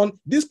reduction,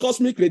 this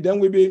cosmic ray then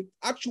will be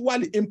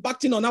actually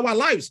impacting on our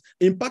lives,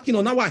 impacting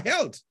on our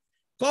health,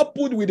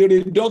 coupled with the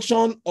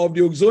reduction of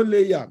the ozone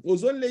layer.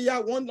 Ozone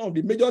layer, one of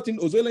the major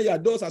things ozone layer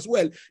does as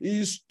well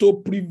is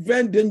to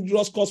prevent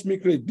dangerous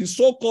cosmic rays, the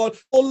so-called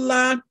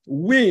solar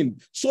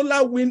wind.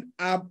 Solar wind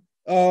are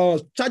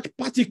charged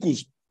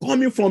particles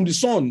coming from the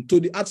sun to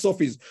the earth's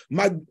surface.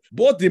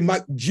 Both the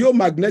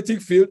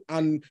geomagnetic field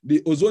and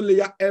the ozone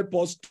layer help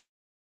us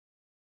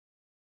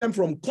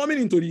from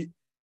coming into the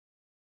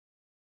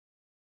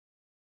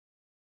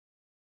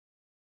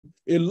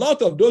a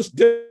lot of those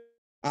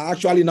are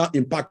actually now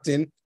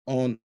impacting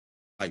on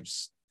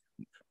lives.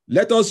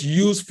 Let us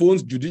use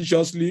phones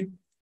judiciously.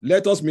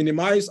 Let us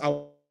minimize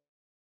our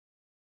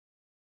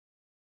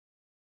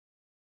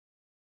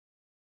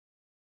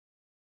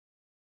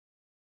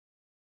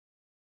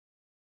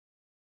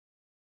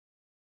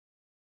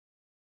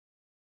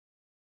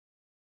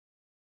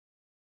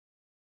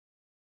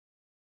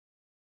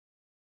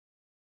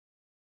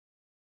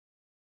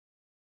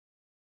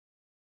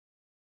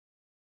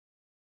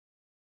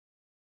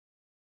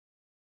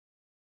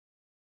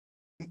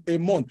a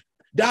month.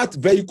 That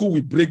vehicle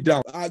will break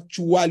down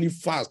actually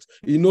fast.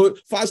 You know,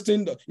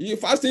 fasting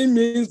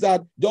means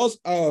that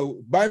just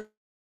by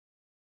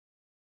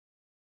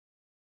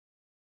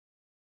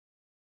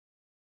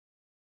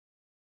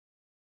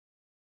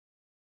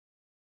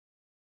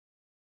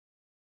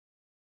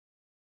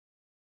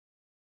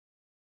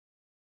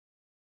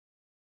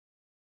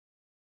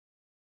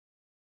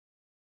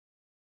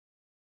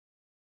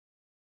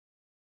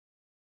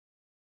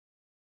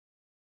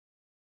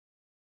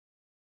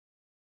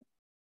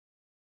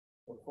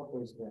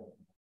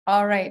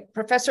All right,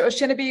 Professor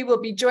Osinubi will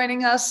be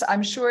joining us,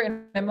 I'm sure,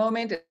 in a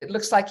moment. It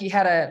looks like he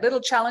had a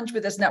little challenge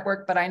with his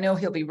network, but I know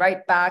he'll be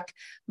right back.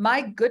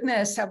 My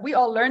goodness, have we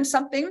all learned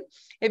something?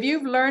 If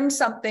you've learned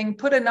something,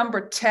 put a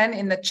number 10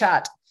 in the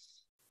chat.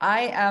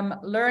 I am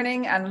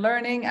learning and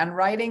learning and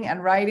writing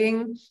and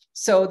writing.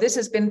 So this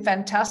has been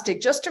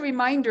fantastic. Just a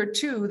reminder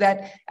too,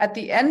 that at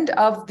the end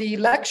of the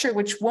lecture,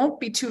 which won't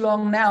be too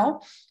long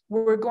now,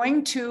 we're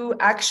going to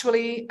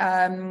actually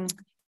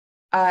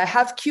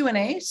have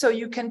Q&A, so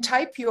you can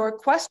type your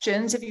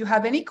questions. If you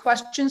have any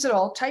questions at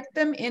all, type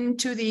them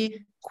into the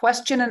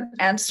question and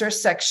answer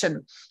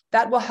section.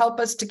 That will help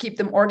us to keep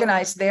them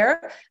organized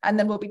there, and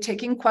then we'll be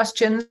taking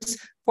questions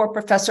for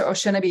Professor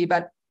Osinubi.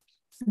 But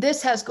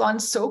this has gone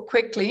so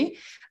quickly.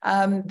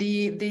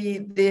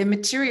 The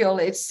material,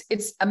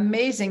 it's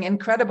amazing,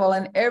 incredible,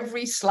 and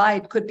every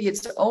slide could be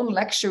its own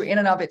lecture in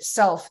and of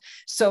itself.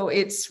 So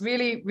it's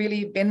really,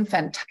 really been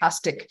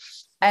fantastic.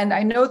 And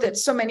I know that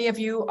so many of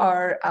you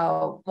are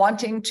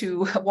wanting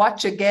to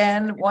watch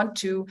again, want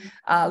to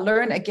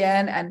learn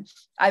again. And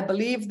I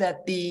believe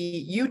that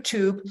the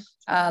YouTube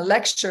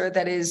lecture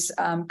that is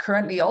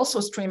currently also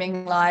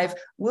streaming live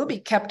will be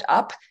kept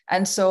up.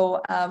 And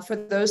so for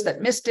those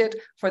that missed it,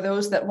 for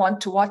those that want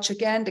to watch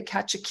again to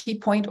catch a key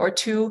point or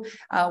two,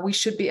 we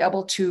should be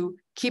able to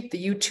keep the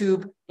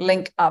YouTube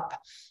link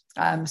up.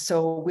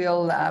 So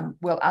we'll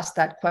ask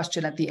that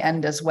question at the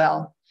end as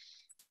well.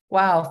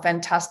 Wow,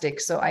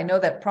 fantastic. So I know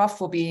that Prof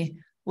will be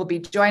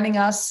joining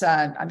us.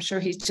 I'm sure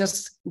he's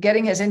just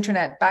getting his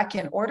internet back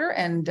in order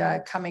and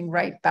coming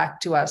right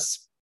back to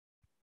us.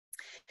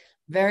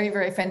 Very,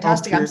 very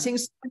fantastic. Okay.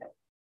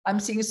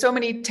 I'm seeing so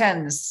many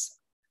 10s.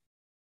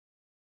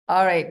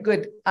 All right,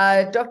 good.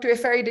 Dr.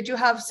 Iferi, did you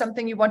have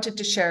something you wanted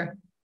to share?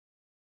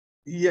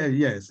 Yeah,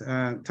 yes.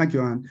 Thank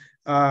you, Anne.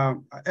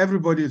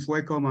 Everybody is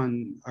welcome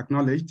and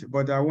acknowledged,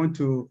 but I want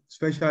to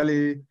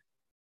especially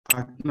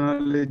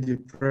acknowledge the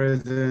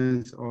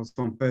presence of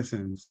some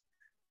persons.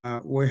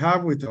 We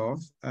have with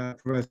us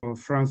Professor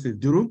Francis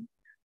Duru,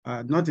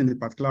 not in the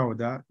particular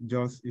order,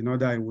 just in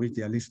order in which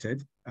they are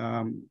listed.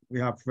 We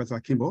have Professor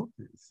Kimbo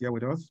is here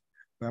with us.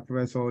 We have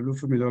Professor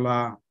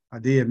Lufumilola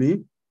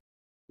Adeyemi.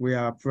 We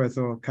have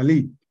Professor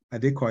Khalid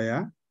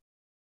Adekoya.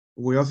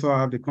 We also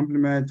have the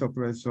complement of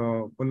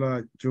Professor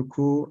Bola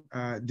Joku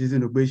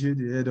Dizinogbeji,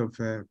 the head of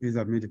his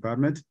admin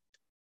department.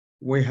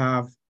 We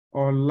have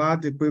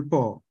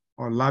Oladipepo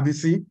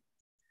Olabisi,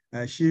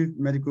 Chief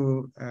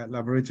Medical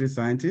Laboratory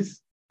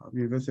Scientist of the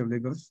University of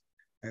Lagos,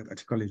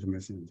 at College of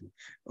Medicine.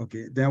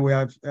 Okay, then we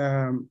have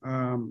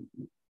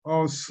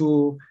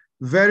also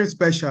very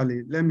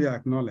specially, let me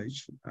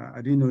acknowledge,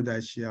 I didn't know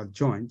that she has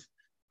joined,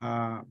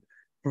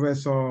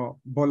 Professor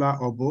Bola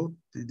Obo,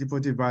 the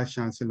Deputy Vice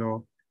Chancellor,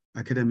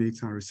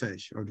 Academics and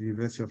Research of the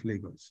University of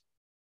Lagos.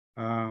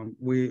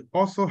 We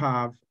also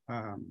have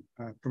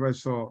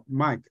Professor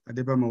Mike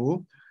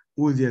Adebamowo,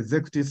 who is the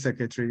Executive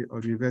Secretary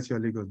of the University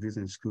of Lagos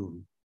Business School.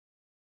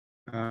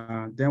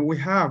 Then we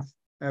have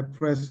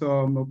Professor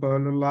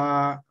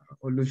Mokolola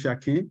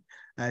Olushaki,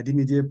 the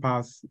immediate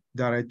past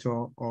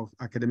Director of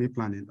Academic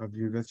Planning of the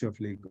University of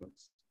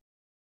Lagos.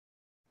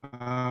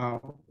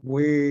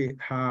 We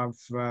have,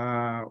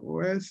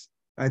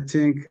 I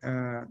think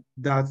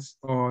that's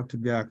all to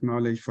be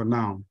acknowledged for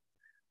now.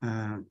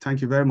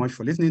 Thank you very much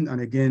for listening.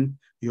 And again,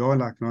 you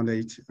all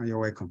acknowledged and you're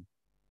welcome.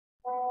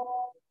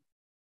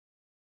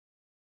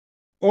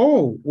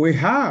 Oh, we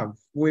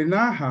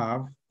now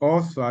have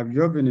also, have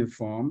you been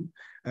informed,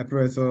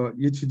 Professor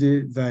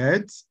Yetunde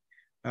Zayed,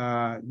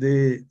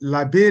 the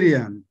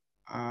librarian,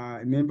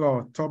 a member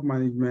of top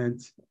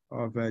management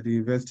of the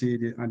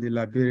university and the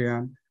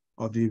librarian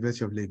of the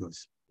University of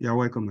Lagos. You're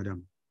welcome,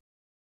 madam.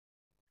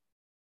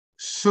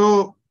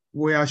 So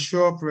we are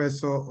sure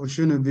Professor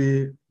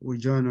Osinubi will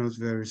join us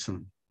very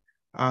soon.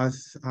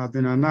 As has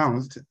been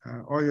announced,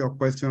 all your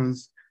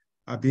questions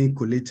are being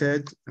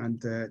collated and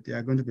they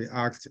are going to be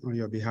asked on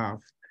your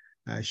behalf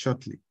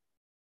shortly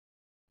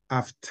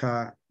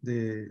after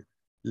the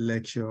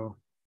lecture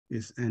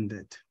is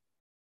ended.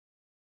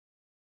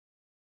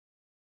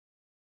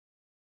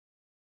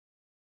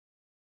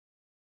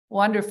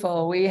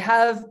 Wonderful. We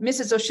have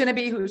Mrs.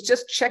 Osinubi, who's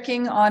just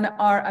checking on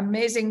our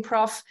amazing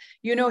prof.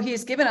 You know,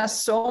 he's given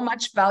us so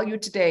much value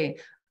today.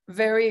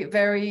 Very,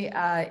 very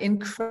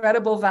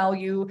incredible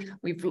value.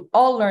 We've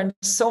all learned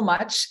so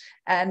much.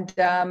 And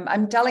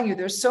I'm telling you,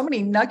 there's so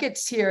many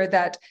nuggets here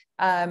that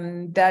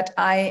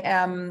I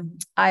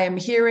am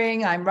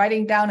hearing, I'm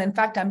writing down. In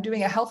fact, I'm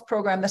doing a health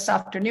program this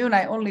afternoon.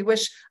 I only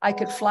wish I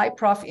could fly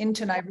Prof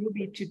into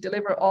Nairobi to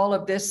deliver all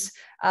of this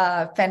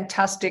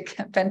fantastic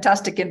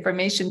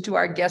information to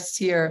our guests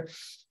here.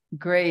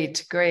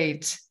 Great,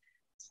 great.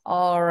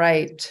 All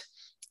right.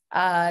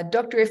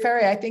 Dr.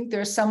 Ifere, I think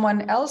there's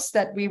someone else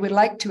that we would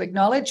like to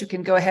acknowledge. You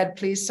can go ahead,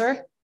 please,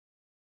 sir.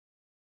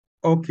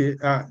 Okay,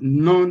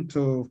 none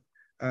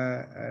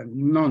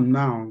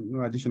now,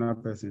 no additional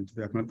person to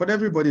be acknowledged, but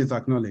everybody is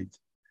acknowledged.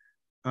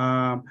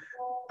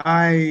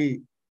 I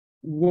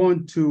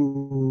want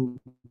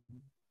to,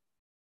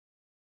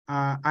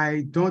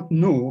 I don't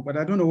know, but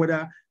I don't know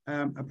whether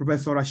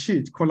Professor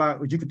Rashid Kola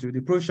Ojikutu, the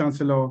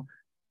Pro-Chancellor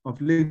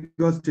of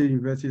Lagos State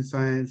University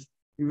Science,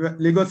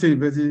 Lagos State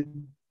University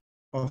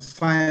of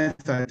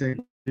Science, I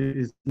think,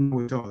 is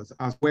with us,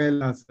 as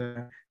well as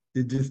the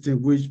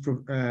distinguished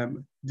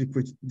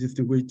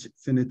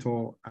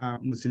Senator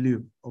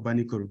Musiliu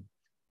Obanikoro.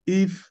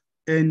 If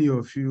any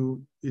of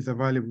you is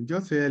available,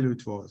 just say hello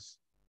to us.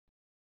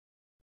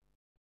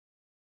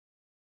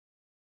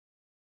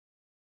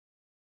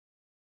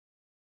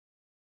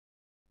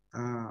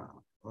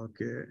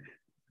 Okay.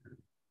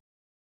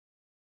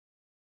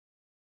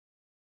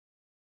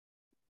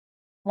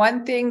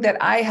 One thing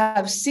that I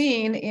have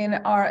seen in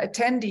our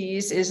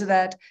attendees is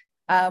that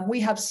we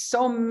have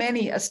so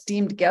many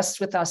esteemed guests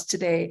with us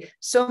today,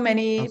 so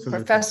many Absolutely.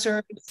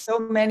 Professors, so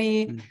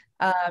many,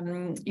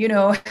 you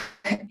know,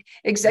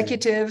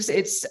 executives.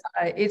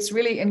 It's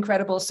really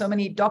incredible. So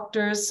many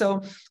doctors.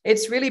 So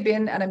it's really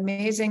been an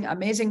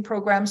amazing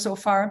program so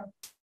far.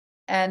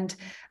 And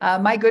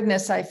my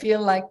goodness, I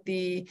feel like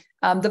the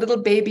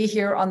little baby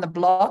here on the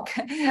block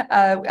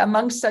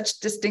amongst such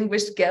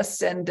distinguished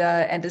guests and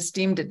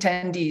esteemed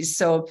attendees.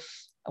 So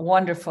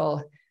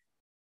wonderful.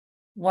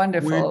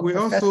 Wonderful. We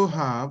also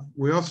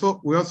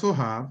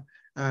have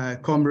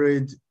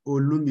Comrade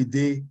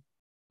Olumide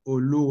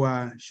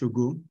Oluwa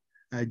Shogun,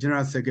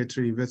 General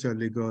Secretary, University of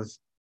Lagos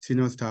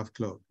Senior Staff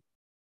Club.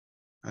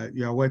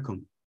 You are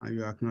welcome and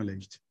you are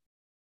acknowledged.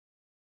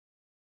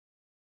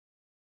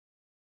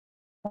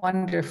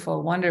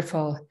 Wonderful,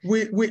 wonderful.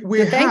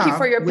 Thank you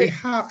for your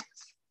patience.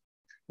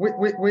 We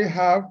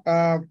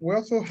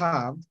also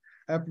have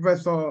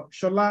Professor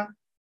Shola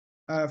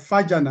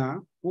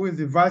Fajana, who is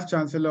the Vice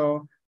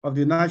Chancellor of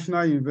the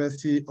National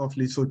University of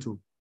Lesotho.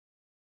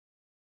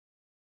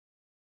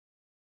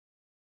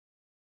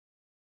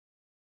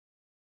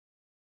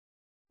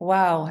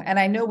 Wow. And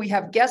I know we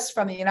have guests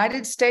from the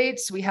United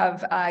States. We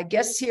have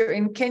guests here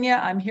in Kenya.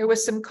 I'm here with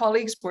some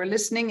colleagues. We're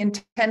listening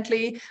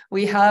intently.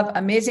 We have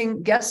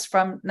amazing guests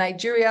from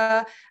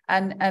Nigeria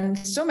and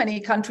so many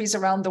countries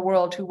around the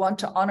world who want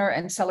to honor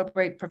and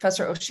celebrate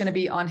Professor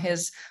Osinubi on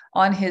his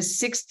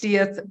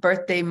 60th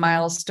birthday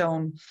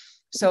milestone.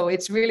 So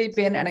it's really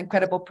been an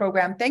incredible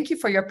program. Thank you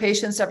for your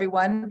patience,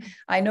 everyone.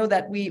 I know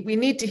that we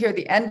need to hear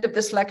the end of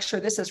this lecture.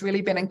 This has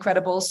really been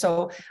incredible.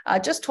 So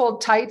just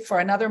hold tight for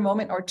another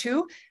moment or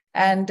two,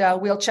 and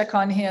we'll check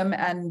on him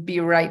and be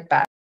right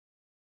back.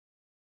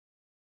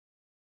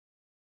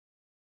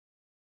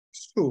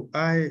 So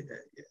I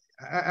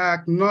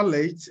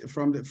acknowledge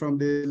from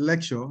the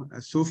lecture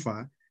so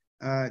far,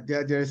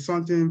 there is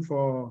something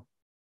for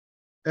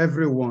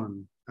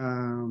everyone,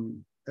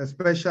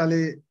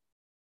 especially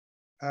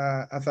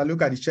as I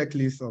look at the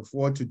checklist of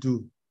what to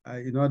do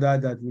in order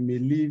that we may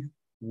live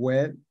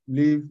well,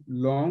 live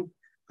long,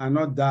 and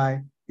not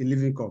die in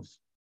living corpse.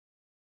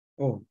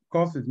 Oh,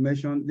 corpse is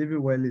mentioned,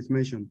 living well is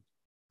mentioned.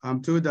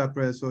 I'm told that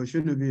Professor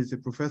Osinubi is a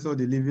professor of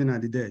the living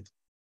and the dead.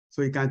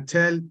 So he can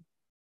tell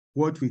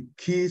what will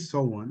kill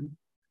someone,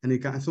 and he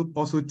can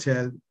also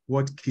tell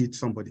what killed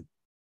somebody.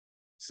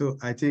 So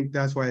I think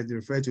that's why they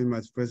refer to him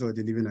as professor of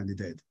the living and the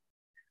dead.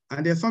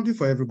 And there's something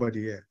for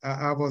everybody here.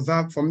 I've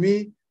observed, for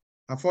me,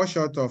 I fall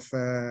short of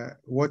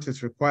what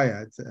is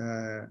required,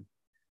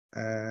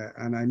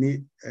 and I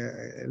need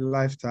a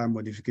lifetime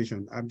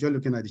modification. I'm just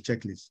looking at the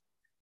checklist.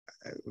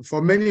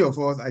 For many of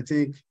us, I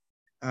think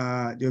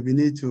there will be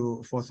need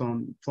for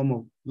some form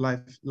of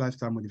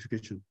lifestyle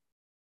modification.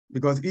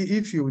 Because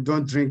if you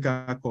don't drink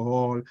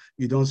alcohol,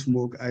 you don't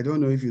smoke, I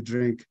don't know if you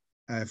drink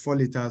 4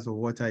 liters of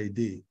water a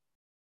day.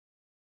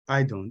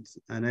 I don't,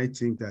 and I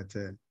think that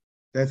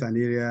that's an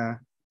area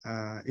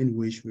in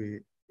which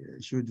we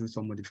should do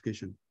some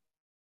modification.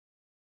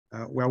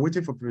 We are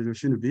waiting for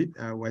Professor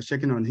Osinubi. We're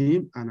checking on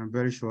him, and I'm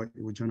very sure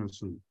he will join us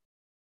soon.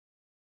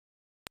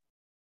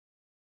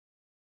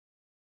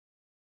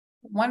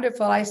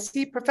 Wonderful. I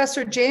see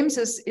Professor James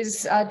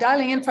is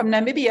dialing in from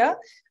Namibia.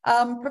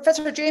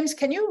 Professor James,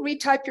 can you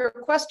retype your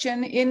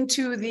question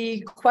into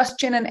the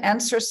question and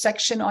answer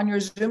section on your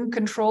Zoom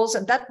controls?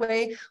 And that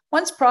way,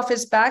 once Prof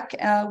is back,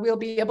 we'll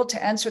be able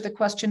to answer the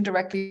question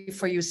directly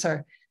for you,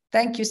 sir.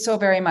 Thank you so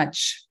very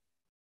much.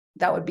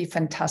 That would be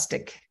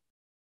fantastic.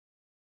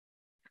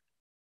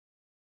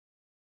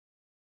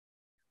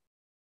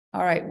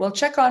 All right, we'll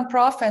check on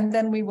Prof, and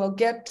then we will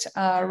get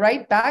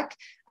right back.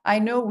 I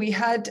know we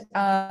had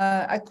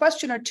a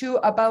question or two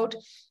about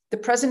the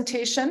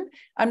presentation.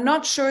 I'm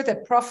not sure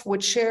that Prof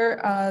would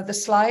share the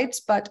slides,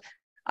 but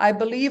I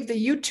believe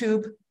the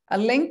YouTube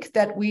link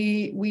that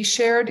we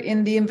shared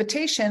in the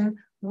invitation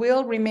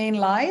will remain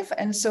live,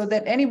 and so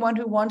that anyone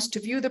who wants to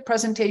view the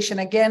presentation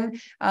again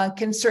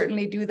can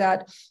certainly do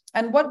that.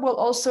 And what we'll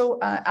also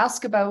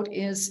ask about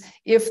is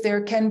if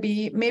there can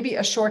be maybe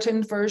a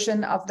shortened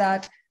version of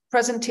that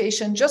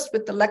presentation just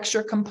with the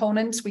lecture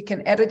components. We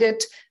can edit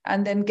it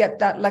and then get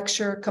that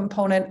lecture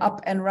component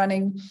up and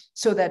running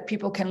so that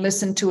people can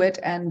listen to it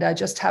and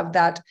just have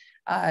that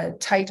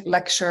tight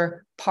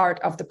lecture part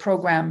of the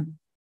program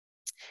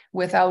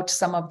without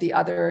some of the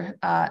other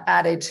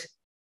added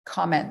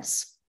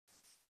comments.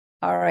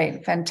 All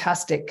right,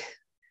 fantastic.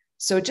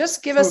 So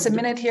just give us a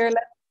minute here.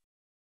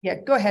 Yeah,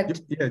 go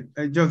ahead. Yeah,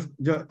 I just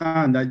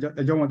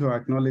want to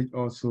acknowledge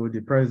also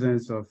the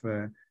presence of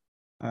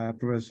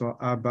Professor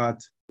Albert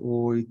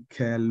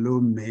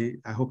Oikelome.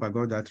 I hope I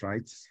got that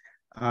right.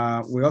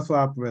 We also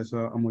have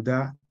Professor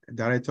Amuda,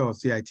 Director of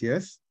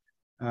CITS.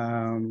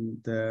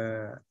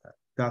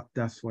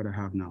 That's what I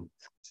have now.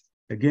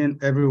 Again,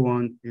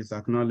 everyone is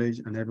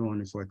acknowledged and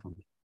everyone is welcome.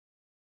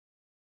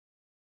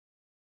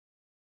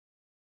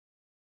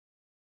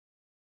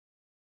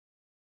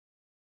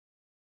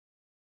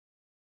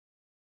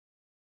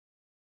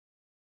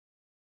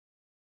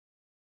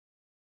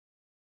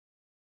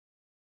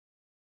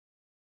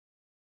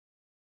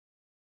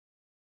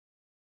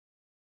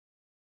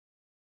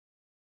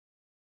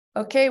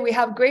 Okay, we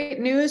have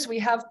great news. We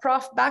have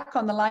Prof back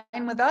on the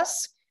line with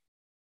us.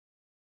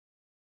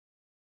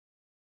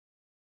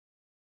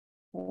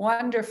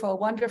 Wonderful,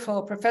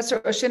 wonderful. Professor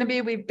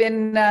Osinubi, we've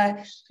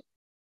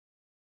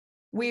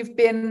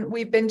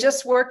been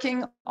just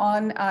working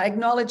on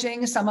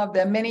acknowledging some of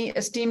the many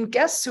esteemed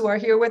guests who are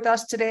here with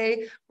us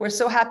today. We're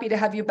so happy to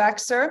have you back,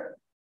 sir.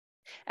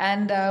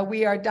 And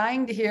we are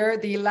dying to hear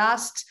the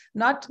last,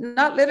 not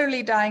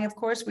literally dying, of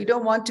course, we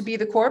don't want to be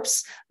the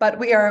corpse, but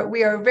we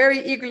are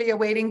very eagerly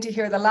awaiting to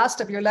hear the last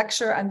of your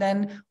lecture, and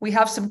then we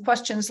have some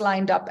questions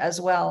lined up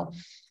as well.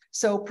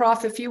 So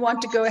Prof, if you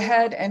want to go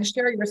ahead and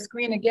share your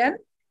screen again,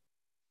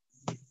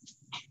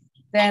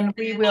 then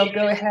we will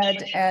go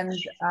ahead and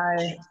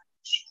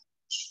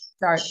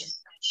start.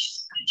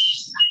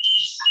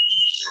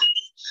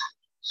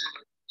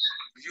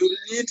 You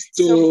need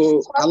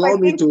to allow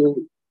me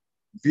to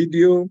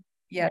video.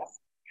 Yes.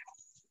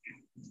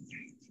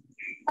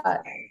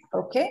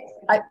 Okay.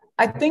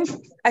 I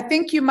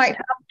think you might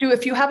have to,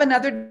 if you have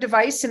another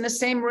device in the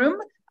same room,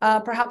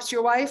 perhaps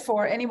your wife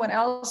or anyone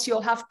else,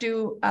 you'll have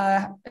to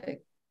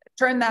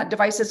turn that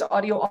device's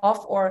audio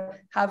off or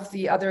have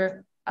the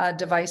other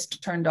device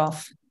turned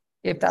off,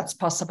 if that's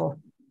possible.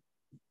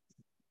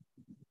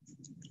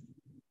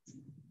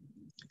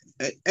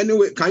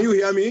 Anyway, can you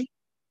hear me?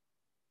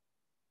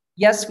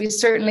 Yes, we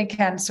certainly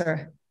can,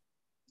 sir.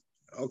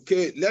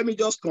 Okay, let me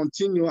just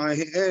continue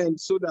and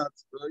so that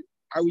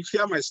I will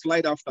share my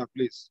slide after,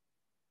 please.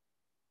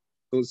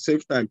 So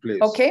save time,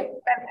 please. Okay,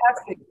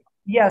 fantastic.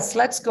 Yes,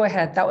 let's go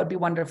ahead. That would be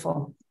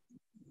wonderful.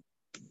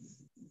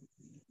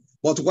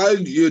 But while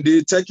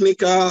the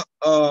technical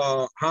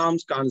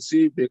harms can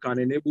see if they can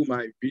enable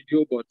my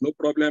video, but no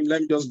problem.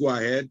 Let me just go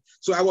ahead.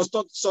 So I was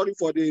sorry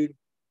for the,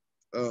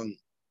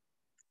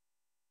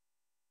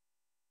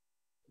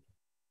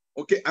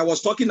 okay, I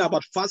was talking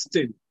about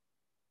fasting.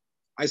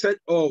 I said,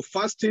 oh,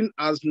 fasting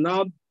has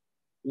now,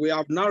 we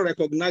have now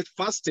recognized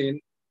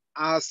fasting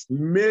as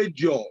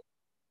major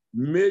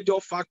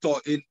factor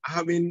in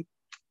having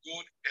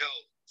good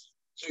health.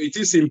 So it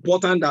is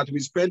important that we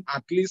spend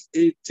at least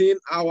 18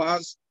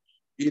 hours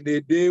in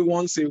a day,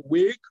 once a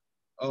week.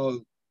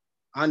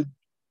 And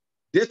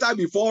data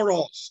before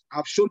us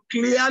have shown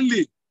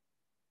clearly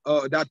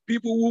that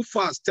people who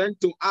fast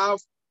tend to have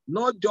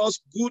not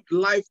just good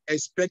life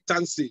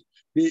expectancy,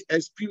 they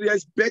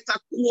experience better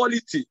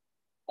quality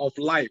of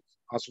life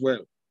as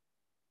well.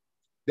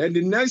 Then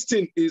the next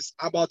thing is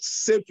about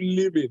safe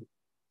living.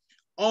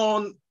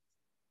 In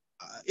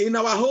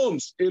our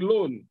homes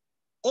alone,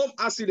 home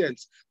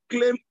accidents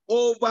claim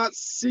over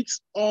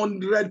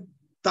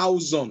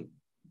 600,000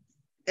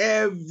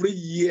 every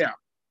year.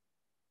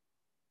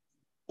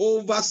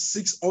 Over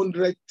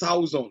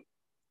 600,000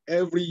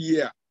 every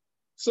year.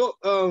 So,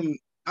 and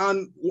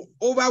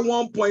over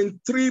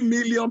 1.3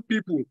 million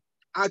people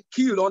are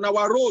killed on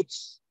our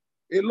roads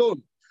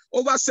alone.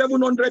 Over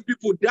 700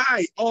 people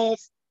die of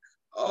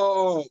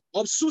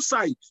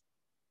suicide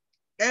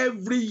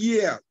every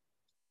year.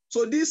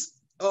 So this,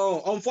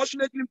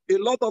 unfortunately, a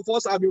lot of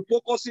us have been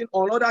focusing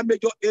on other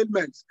major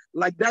ailments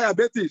like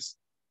diabetes.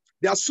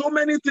 There are so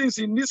many things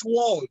in this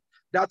world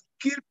that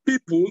kill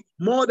people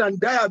more than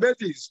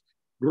diabetes.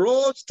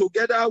 Roads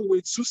together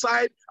with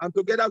suicide and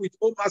together with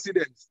home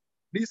accidents.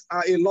 These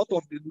are a lot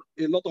of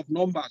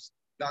numbers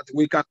that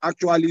we can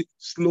actually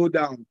slow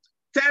down.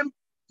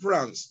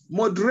 Temperance,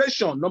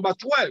 moderation. Number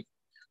 12,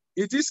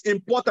 it is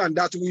important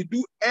that we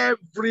do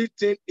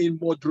everything in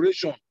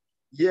moderation.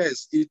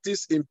 Yes, it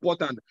is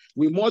important.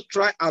 We must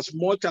try as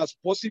much as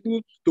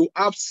possible to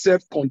have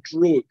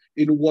self-control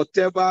in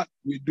whatever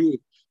we do.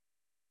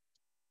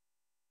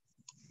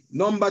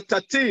 Number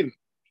 13,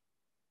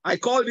 I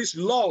call this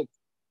love,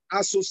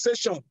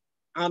 association,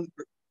 and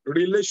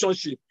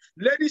relationship.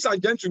 Ladies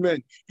and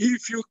gentlemen,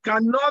 if you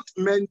cannot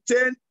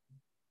maintain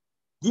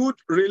good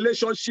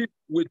relationship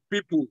with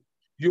people,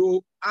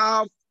 you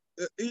have,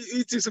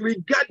 it is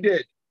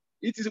regarded,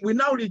 we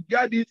now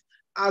regard it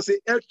as a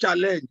health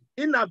challenge.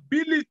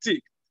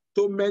 Inability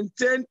to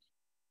maintain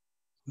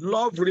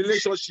love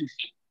relationship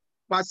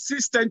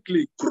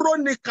persistently,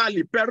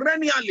 chronically,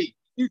 perennially,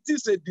 it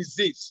is a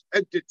disease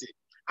entity.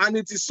 And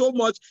it is so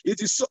much,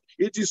 it is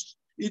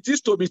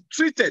to be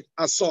treated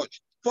as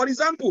such. For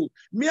example,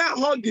 mere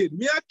hugging,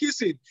 mere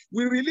kissing,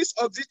 we release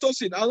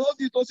oxytocin, and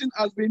oxytocin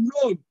has been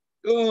known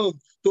to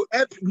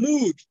help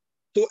mood,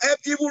 to help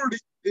even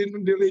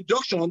in the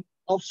reduction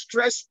of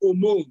stress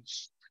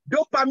hormones.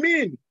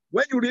 Dopamine,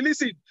 when you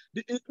release it,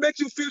 it makes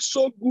you feel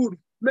so good,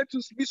 makes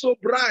you feel so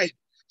bright.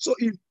 So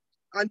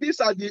and these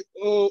are the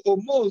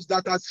hormones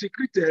that are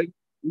secreted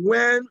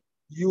when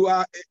you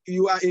are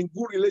in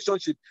good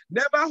relationship.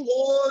 Never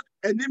hold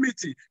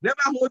enmity,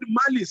 never hold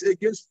malice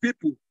against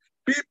people.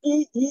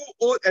 People who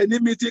hold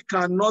enmity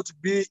cannot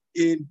be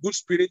in good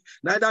spirit,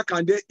 neither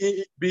can they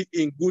be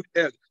in good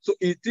health. So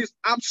it is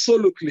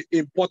absolutely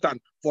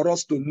important for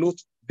us to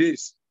note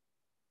this.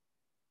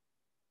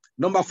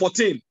 Number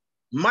 14,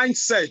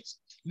 mindset.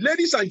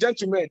 Ladies and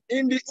gentlemen,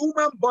 in the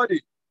human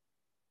body,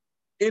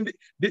 in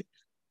the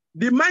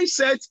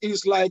mindset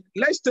is like,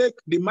 let's take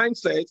the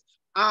mindset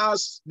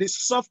as the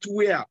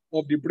software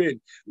of the brain.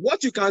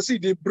 What you can see,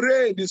 the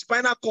brain, the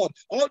spinal cord,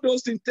 all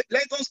those things,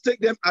 let us take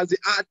them as the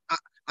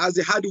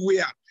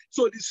hardware.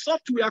 So the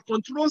software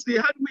controls the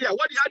hardware,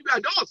 what the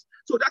hardware does.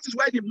 So that is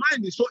why the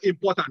mind is so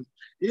important.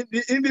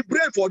 In the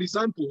brain, for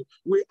example,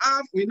 we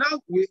have now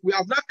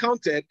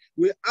counted,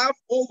 we have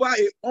over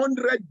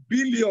 100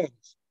 billion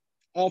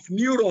of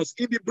neurons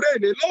in the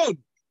brain alone.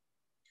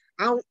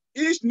 And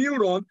each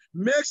neuron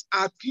makes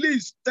at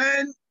least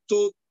 10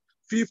 to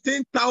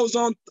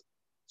 15,000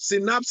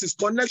 synapses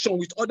connection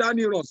with other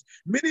neurons,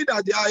 meaning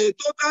that there are a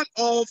total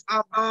of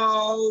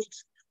about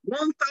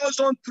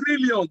 1,000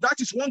 trillion, that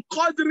is 1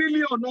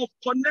 quadrillion of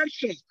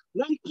connections,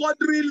 1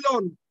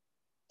 quadrillion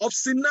of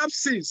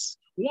synapses,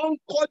 1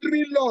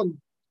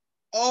 quadrillion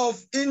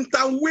of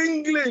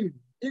intermingling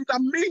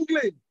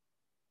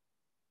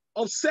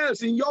of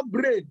cells in your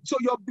brain. So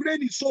your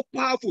brain is so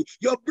powerful.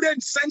 Your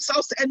brain sends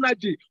out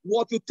energy.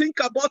 What you think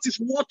about is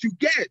what you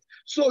get.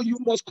 So you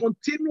must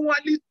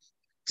continually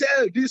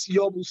tell this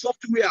your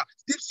software,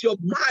 this your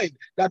mind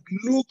that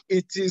look,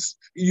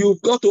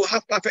 you've got to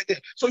have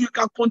perfect. So you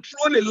can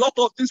control a lot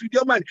of things with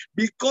your mind,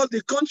 because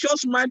the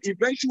conscious mind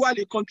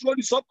eventually controls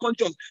the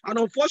subconscious. And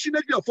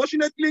unfortunately,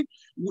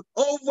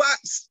 over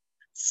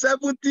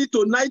 70 to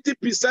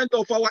 90%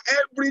 of our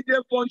everyday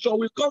function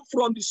will come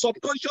from the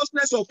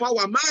subconsciousness of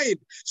our mind.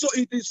 So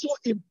it is so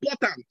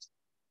important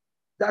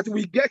that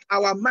we get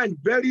our mind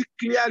very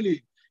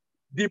clearly.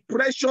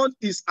 Depression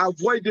is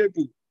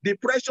avoidable.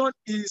 Depression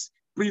is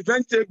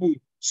preventable.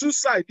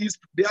 Suicide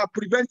they are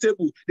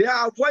preventable. They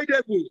are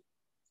avoidable.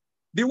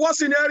 The worst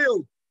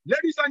scenario,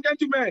 ladies and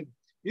gentlemen,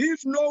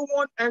 if no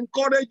one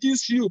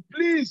encourages you,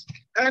 please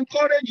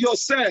encourage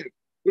yourself.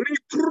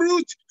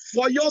 Recruit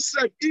for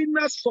yourself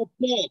inner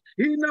support,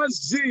 inner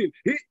zeal.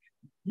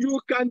 You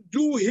can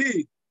do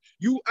it.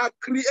 You are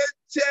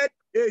created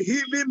a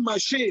healing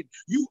machine.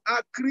 You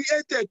are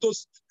created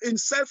in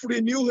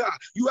self-renewal.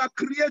 You are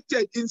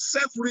created in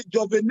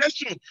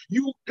self-rejuvenation.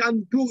 You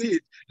can do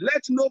it.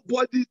 Let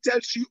nobody tell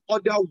you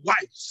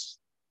otherwise.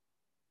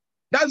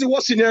 That's the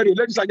worst scenario,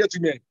 ladies and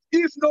gentlemen.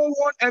 If no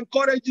one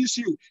encourages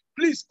you,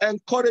 please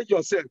encourage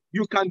yourself.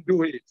 You can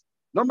do it.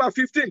 Number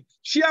 15,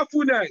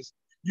 cheerfulness.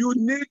 You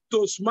need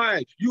to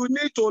smile. You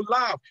need to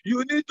laugh.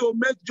 You need to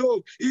make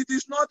jokes. It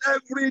is not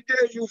every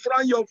day you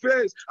frown your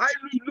face. I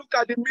look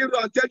at the mirror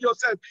and tell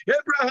yourself,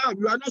 Abraham,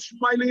 you are not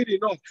smiling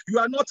enough. You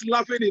are not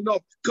laughing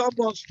enough. Come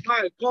on,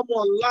 smile. Come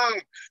on,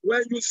 laugh.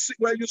 When you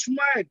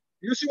smile,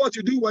 you see what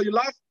you do when you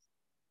laugh?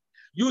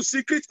 You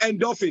secrete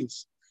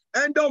endorphins.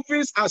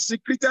 Endorphins are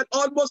secreted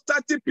almost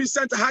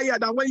 30% higher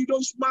than when you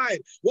don't smile.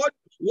 What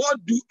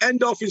do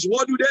endorphins?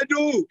 What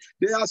do?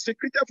 They are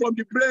secreted from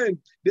the brain.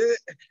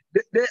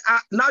 They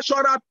are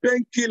natural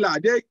painkiller.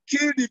 They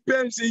kill the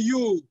pains in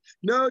you.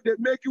 No, they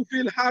make you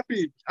feel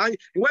happy. And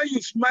when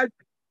you smile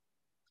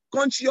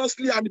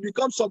consciously and it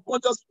becomes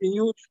subconscious in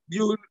you,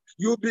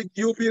 you'll be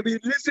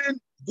releasing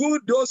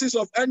good doses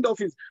of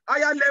endorphins.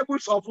 Higher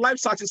levels of life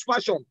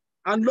satisfaction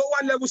and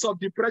lower levels of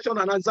depression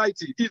and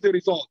anxiety is the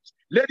result.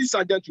 Ladies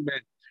and gentlemen,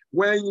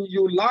 when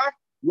you laugh,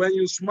 when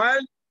you smile,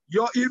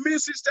 your immune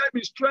system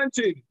is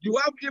strengthened. You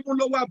have even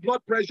lower blood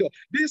pressure.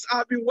 These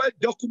have been well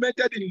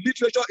documented in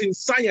literature, in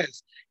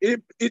science.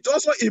 It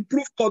also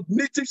improves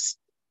cognitive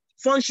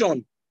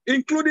function,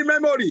 including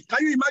memory.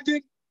 Can you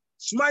imagine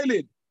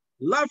smiling,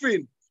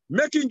 laughing,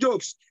 making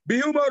jokes, be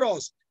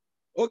humorous?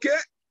 Okay?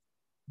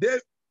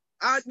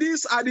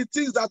 These are the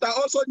things that are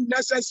also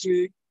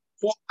necessary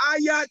for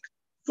higher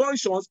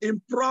functions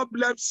in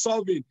problem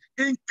solving,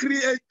 in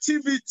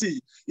creativity.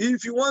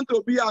 If you want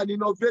to be an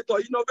innovator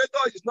is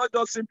not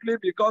just simply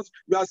because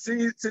you are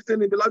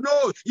sitting in the lab.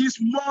 No, it's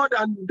more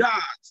than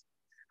that.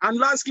 And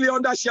lastly,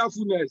 under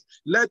cheerfulness,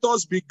 let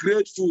us be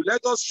grateful.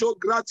 Let us show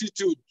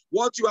gratitude.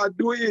 What you are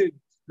doing,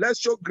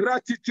 let's show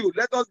gratitude.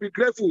 Let us be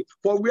grateful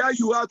for where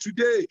you are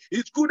today.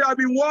 It could have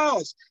been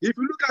worse. If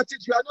you look at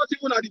it, you are not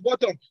even at the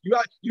bottom. You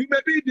may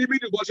be in the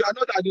middle, but you are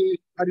not at the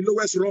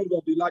lowest rung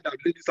of the ladder,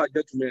 ladies and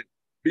gentlemen.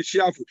 Be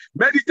cheerful.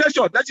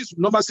 Meditation, that is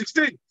number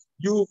 16.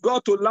 You've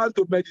got to learn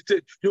to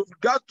meditate. You've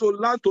got to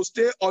learn to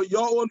stay on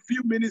your own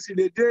few minutes in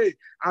a day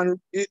and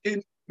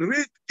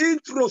read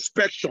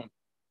introspection.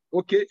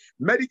 Okay,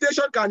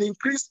 meditation can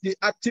increase the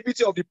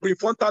activity of the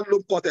prefrontal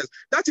lobe cortex.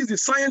 That is the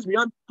science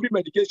behind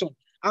pre-medication.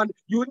 And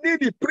you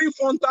need the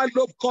prefrontal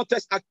lobe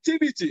cortex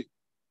activity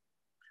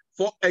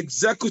for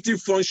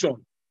executive function,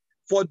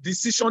 for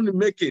decision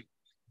making.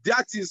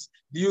 That is,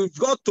 you've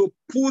got to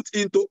put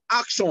into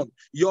action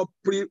your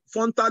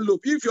prefrontal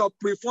lobe. If your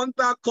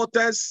prefrontal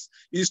cortex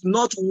is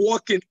not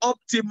working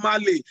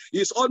optimally,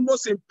 it's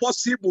almost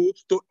impossible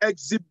to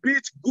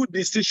exhibit good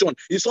decision.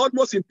 It's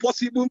almost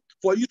impossible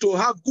for you to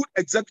have good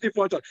executive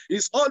function.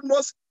 It's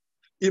almost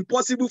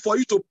impossible for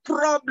you to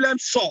problem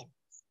solve.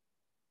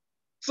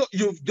 So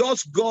you've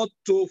just got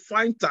to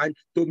find time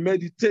to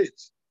meditate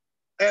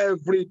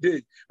every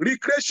day.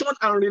 Recreation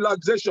and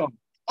relaxation.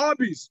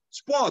 Hobbies,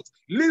 sports,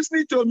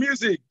 listening to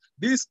music.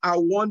 These are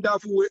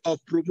wonderful way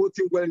of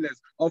promoting wellness,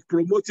 of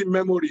promoting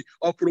memory,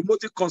 of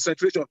promoting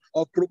concentration,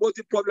 of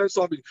promoting problem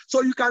solving.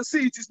 So you can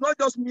see it is not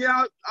just mere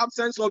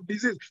absence of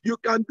disease. You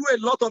can do a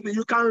lot of it.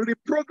 You can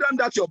reprogram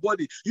that your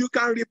body. You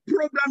can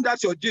reprogram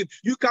that your gene.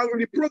 You can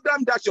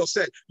reprogram that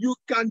yourself. You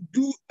can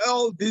do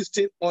all these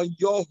things on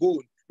your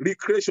own.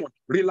 Recreation,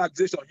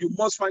 relaxation. You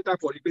must find time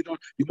for recreation.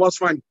 You must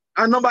find.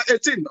 And number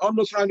 18,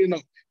 almost rounding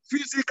up,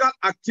 physical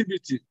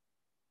activity.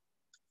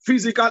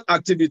 Physical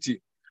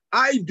activity.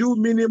 I do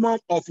minimum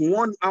of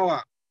 1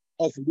 hour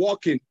of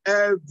walking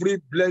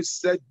every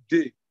blessed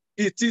day.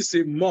 It is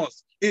a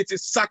must. It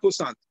is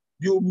sacrosanct.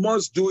 You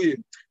must do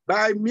it.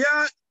 By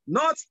mere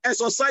not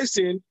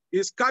exercising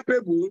is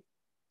capable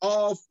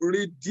of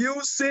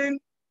reducing.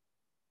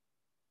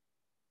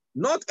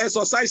 Not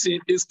exercising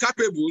is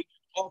capable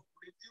of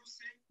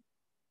reducing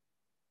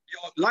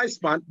your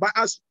lifespan by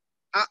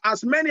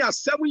as many as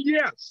 7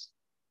 years.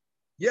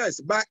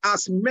 Yes, by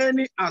as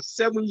many as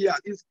 7 years,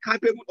 is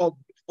capable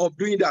of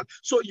doing that.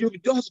 So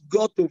you've just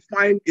got to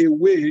find a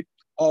way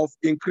of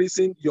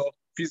increasing your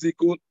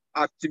physical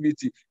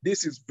activity.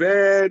 This is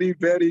very,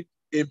 very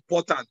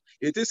important.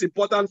 It is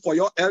important for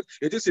your health.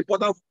 It is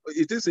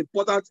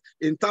important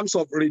in terms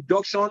of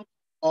reduction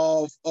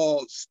of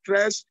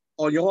stress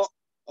on your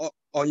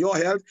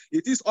health.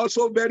 It is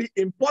also very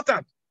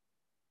important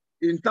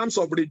in terms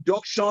of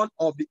reduction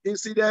of the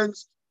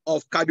incidence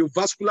of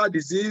cardiovascular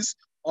disease,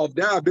 of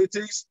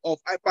diabetes, of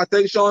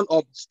hypertension,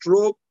 of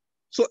stroke.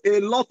 So a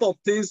lot of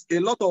things, a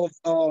lot of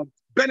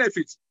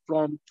benefits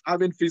from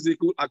having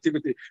physical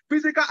activity.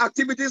 Physical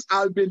activities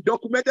have been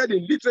documented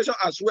in literature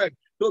as well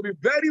to be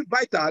very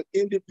vital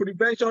in the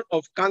prevention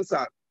of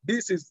cancer.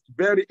 This is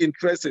very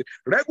interesting.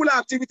 Regular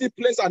activity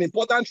plays an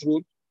important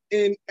role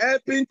in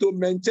helping to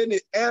maintain a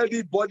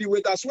healthy body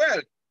weight as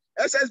well.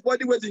 Excess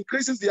body weight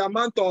increases the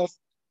amount of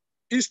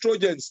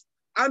estrogens,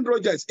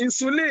 androgens,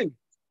 insulin,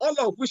 all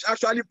of which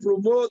actually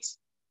promotes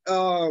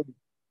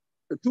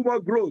tumor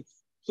growth.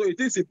 So it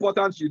is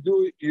important you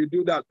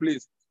do that,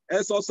 please.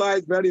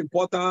 Exercise, very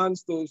important.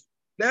 So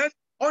then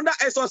under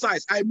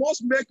exercise, I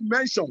must make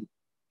mention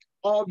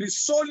of the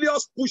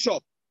soleus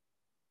push-up.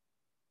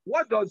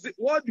 What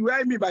do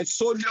I mean by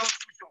soleus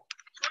push-up?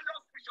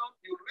 Soleus push-up,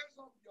 you raise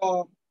up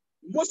your,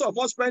 most of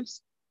us spend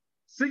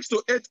 6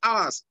 to 8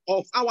 hours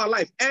of our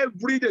life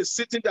every day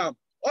sitting down.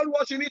 All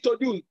what you need to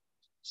do,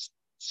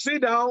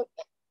 sit down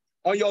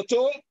on your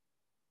toe,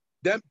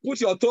 then put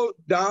your toe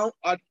down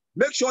and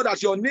make sure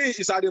that your knee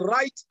is at the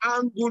right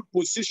angle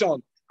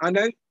position, and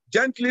then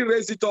gently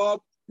raise it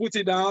up, put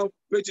it down,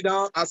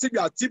 as if you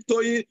are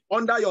tiptoeing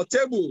under your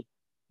table.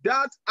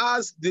 That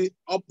has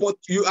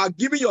you are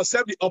giving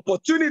yourself the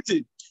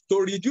opportunity to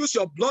reduce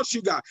your blood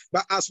sugar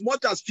by as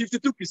much as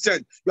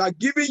 52%. You are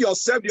giving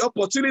yourself the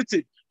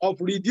opportunity of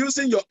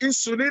reducing your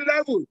insulin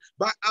level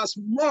by as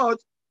much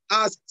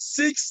as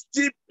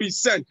 60%.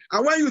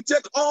 And when you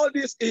take all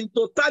this in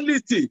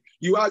totality,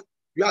 you are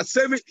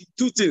saving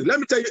 2 things. Let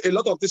me tell you a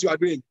lot of things you are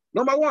doing.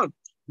 Number one,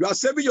 you are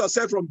saving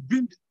yourself from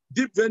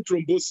deep vein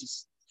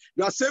thrombosis.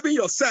 You are saving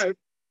yourself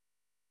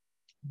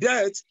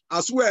death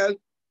as well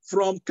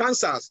from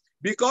cancers,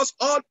 because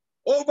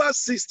over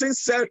 16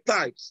 cell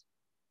types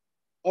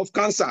of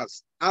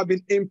cancers have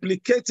been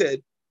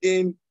implicated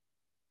in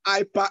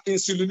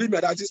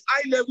hyperinsulinemia. That is,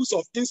 high levels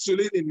of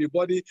insulin in the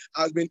body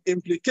has been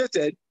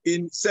implicated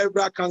in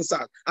several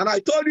cancers. And I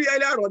told you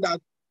earlier on that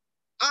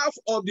half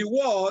of the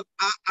world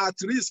are at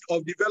risk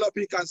of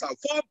developing cancer.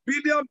 4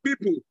 billion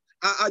people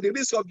are at the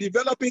risk of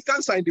developing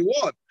cancer in the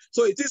world.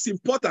 So it is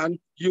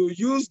important you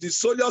use the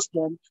soleus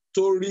pump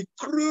to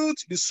recruit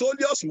the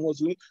soleus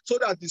muscle so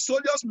that the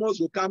soleus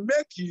muscle can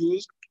make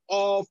use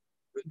of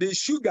the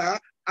sugar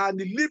and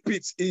the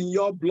lipids in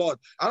your blood.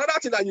 Another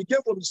thing that you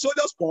get from the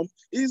soleus pump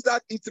is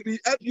that it will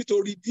help you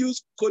to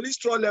reduce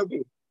cholesterol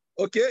level.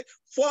 Okay,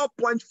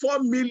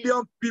 4.4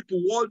 million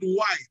people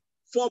worldwide,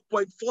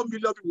 4.4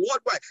 million people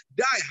worldwide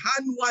die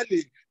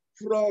annually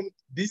from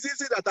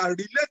diseases that are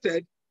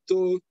related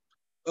to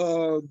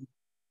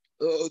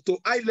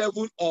high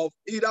level of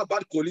either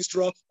bad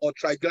cholesterol or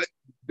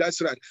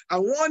triglyceride.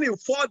 And 1 in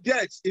 4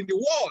 deaths in the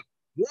world,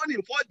 1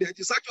 in 4 deaths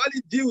is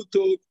actually due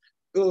to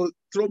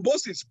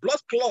thrombosis, blood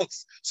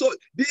clots. So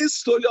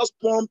this soleus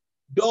pump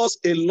does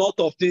a lot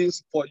of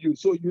things for you.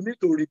 So you need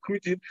to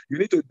recruit it. You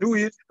need to do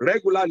it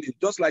regularly,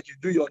 just like you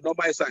do your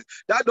normal exercise.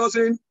 That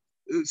doesn't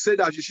say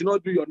that you should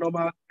not do your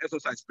normal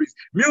exercise, please.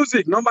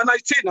 Music, number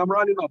 19. I'm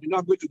rounding up. Now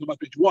I'm going to number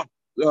 21.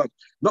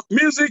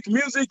 Music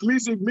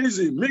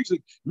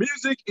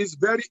is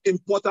very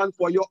important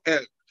for your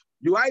health.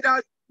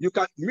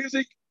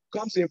 Music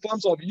comes in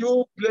forms of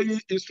you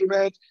playing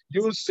instrument,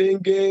 you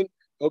singing,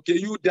 okay,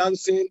 you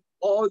dancing.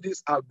 All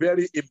these are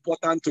very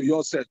important to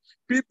yourself.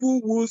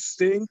 People who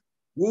sing,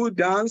 who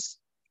dance,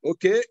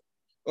 okay,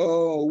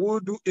 who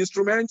do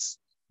instruments,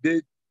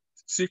 they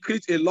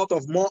secrete a lot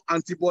of more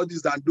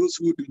antibodies than those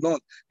who do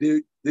not.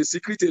 They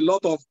secrete a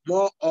lot of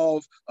more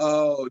of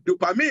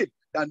dopamine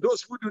than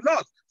those who do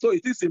not. So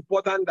it is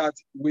important that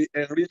we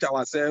enrich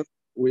ourselves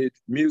with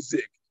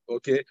music,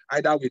 okay?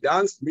 Either we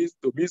dance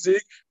to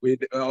music, we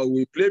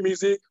play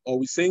music, or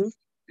we sing.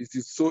 It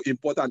is so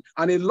important.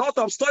 And a lot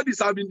of studies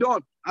have been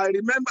done. I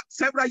remember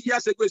several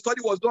years ago, a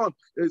study was done.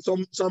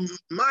 Some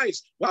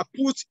mice were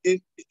put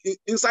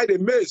inside a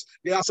maze.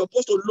 They are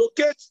supposed to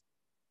locate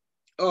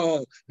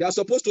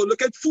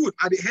food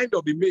at the end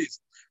of the maze.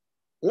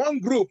 One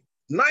group,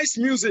 nice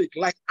music,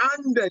 like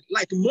Handel,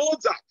 like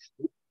Mozart,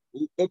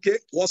 okay,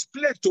 was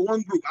played to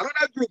one group.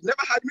 Another group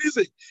never had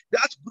music.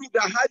 That group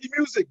that had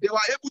music, they were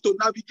able to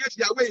navigate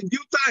their way in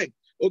due time,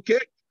 okay,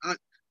 and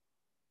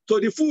to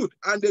the food,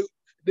 and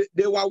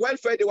they were well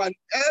fed, they were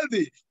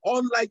healthy.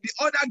 Unlike the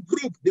other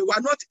group, they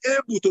were not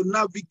able to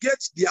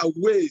navigate their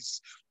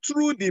ways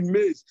through the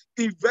maze.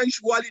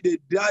 Eventually, they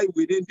died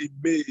within the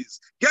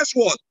maze. Guess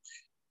what?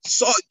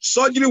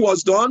 Surgery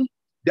was done.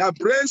 Their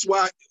brains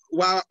were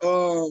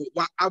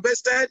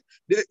harvested.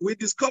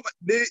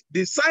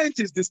 The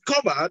scientists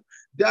discovered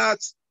that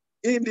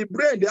in the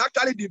brain, they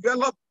actually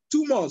developed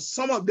tumors.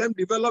 Some of them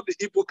developed the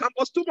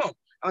hippocampus tumor.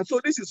 And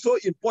so this is so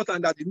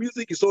important, that the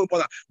music is so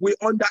important. We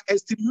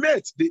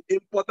underestimate the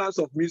importance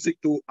of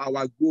music to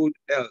our good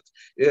health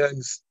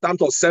in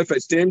terms of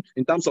self-esteem,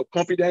 in terms of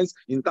confidence,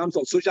 in terms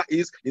of social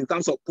ease, in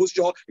terms of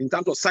posture, in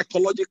terms of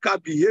psychological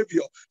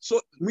behavior.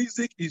 So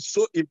music is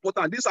so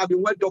important. This has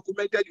been well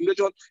documented in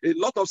relation. A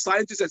lot of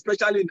scientists,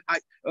 especially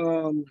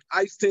in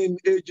Einstein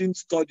aging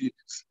studies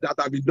that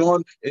have been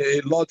done a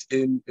lot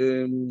in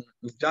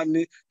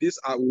Germany, these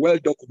are well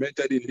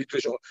documented in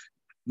literature.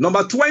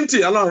 Number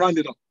 20, I'll round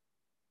it up.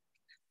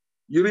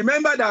 You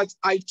remember that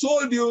I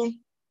told you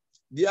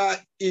there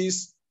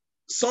is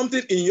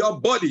something in your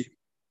body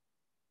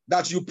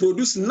that you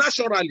produce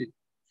naturally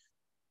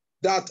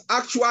that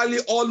actually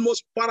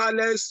almost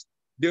parallels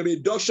the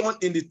reduction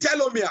in the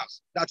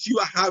telomeres that you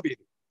are having.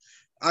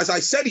 As I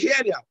said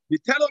earlier, the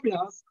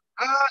telomeres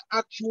are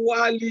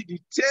actually the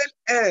tail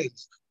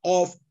ends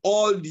of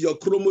all your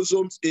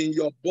chromosomes in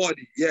your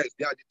body. Yes,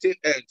 they are the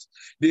tail ends.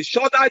 The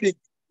shorter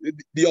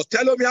your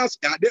telomeres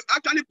are, they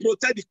actually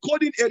protect the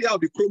coding area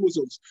of the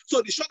chromosomes.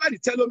 So the shorter the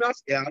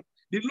telomeres are,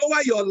 the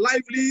lower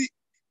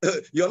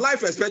your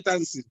life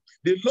expectancy,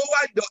 the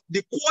lower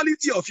the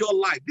quality of your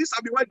life. This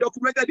has been well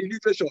documented in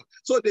literature.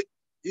 So the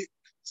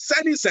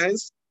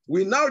senescence,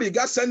 we now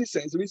regard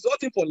senescence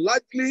resulting for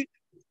likely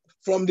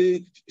from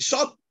the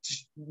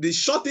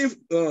shortening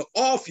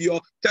of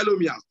your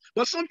telomeres.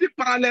 But something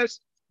parallels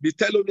the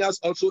telomeres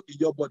also in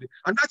your body,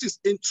 and that is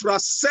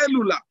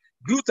intracellular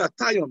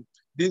glutathione.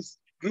 This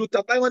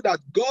glutathione that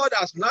God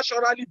has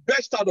naturally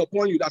bestowed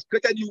upon you, that's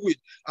created you with.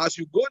 As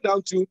you go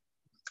down to,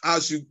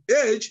 as you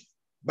age,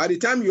 by the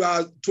time you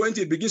are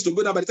 20, it begins to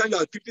go down. By the time you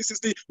are 50,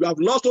 60, you have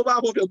lost over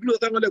half of your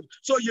glutathione level.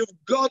 So you've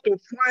got to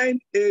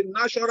find a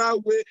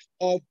natural way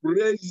of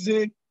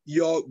raising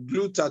your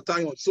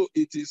glutathione. So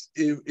it is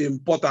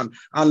important.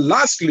 And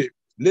lastly,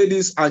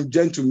 ladies and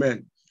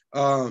gentlemen,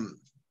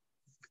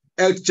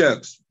 health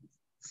checks.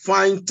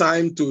 Find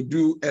time to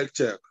do health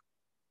check.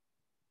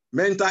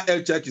 Mental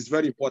health check is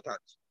very important.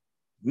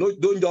 No,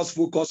 don't just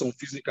focus on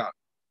physical.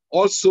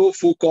 Also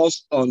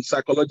focus on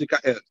psychological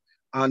health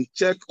and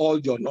check all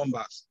your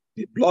numbers.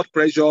 The blood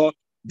pressure,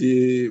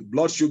 the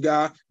blood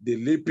sugar,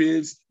 the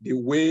lipids, the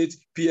weight,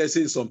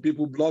 PSA in some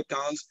people, blood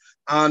counts,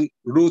 and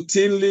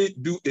routinely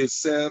do a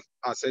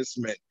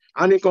self-assessment.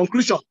 And in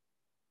conclusion,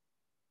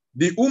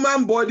 the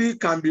human body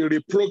can be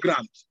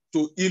reprogrammed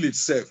to heal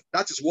itself.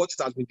 That is what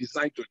it has been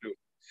designed to do.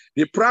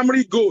 The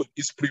primary goal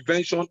is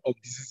prevention of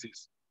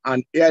diseases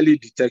and early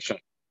detection.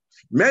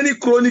 Many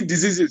chronic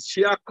diseases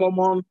share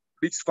common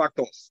risk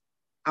factors,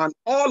 and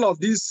all of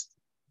these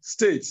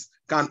states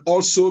can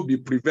also be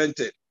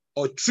prevented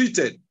or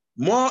treated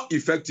more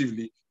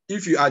effectively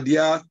if you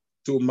adhere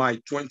to my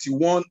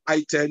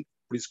 21-item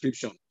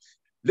prescription.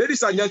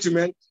 Ladies and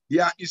gentlemen,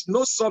 there is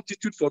no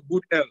substitute for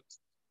good health.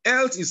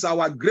 Health is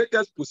our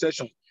greatest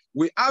possession.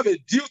 We have a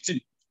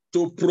duty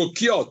to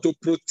procure, to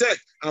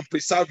protect, and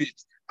preserve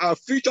it. Our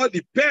future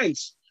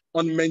depends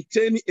on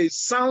maintaining a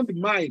sound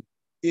mind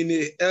in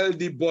a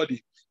healthy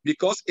body,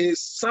 because a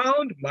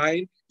sound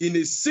mind in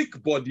a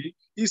sick body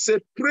is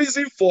a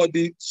prison for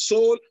the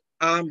soul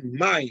and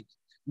mind.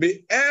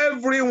 May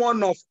every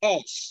one of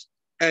us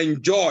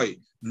enjoy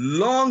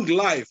long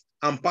life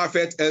and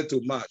perfect health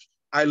to match.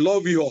 I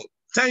love you all.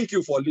 Thank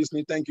you for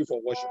listening. Thank you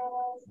for watching.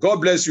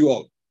 God bless you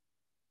all.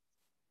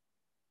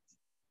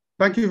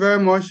 Thank you very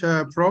much,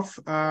 Prof.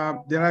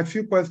 There are a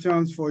few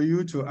questions for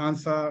you to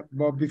answer,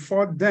 but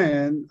before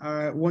then,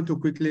 I want to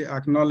quickly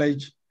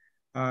acknowledge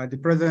the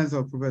presence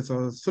of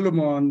Professor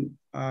Solomon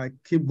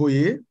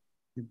Kiboye.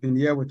 He's been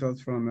here with us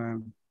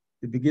from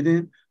the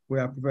beginning. We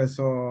have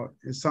Professor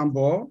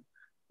Sambo.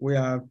 We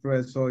have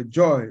Professor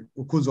Joy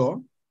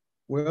Ukuzo.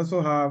 We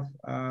also have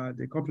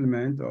the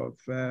complement of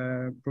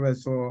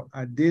Professor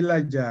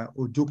Adelaja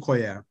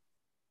Odukoya.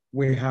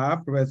 We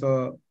have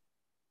Professor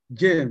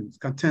James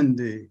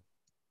Katende.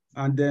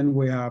 And then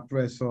we have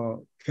Professor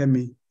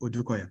Kemi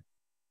Odukoya.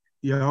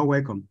 You're all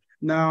welcome.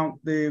 Now,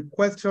 the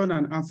question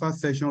and answer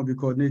session will be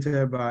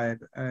coordinated by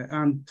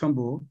Ann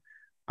Tumbo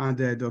and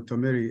Dr.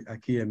 Mary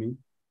Akiemi.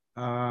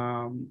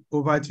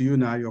 Over to you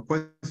now. Your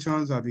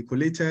questions have been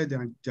collated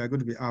and they are going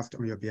to be asked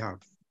on your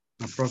behalf.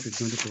 And Prof is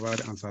going to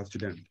provide answers to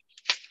them.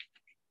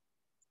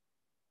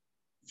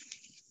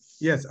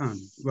 Yes, Ann,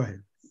 go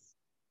ahead.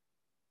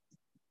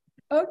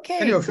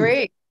 Okay,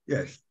 great.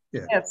 Yes.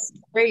 Yeah. Yes,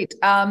 great.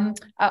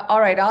 All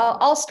right,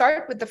 I'll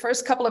start with the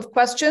first couple of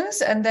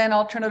questions, and then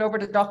I'll turn it over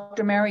to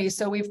Dr. Mary.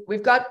 So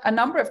we've got a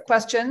number of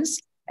questions,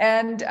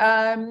 and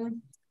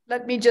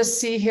let me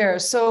just see here.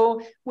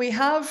 So we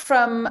have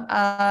from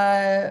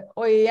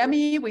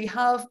Oyemi, we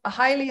have a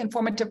highly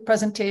informative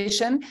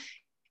presentation.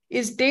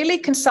 Is daily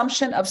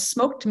consumption of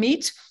smoked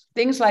meat,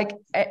 things like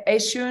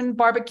Eshun,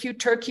 barbecue,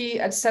 turkey,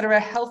 etc.,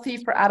 healthy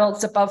for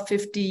adults above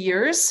 50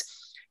 years?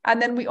 And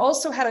then we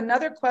also had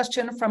another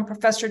question from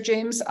Professor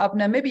James of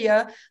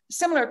Namibia,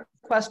 similar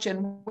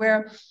question,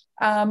 where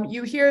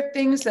you hear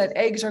things that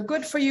eggs are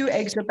good for you,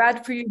 eggs are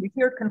bad for you. You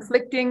hear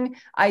conflicting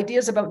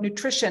ideas about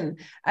nutrition.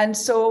 And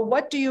so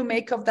what do you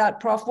make of that,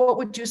 Prof? What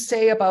would you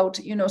say about,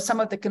 some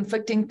of the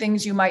conflicting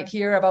things you might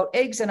hear about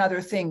eggs and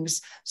other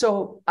things?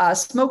 So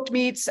smoked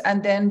meats,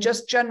 and then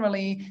just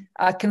generally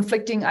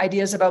conflicting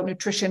ideas about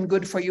nutrition,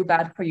 good for you,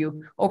 bad for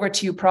you. Over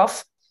to you,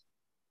 Prof.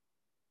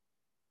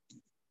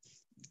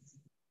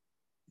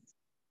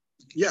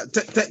 Yeah,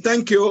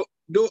 thank you.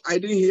 Though I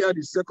didn't hear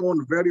the second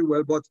one very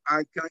well, but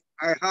I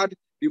heard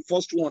the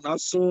first one,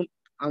 Asun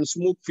and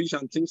smoked fish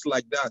and things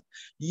like that.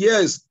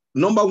 Yes,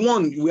 number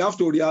one, we have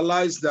to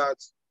realize that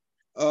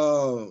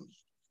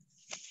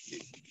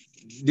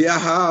there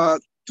are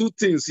two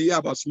things here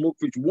about smoked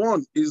fish.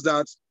 One is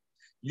that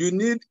you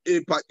need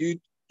if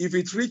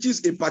it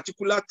reaches a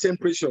particular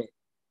temperature,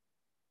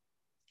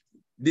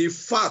 the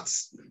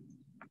fats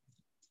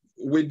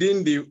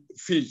within the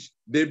fish,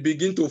 they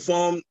begin to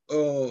form,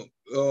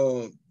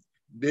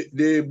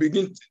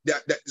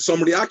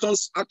 some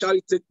reactions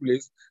actually take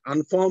place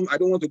and form, I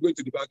don't want to go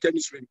into the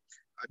biochemistry,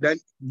 then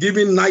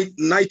giving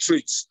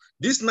nitrates.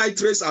 These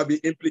nitrates are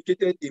being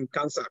implicated in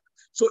cancer.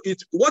 So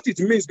what it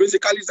means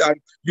basically is that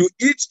you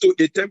eat to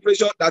a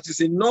temperature that is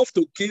enough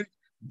to kill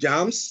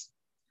germs,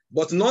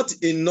 but not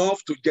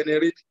enough to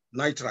generate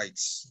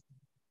nitrites.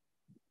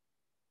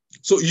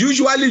 So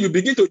usually you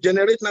begin to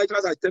generate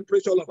nitrites at a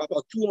temperature of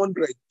about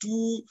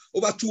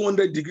over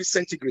 200 degrees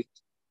centigrade.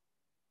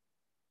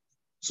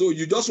 So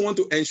you just want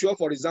to ensure,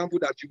 for example,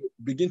 that you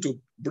begin to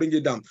bring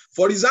it down.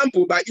 For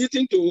example, by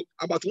eating to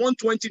about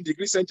 120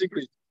 degrees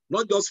centigrade,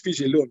 not just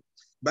fish alone,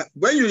 but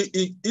when you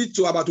eat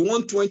to about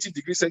 120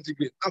 degrees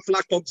centigrade,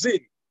 aflatoxin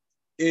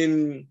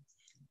in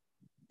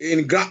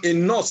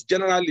nuts,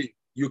 generally,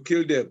 you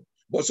kill them.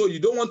 But so you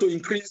don't want to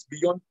increase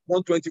beyond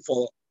 120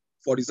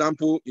 for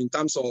example, in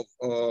terms of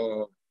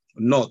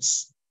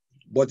nuts.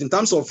 But in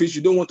terms of fish,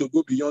 you don't want to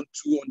go beyond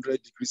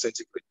 200 degrees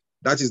centigrade.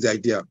 That is the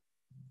idea.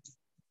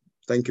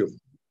 Thank you.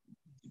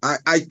 I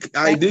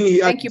didn't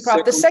hear Thank you,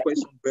 Prof. The second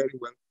question very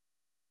well.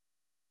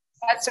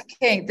 That's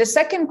okay. The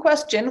second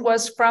question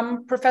was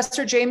from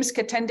Professor James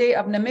Katende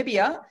of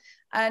Namibia,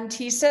 and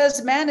he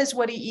says, man is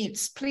what he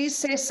eats. Please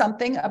say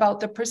something about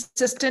the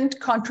persistent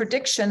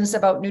contradictions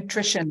about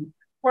nutrition.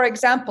 For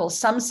example,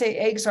 some say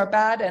eggs are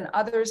bad and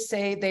others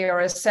say they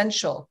are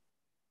essential.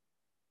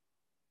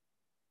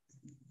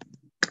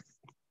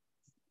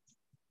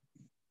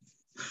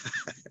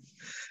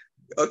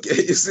 Okay,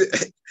 you see,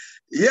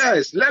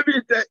 yes, let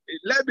me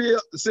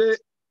say,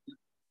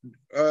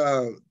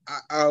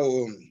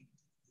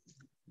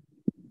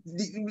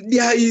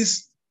 there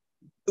is,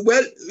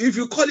 well, if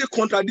you call it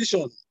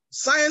contradiction,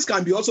 science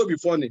can also be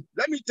funny.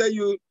 Let me tell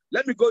you,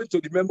 let me go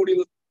into the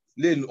memory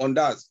lane on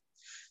that.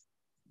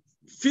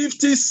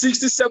 50,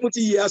 60,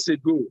 70 years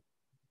ago,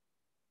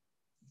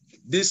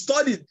 the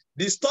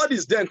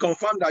studies then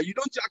confirmed that you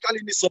don't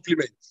actually need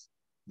supplements.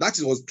 That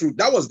was true.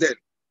 That was then.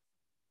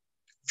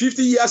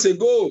 50 years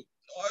ago,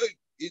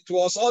 it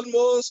was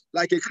almost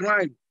like a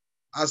crime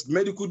as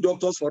medical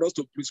doctors for us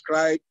to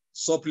prescribe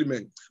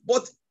supplements.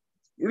 But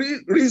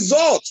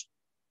results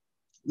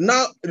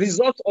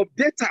of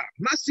data,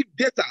 massive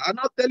data, are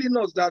now telling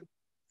us that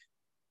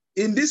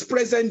in this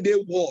present day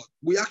world,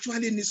 we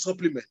actually need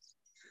supplements.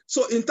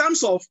 So in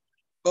terms of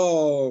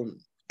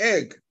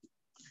egg,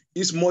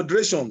 is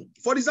moderation.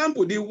 For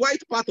example, the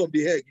white part of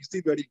the egg is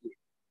still very good.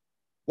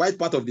 White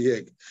part of the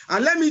egg.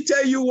 And let me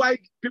tell you why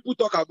people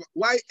talk about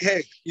why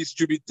egg is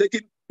to be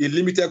taken in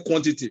limited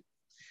quantity.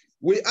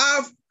 We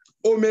have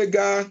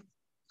omega,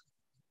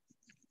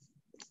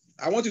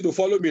 I want you to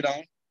follow me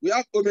now. We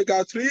have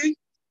omega 3,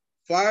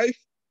 5,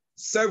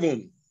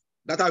 7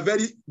 that are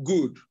very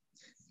good.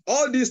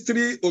 All these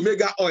 3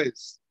 omega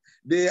oils,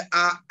 they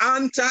are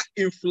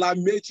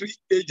anti-inflammatory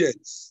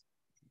agents.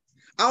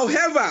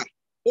 However,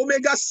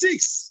 omega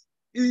 6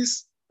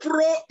 is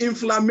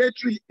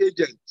pro-inflammatory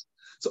agent.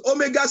 So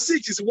omega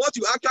 6 is what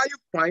you actually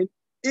find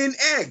in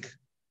egg.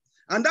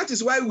 And that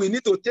is why we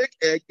need to take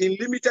egg in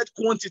limited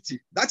quantity.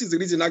 That is the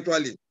reason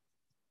actually.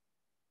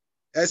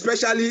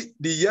 Especially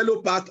the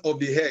yellow part of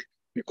the egg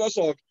because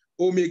of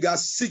omega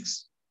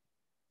 6,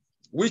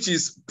 which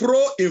is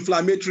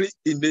pro-inflammatory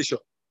in nature.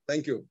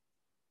 Thank you.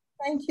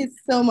 Thank you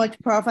so much,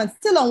 Prof. And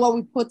still on what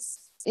we put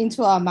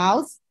into our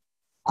mouths,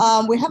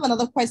 we have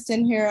another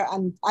question here,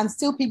 and I'm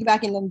still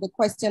piggybacking on the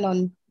question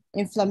on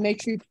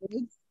inflammatory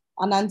foods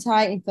and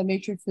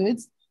anti-inflammatory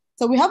foods.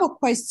 So we have a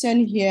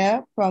question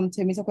here from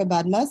Temitope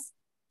Badmus.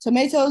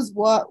 Tomatoes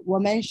were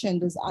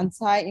mentioned as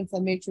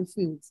anti-inflammatory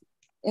foods.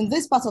 In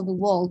this part of the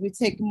world, we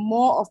take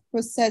more of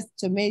processed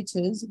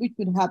tomatoes, which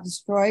would have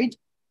destroyed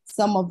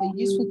some of the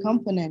useful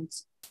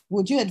components.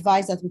 Would you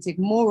advise that we take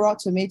more raw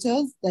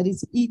tomatoes, that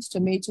is, eat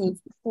tomatoes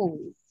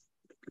whole?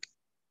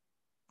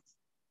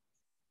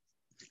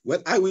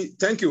 Well,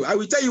 thank you. I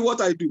will tell you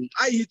what I do.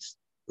 I eat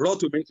raw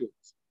tomatoes,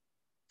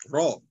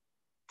 raw.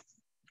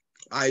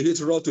 I eat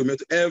raw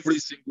tomato every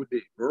single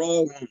day,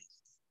 raw ones,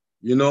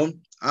 you know.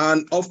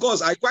 And of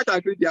course, I quite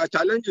agree there are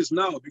challenges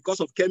now because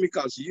of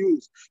chemicals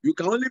used. You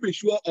can only be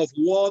sure of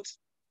what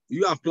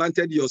you have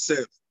planted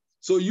yourself.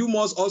 So you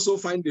must also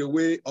find a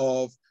way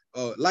of,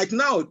 like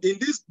now, in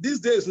these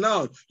days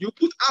now, you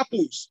put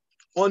apples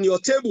on your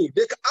table.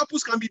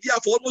 Apples can be there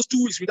for almost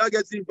 2 weeks without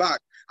getting back.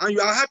 And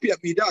you are happy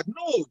with that.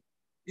 No,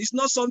 it's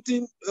not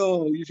something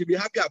you should be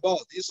happy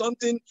about. It's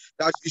something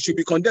that it should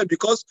be condemned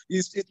because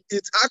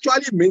it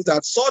actually means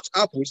that such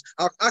apples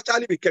have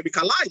actually been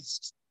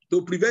chemicalized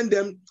to prevent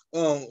them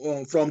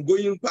from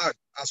going bad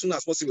as soon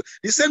as possible.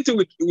 The same thing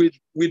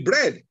with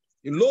bread.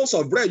 In loaves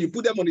of bread, you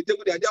put them on the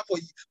table, they are there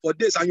for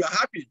days and you're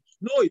happy.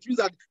 No, it means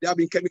that they have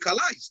been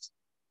chemicalized.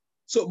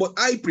 So, but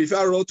I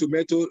prefer raw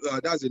tomato,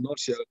 that's a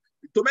nutshell.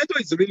 Tomato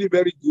is really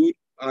very good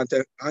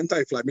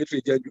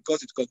anti-inflammatory agent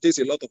because it contains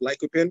a lot of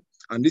lycopene,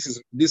 and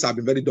this have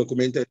been very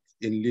documented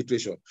in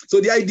literature. So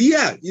the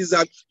idea is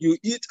that you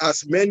eat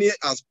as many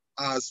as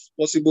as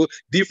possible,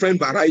 different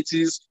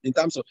varieties in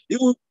terms of,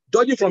 even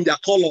judging from their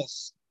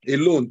colors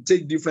alone,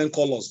 take different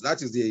colors.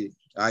 That is the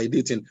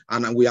editing,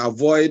 and we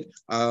avoid,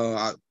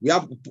 we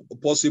have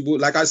possible,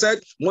 like I said,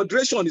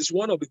 moderation is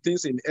one of the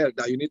things in health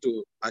that you need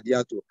to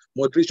adhere to.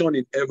 Moderation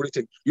in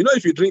everything. You know,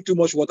 if you drink too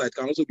much water, it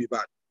can also be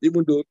bad,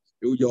 even though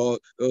your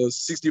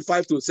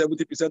 65 to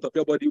 70% of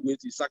your body weight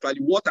is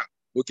actually water.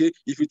 Okay,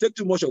 if you take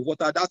too much of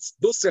water,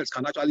 those cells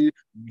can actually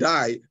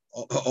die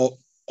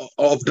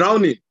of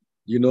drowning.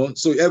 You know,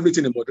 so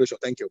everything in moderation.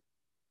 Thank you.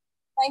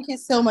 Thank you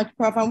so much,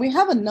 Prof. And we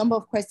have a number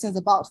of questions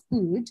about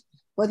food,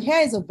 but here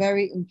is a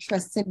very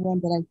interesting one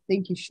that I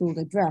think you should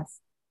address.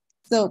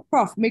 So,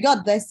 Prof, may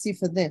God bless you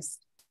for this.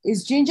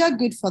 Is ginger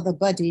good for the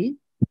body?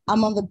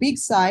 I'm on the big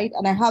side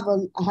and I have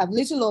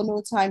little or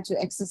no time to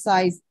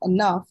exercise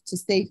enough to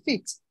stay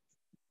fit.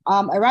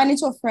 I ran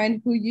into a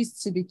friend who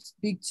used to be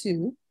big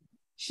too.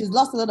 She's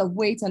lost a lot of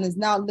weight and is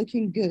now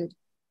looking good.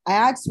 I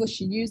asked what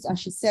she used and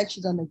she said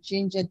she's on a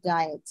ginger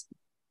diet.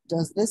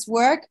 Does this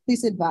work?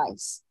 Please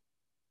advise.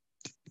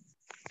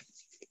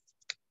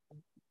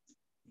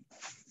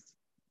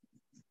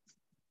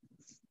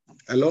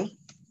 Hello? Hello,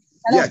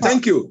 yeah, Prof.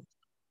 Thank you.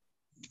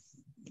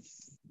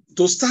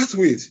 To start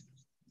with,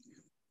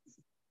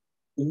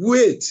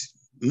 weight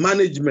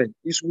management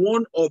is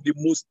one of the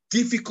most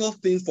difficult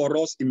things for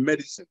us in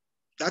medicine.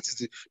 That's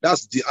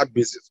the hard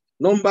basis.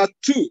 Number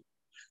two,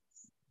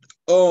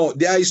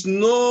 there is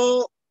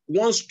no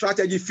one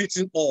strategy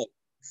fitting all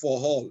for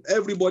all.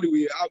 Everybody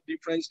will have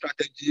different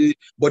strategy,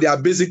 but they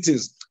are basic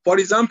things. For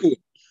example,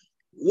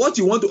 what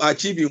you want to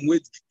achieve in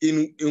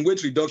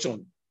weight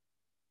reduction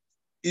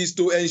is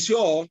to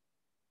ensure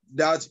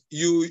that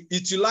you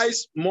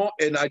utilize more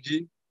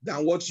energy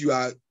than what you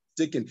are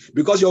taking,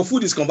 because your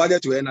food is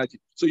converted to energy.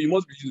 So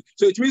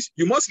it means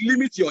you must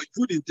limit your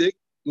food intake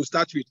to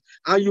start with,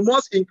 and you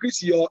must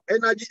increase your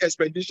energy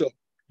expenditure.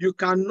 You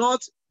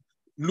cannot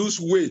lose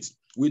weight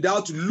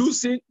without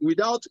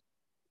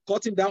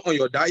cutting down on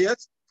your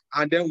diet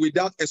and then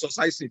without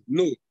exercising.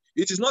 No,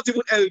 it is not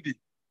even healthy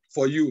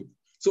for you.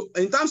 So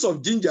in terms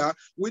of ginger,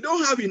 we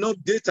don't have enough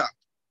data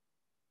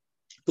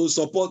to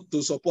support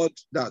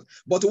that.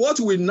 But what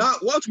we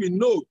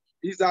know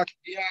is that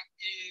there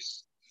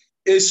is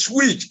a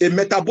switch, a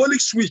metabolic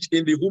switch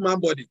in the human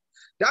body.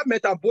 That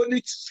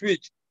metabolic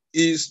switch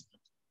is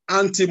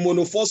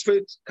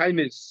anti-monophosphate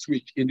kinase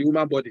switch in the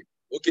human body.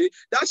 Okay,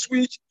 that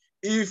switch,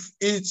 if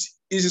it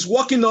is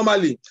working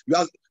normally, you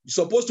are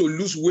supposed to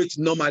lose weight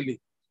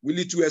normally. We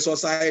need to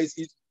exercise,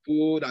 eat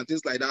food, and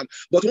things like that.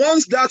 But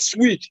once that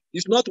switch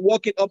is not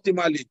working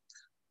optimally,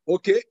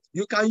 okay,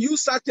 you can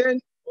use certain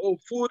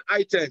food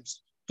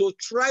items to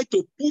try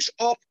to push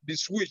up the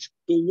switch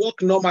to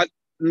work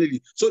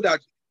normally, so that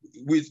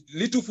with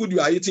little food you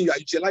are eating, you are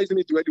utilizing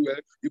it very well.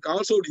 You can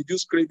also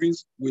reduce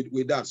cravings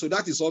with that. So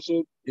that is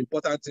also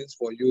important things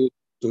for you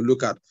to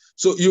look at.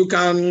 So you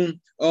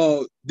can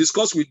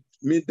discuss with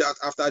me that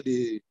after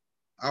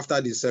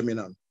the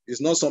seminar. It's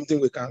not something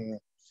we can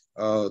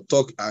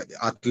talk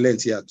at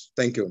length yet.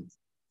 Thank you.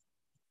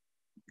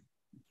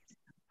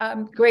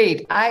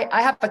 Great.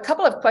 I have a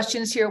couple of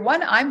questions here.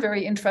 One I'm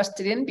very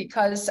interested in,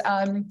 because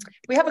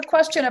we have a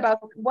question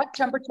about what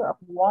temperature of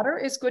water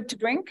is good to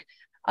drink.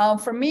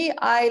 For me,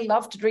 I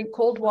love to drink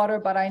cold water,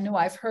 but I know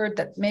I've heard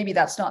that maybe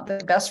that's not the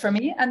best for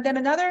me. And then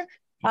another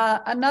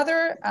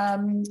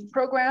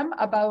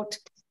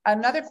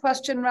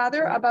question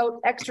about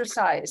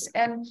exercise.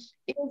 And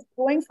is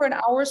going for an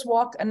hour's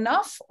walk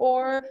enough,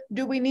 or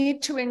do we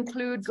need to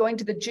include going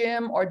to the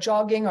gym or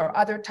jogging or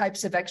other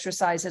types of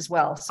exercise as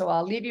well? So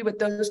I'll leave you with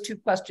those two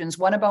questions,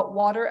 one about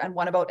water and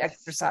one about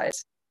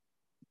exercise.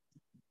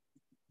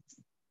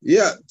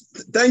 Yeah,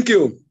 thank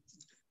you.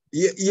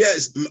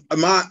 Yes,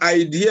 my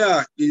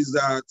idea is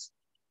that,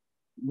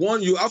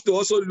 one, you have to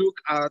also look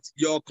at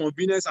your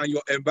convenience and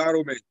your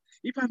environment.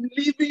 If I'm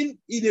living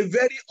in a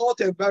very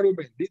hot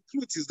environment, the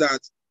truth is that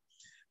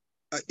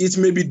it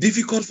may be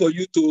difficult for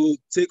you to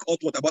take hot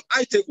water, but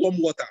I take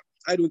warm water.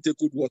 I don't take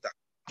cold water.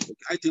 Okay,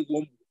 I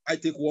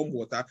take warm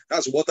water.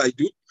 That's what I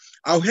do.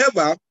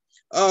 However,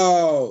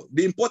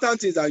 the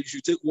important thing is that you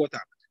should take water.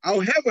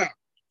 However,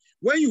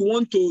 when you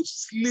want to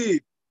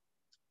sleep,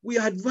 we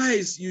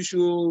advise you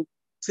should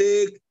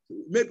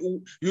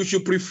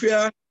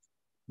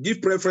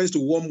give preference to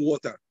warm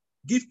water.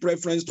 Give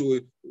preference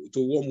to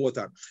warm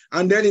water.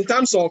 And then in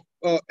terms of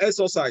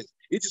exercise,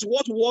 it is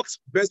what works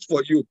best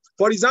for you.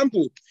 For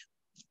example,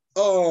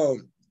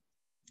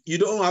 you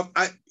don't have,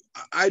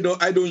 I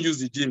don't use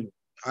the gym.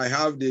 I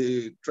have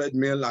the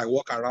treadmill. I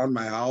walk around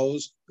my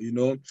house,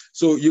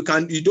 So you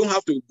don't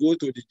have to go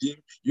to the gym.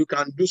 You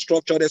can do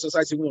structured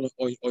exercise even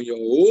on your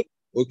own.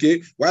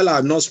 Okay, while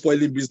I'm not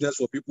spoiling business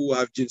for people who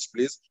have gyms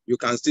place, you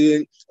can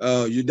still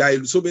you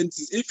die. So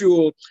if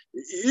you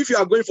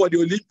are going for the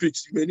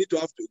Olympics, you may need to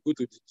have to go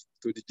to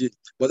the gym.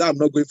 But I'm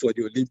not going for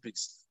the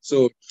Olympics,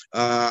 so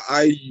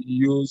I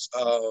use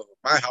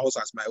my house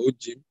as my own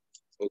gym.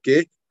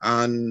 Okay,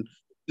 and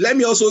let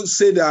me also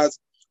say that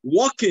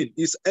walking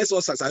is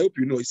exercise. I hope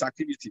you know it's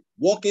activity.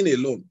 Walking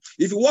alone,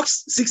 if you walk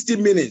 60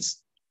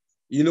 minutes,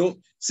 You know,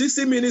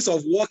 60 minutes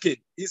of walking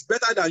is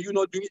better than you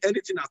not doing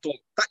anything at all.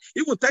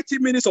 Even 30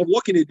 minutes of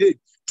walking a day,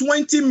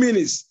 20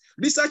 minutes.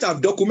 Research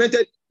have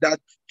documented that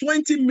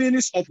 20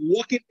 minutes of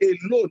walking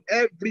alone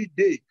every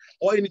day,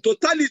 or in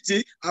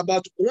totality,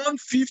 about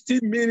 150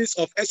 minutes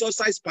of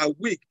exercise per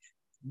week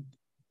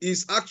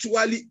is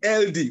actually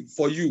healthy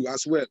for you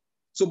as well.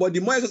 So, but the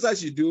more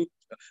exercise you do,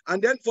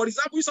 and then, for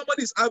example, if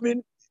somebody is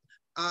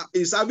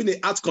having a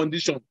heart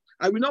condition,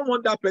 I will not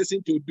want that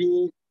person to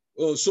do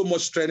so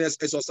much strenuous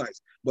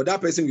exercise, but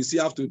that person will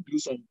still have to do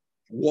some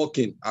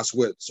walking as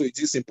well. So it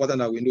is important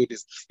that we know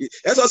this.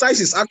 Exercise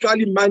is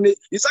actually managed.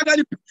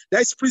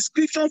 There's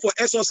prescription for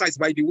exercise,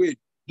 by the way.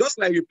 Just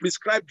like you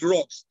prescribe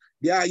drugs,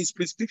 there is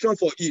prescription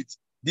for it.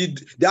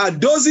 There are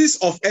doses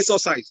of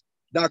exercise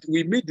that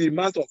we meet the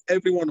demand of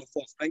every one of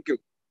us. Thank you.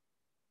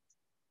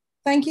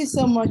 Thank you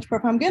so much,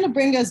 Prof. I'm going to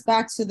bring us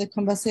back to the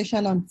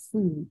conversation on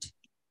food.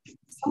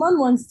 Someone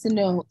wants to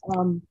know,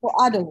 for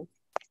adults,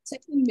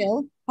 taking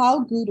milk, how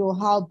good or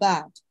how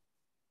bad?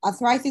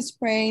 Arthritis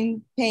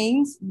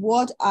pains,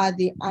 what are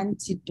the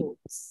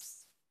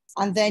antidotes?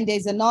 And then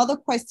there's another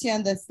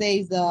question that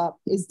says,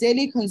 is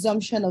daily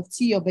consumption of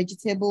tea or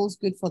vegetables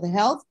good for the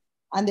health?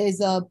 And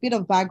there's a bit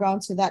of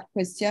background to that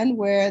question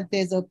where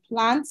there's a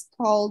plant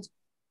called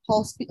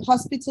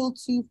Hospital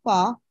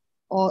Tufa,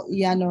 or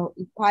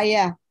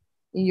Ipaya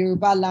in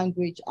Yoruba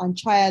language, and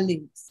chia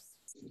leaves.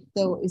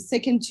 So it's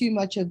taken too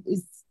much of,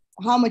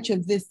 how much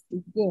of this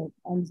is good,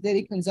 and is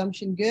daily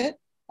consumption good?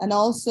 And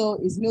also,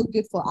 is milk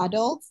good for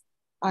adults?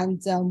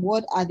 And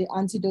what are the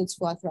antidotes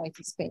for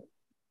arthritis pain?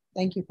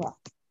 Thank you, Prof.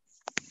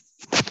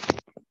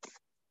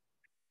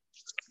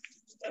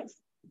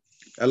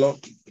 Hello.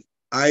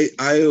 I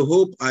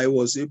hope I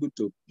was able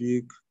to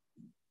pick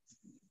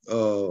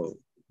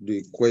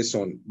the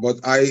question, but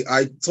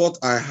I thought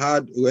I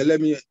had,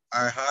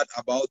 I had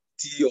about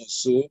tea or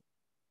so.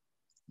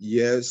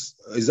 Yes,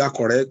 is that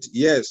correct?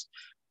 Yes.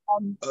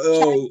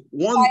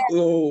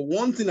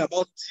 One thing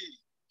about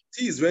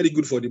tea is very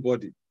good for the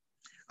body.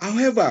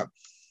 However,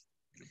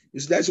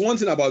 there's one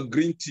thing about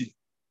green tea.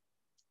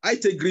 I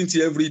take green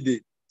tea every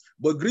day,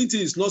 but green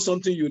tea is not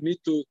something you need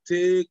to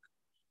take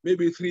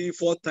maybe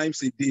 3-4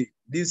 times a day.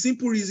 The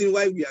simple reason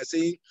why we are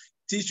saying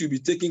tea should be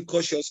taken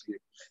cautiously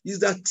is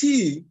that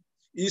tea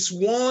is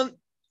one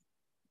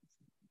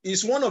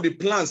of the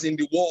plants in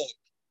the world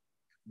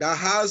that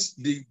has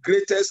the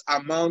greatest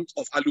amount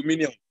of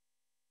aluminum.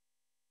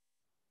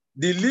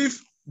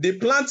 The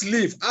plant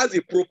leaf has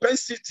a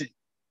propensity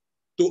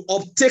to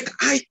uptake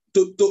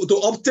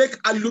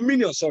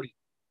aluminum. Sorry,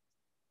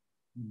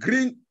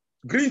 green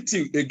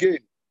tea again.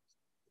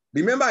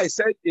 Remember, I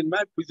said in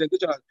my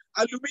presentation,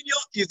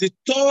 aluminum is the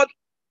third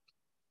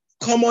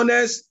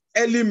commonest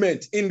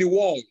element in the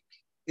world,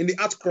 in the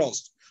earth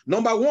crust.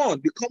 Number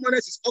 1, the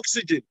commonest is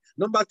oxygen.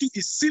 Number 2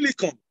 is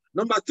silicon.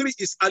 Number 3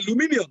 is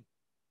aluminum.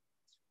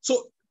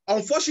 So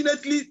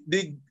unfortunately,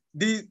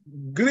 the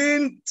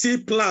green tea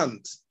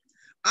plant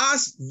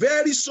has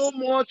so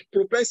much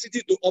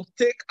propensity to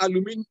uptake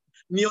aluminum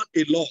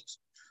a lot.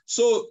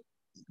 So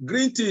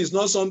green tea is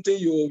not something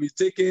you will be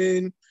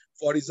taking,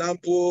 for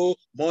example,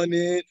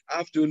 morning,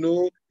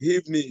 afternoon,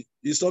 evening.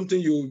 It's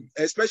something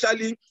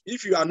especially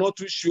if you are not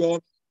too sure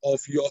of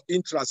your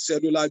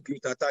intracellular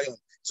glutathione.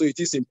 So it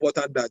is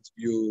important that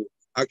you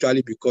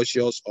actually be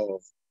cautious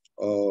of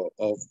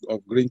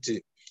green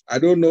tea. I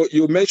don't know,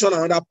 you mentioned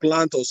another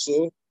plant or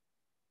so.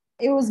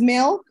 It was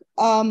milk.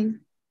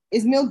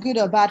 Is milk good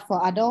or bad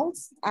for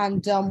adults?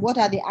 And what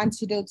are the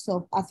antidotes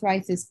of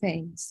arthritis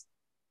pains?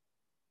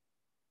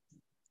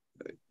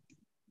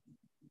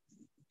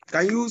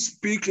 Can you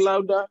speak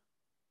louder?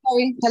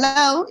 Sorry.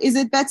 Hello. Is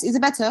it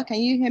better?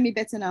 Can you hear me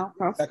better now,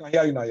 Prof? I can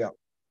hear you now, yeah.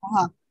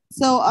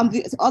 So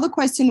the other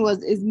question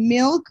was, is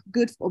milk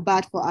good or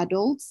bad for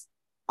adults?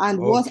 And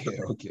what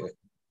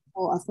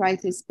for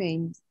arthritis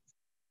pains?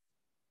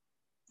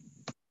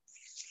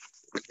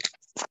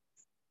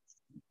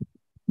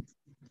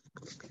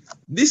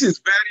 This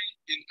is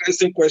very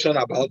interesting question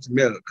about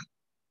milk.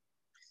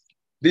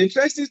 The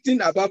interesting thing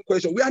about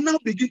question, we are now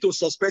beginning to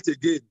suspect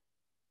again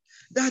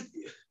that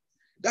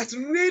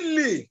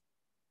really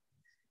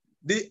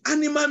the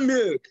animal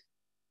milk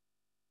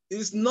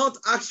is not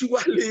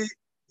actually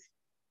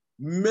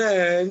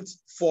meant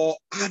for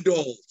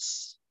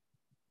adults.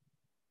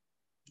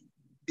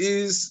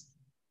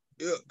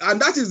 And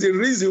that is the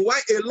reason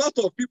why a lot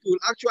of people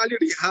actually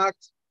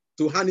react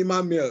to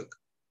animal milk.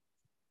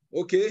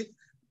 Okay?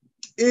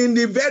 In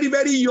the very,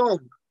 very young,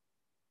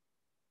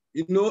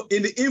 in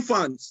the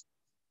infants,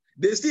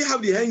 they still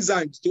have the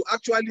enzymes to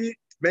actually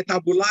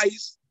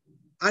metabolize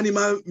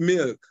animal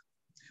milk.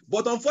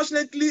 But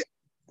unfortunately,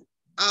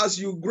 as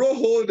you grow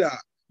older,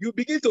 you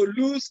begin to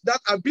lose that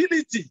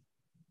ability,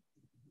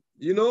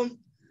 And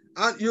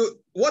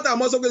what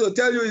I'm also going to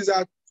tell you is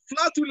that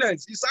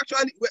flatulence is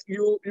actually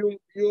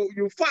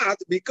you fat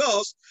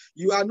because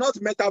you are not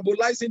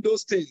metabolizing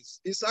those things.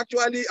 It's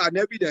actually an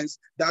evidence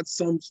that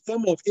some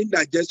form of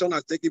indigestion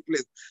has taken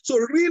place. So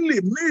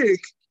really, milk,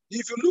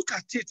 if you look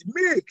at it,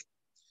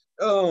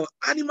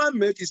 animal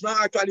milk is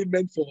not actually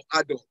meant for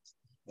adults.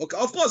 Okay,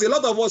 of course, a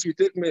lot of us will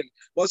take milk.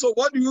 But so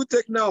what do you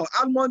take now?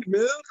 Almond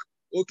milk,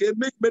 okay,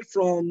 milk made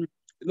from,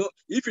 you know,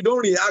 if you don't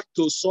react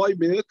to soy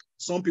milk,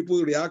 some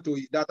people react to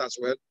that as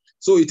well.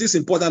 So it is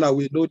important that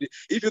we know that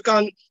if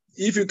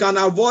you can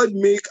avoid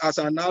milk as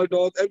an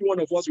adult, every one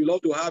of us will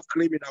love to have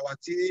cream in our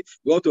tea,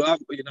 we want to have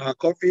in our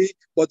coffee,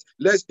 but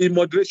let's in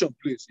moderation,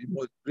 please, in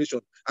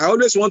moderation. I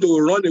always want to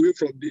run away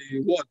from the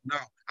word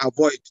now,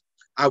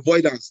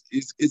 avoidance.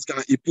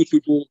 It puts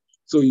people,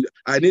 so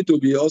I need to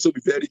be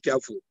very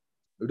careful.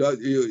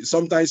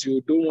 Sometimes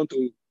you don't want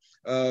to,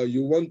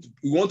 you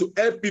want to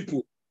help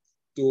people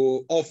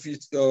to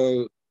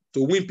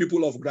win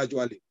people off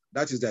gradually.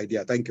 That is the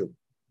idea. Thank you.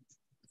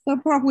 So,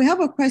 Prof, we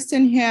have a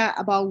question here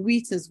about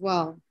wheat as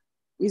well.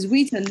 Is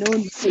wheat a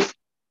known example?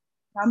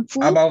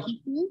 About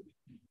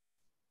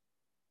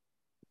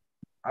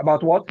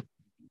what?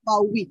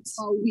 About wheat.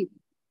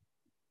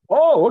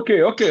 Oh,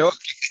 okay.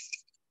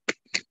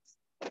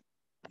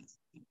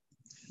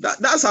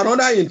 That's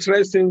another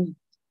interesting.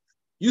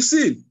 You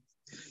see,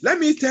 let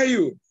me tell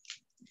you,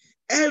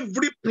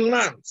 every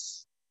plant,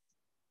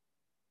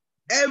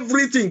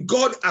 everything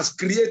God has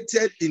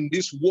created in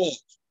this world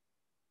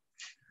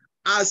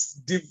has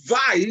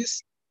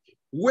devised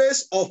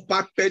ways of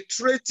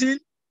perpetrating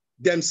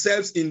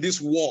themselves in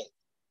this world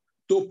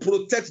to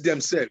protect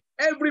themselves.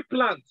 Every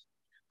plant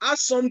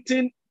has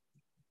something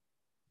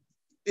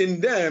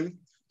in them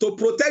to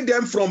protect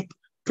them from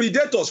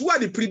predators. Who are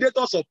the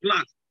predators of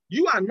plants?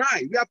 You and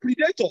I, we are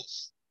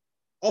predators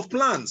of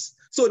plants.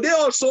 So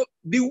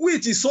the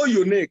wheat is so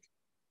unique.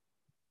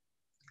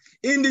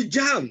 In the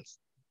germs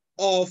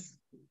of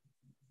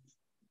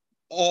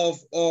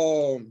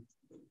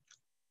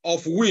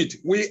wheat,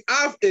 we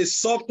have a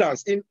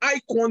substance in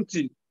high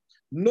quantity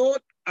known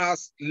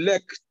as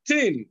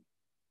lectin.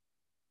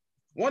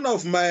 One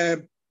of my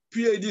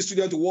PhD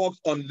students worked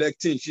on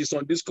lectin. She's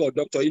on this called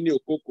Dr. Ini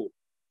Okoko.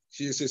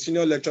 She is a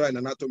senior lecturer in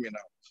anatomy now.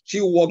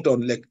 She worked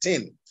on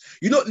lectin.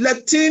 You know,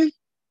 lectin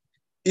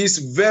is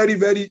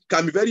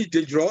can be very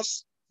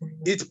dangerous.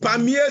 It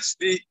permeates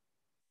the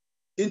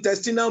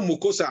intestinal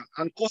mucosa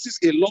and causes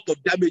a lot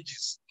of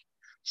damages.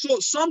 So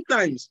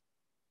sometimes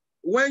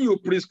when you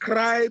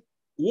prescribe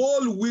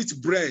whole wheat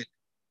bread,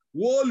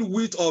 whole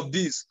wheat of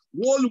this,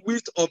 whole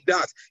wheat of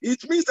that,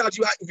 it means that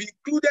you have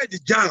included the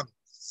germ.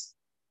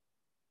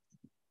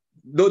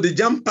 Though the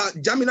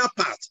germinal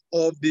part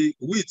of the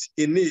wheat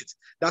in it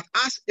that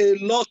has a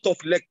lot of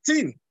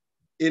lectin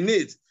in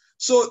it.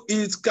 So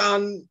it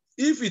can,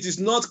 if it is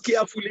not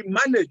carefully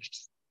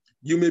managed,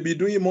 you may be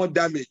doing more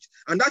damage.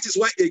 And that is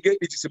why, again,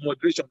 it is in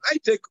moderation. I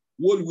take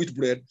whole wheat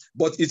bread,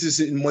 but it is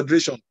in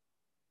moderation.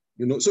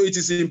 You know, so it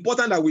is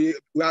important that we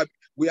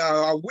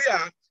are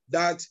aware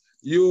that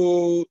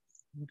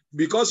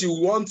because you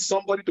want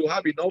somebody to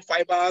have enough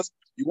fibers,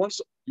 you want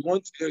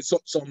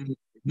some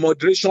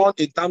moderation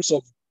in terms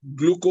of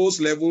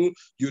glucose level.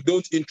 You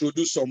don't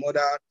introduce some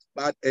other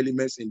bad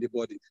elements in the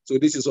body. So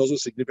this is also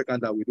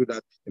significant that we do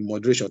that in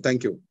moderation.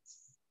 Thank you.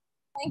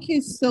 Thank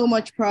you so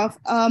much, Prof.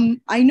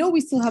 I know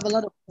we still have a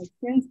lot of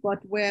questions, but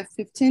we're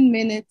 15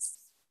 minutes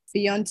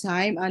beyond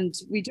time, and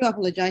we do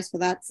apologize for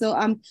that. So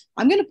I'm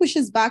going to push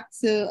us back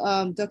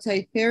to Dr.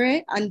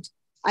 Ifere, and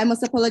I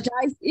must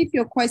apologize if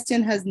your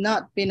question has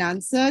not been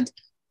answered.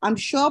 I'm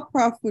sure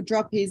Prof will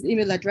drop his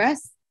email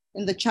address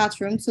in the chat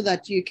room so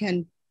that you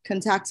can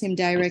contact him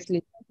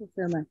directly. Thank you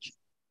so much.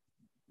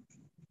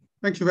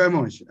 Thank you very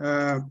much.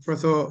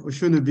 Professor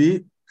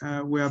Osinubi,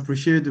 we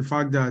appreciate the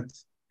fact that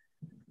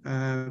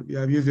you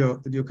have used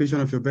the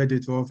occasion of your birthday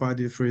to offer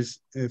the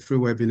free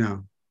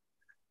webinar.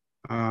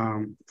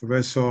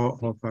 Professor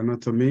of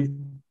Anatomy,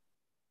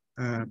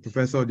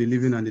 Professor of the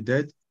Living and the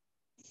Dead,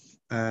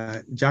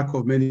 Jack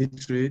of many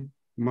trades,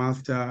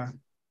 Master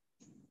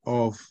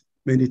of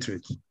many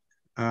trades.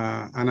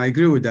 And I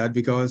agree with that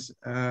because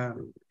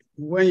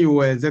when you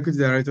were Executive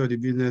Director of the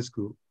Business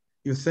School,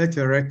 you set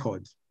a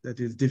record that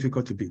is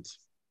difficult to beat.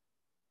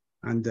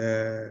 And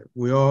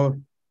we all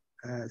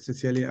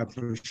sincerely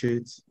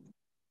appreciate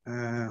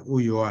who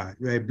you are.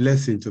 You are a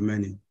blessing to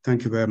many.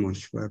 Thank you very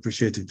much. I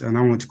appreciate it. And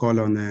I want to call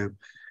on the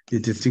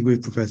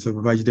distinguished Professor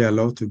Babajide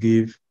Alo to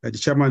give, the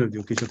chairman of the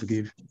occasion, to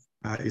give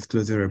his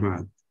closing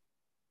remark.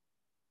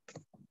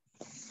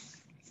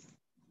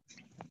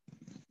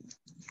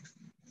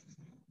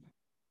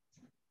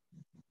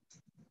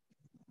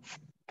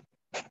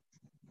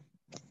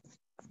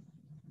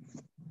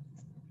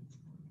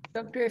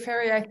 Dr.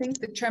 Ifere, I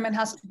think the chairman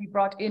has to be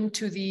brought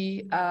into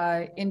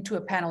a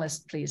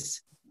panelist,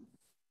 please.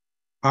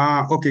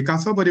 Okay, can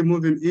somebody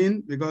move him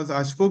in? Because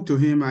I spoke to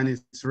him and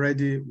he's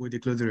ready with the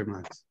closing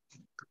remarks.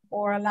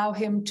 Or allow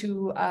him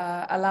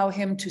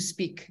to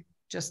speak,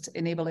 just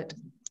enable it.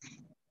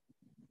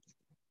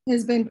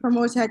 He's been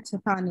promoted to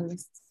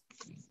panelist.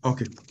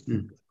 Okay.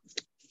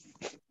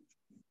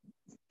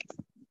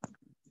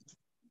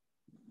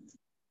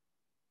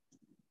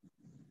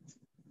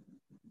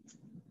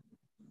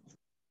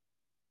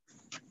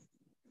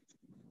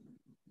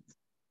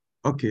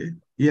 Okay,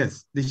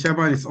 yes, the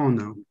chairman is on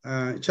now.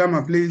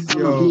 Chairman, please,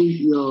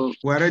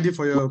 we're ready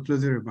for your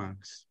closing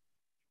remarks.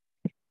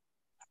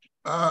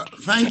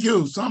 Thank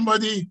you.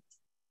 Somebody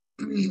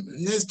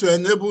needs to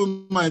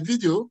enable my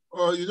video,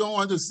 or you don't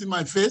want to see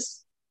my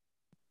face?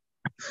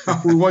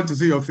 We want to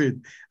see your face.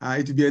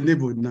 It will be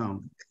enabled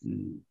now.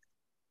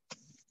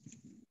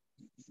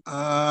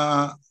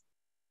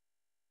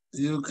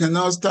 You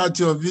cannot start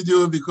your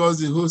video because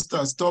the host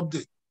has stopped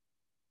it.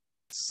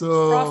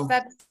 So,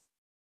 Prof,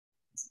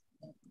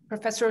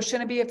 Professor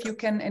Osinubi, if you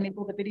can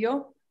enable the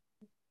video.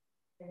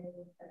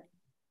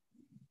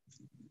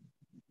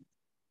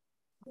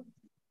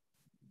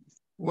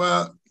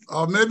 Well,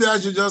 or maybe I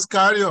should just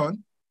carry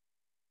on.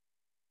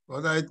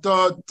 But I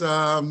thought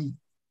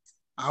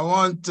I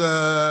want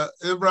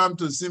Abraham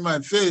to see my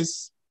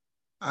face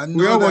and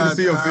know want to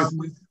see your face.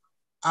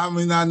 I'm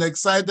in an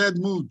excited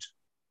mood.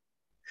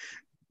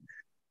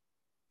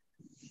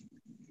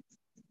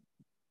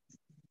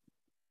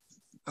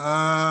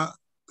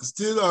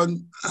 Still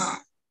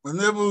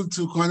unable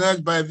to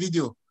connect by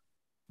video.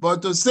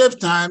 But to save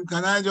time,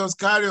 can I just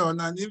carry on?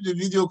 And if the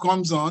video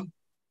comes on,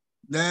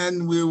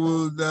 then we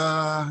will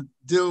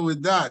deal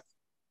with that.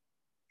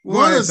 We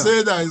want to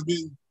say that it's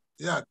been,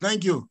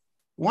 thank you.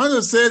 We want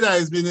to say that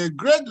it's been a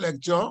great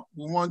lecture.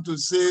 We want to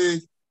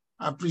say,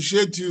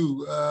 appreciate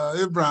you,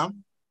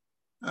 Abraham.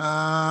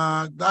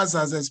 That's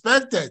as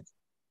expected.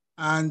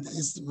 And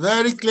it's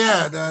very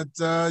clear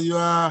that you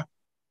are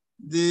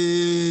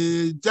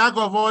the jack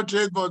of all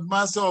trades, but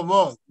master of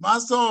all.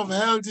 Master of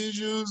health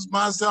issues,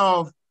 master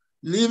of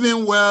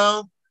living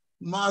well,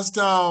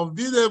 master of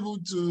being able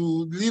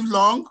to live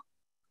long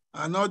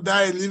and not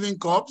die a living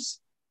corpse.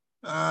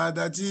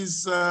 That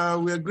is,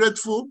 we're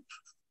grateful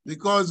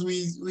because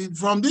we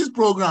from this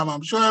program,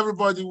 I'm sure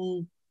everybody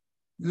who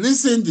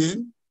listened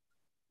in,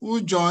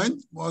 who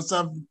joined, must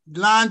have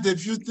learned a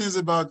few things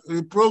about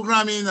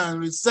reprogramming and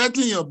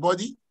resettling your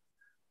body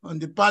on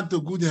the path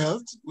to good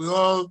health. We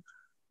all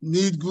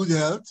need good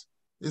health.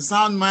 A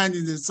sound mind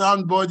is a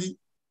sound body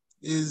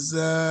is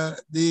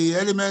the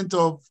element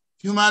of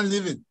human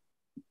living.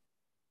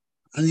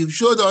 And you've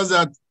showed us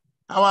that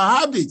our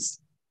habits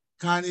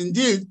can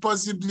indeed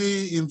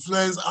possibly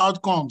influence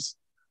outcomes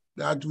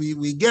that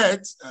we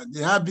get.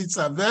 The habits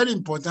are very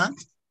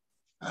important,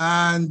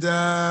 and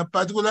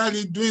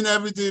particularly doing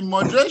everything in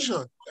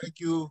moderation, like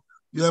you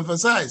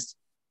emphasized.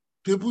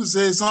 People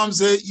say, some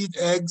say eat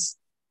eggs,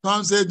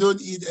 some say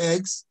don't eat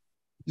eggs.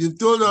 You've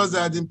told us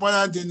that the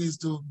important thing is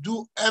to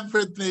do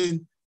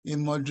everything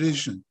in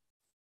moderation.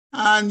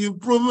 And you've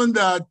proven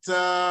that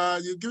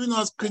you've given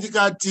us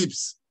critical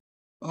tips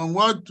on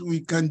what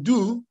we can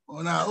do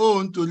on our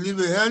own to live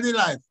a healthy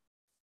life.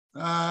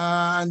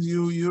 And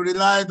you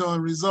relied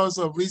on results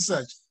of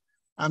research.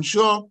 I'm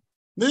sure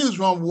this is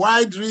from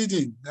wide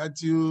reading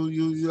that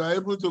you are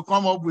able to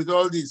come up with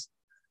all this,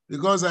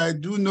 because I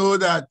do know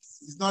that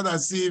it's not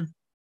as if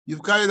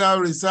you've carried out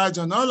research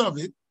on all of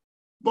it,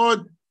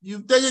 but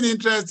you've taken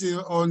interest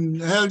on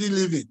healthy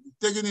living,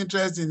 taken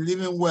interest in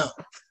living well,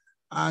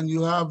 and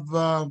you have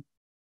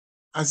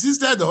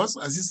assisted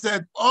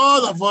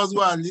all of us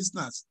who are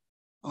listeners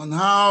on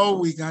how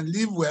we can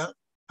live well,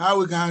 how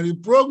we can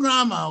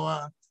reprogram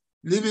our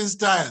living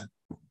style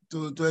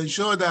to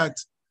ensure that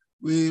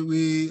we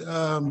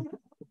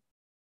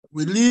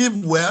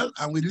live well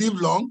and we live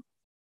long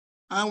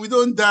and we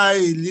don't die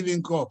a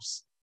living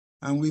corpse.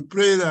 And we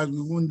pray that we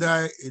won't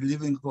die a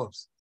living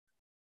corpse.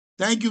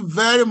 Thank you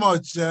very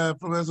much,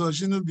 Professor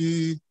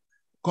Osinubi.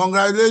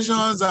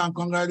 Congratulations and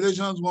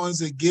congratulations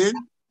once again.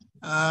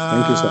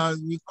 Thank you, sir.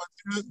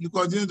 You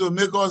continue to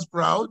make us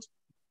proud.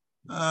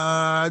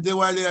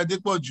 Adewale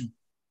Adepoju,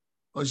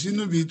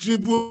 Osinubi,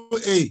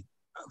 AAA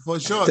for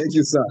short. Thank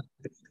you, sir.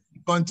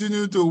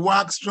 Continue to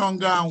work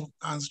stronger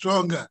and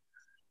stronger.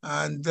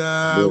 And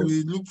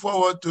we look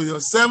forward to your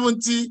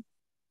 70.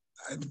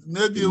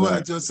 Maybe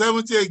at your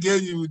 70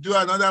 again, you will do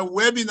another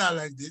webinar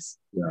like this.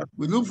 Yeah.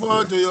 We look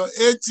forward to your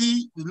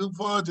 80. We look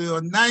forward to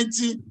your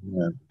 90.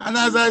 Yeah. And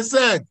as I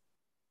said,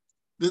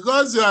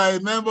 because you are a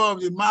member of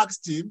the Marks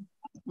team,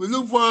 we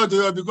look forward to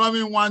your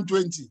becoming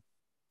 120.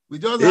 We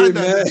just heard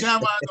that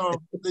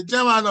the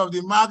chairman of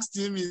the Marks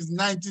team is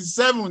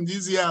 97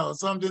 this year or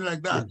something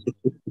like that.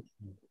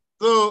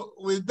 So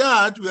with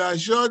that, we are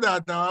sure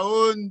that our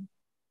own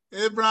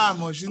Abraham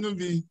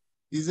Osinubi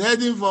is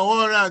heading for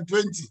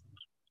 120.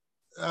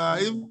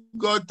 If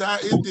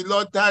the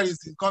Lord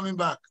tarries in coming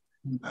back.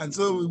 And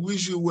so we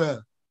wish you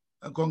well.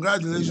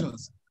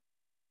 Congratulations.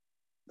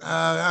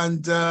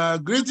 And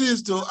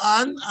greetings to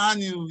Anne.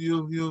 Anne,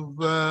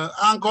 you've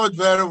anchored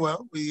very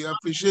well. We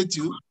appreciate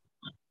you.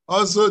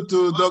 Also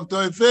to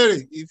Dr.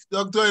 Efere. If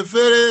Dr.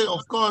 Efere,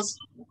 of course,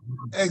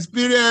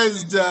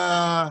 experienced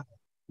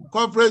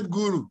corporate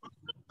guru,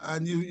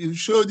 and you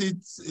showed it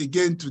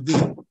again today.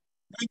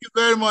 Thank you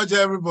very much,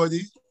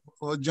 everybody,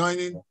 for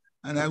joining,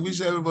 and I wish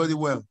everybody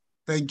well.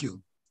 Thank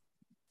you.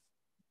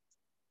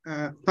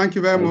 Thank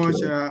you very much,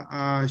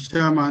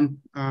 Chairman.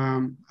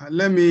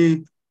 Allow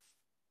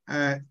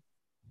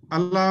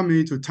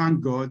me to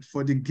thank God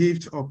for the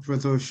gift of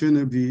Professor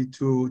Osinubi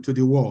to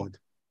the world.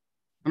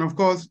 And of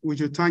course, we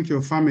should thank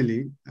your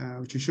family.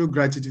 We should show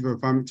gratitude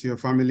to your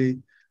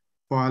family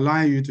for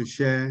allowing you to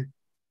share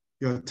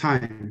your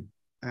time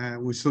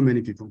with so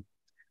many people.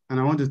 And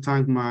I want to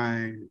thank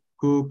my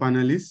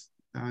co-panelists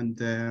and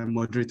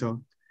moderator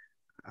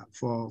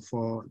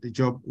for the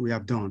job we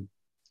have done.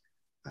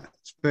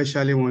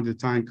 Especially want to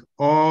thank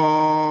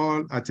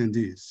all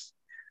attendees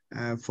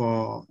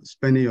for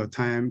spending your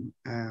time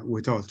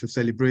with us to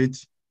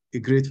celebrate a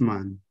great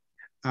man.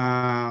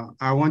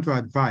 I want to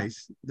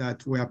advise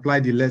that we apply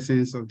the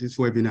lessons of this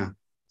webinar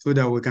so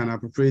that we can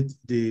appropriate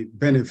the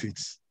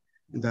benefits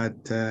that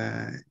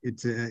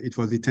it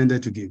was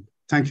intended to give.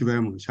 Thank you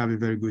very much. Have a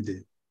very good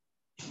day.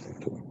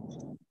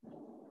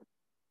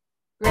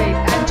 Great.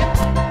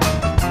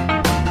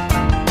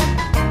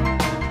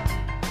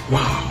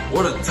 Wow,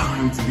 what a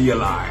time to be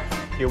alive.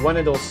 You're one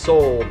of those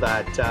souls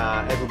that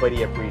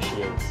everybody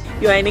appreciates.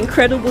 You're an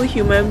incredible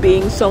human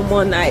being,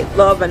 someone I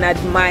love and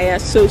admire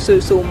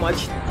so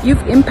much.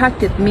 You've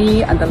impacted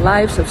me and the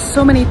lives of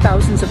so many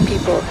thousands of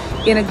people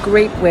in a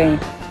great way.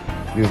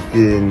 You've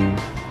been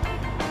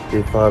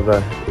a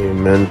father, a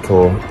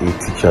mentor, a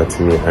teacher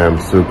to me. I am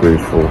so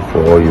grateful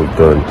for all you've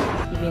done.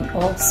 You've been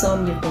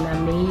awesome, you've been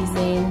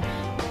amazing.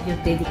 Your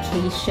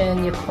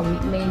dedication, your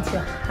commitment,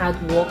 your hard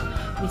work.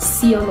 We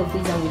see all of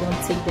these and we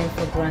don't take them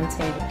for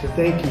granted. To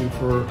thank you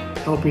for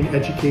helping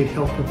educate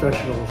health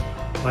professionals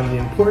on the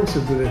importance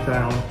of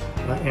glutathione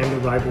and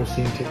the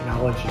ribosine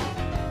technology.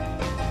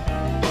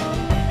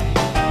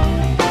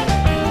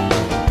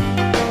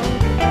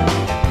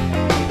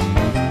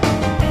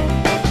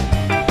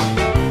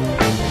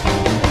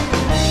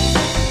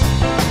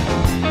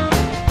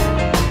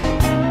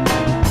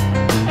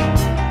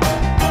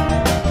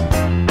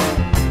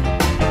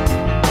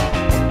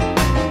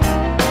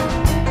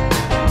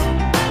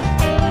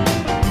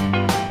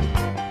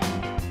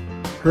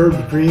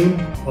 Herb's dream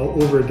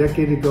over a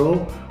decade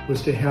ago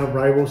was to have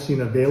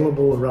ribosine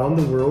available around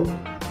the world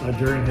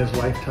during his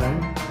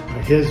lifetime.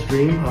 His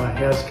dream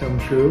has come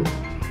true,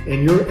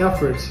 and your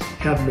efforts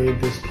have made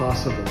this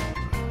possible.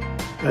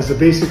 As a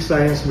basic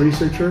science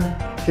researcher,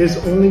 his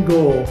only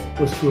goal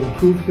was to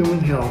improve human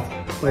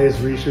health by his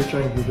research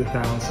on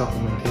glutathione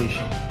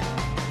supplementation.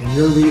 And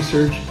your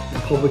research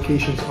and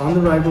publications on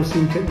the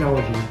ribosine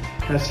technology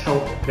has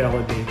helped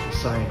validate the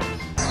science.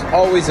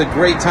 Always a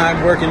great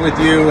time working with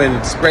you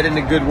and spreading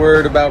the good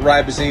word about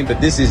ribosine, but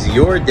this is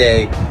your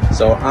day,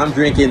 so I'm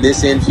drinking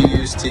this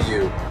infused to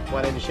you.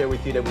 Wanted to share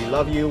with you that we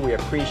love you, we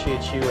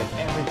appreciate you, and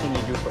everything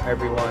you do for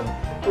everyone.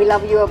 We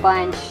love you a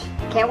bunch.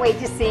 Can't wait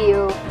to see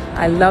you.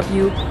 I love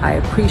you. I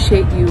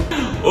appreciate you.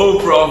 Oh,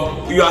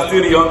 Prof, you are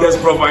still the youngest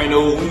Prof I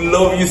know. We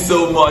love you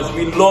so much.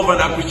 We love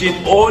and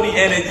appreciate all the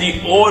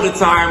energy, all the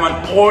time,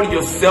 and all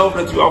yourself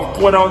that you have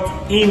poured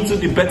out into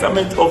the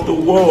betterment of the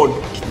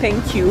world.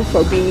 Thank you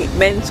for being a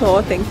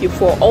mentor. Thank you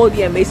for all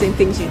the amazing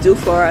things you do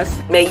for us.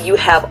 May you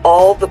have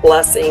all the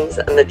blessings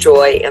and the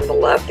joy and the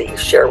love that you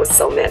share with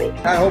so many.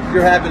 I hope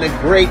you're having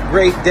a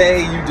great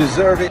day. You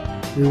deserve it.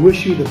 We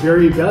wish you the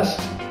very best.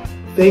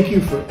 Thank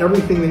you for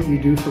everything that you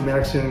do for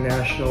Max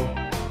International.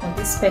 On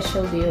this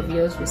special day of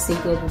yours, we say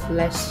God will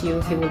bless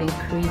you, He will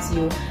increase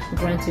you,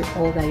 grant you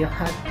all that your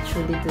heart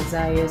truly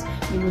desires.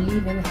 You will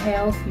live in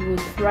health, you will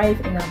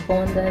thrive in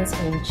abundance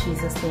in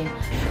Jesus' name.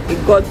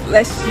 May God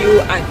bless you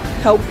and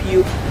help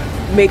you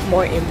make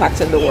more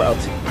impact in the world.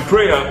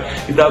 Prayer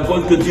is that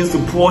God continues to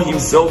pour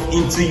Himself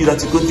into you,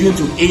 that you continue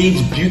to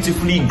age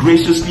beautifully,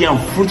 graciously, and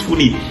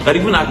fruitfully, that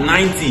even at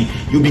 90,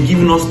 you'll be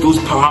giving us those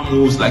power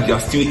moves like you're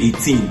still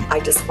 18. I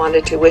just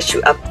wanted to wish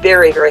you a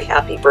very, very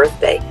happy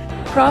birthday.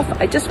 Prof,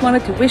 I just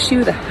wanted to wish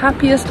you the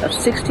happiest of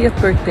 60th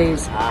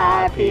birthdays.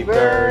 Happy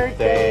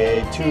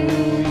birthday to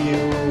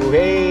you.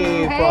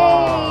 Hey,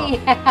 Prof.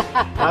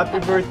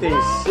 Happy birthday,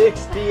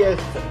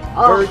 60th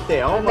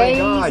birthday. Oh my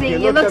God,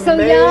 you look so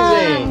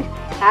amazing. Young.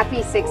 Happy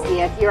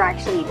 60th. You're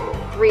actually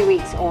 3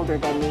 weeks older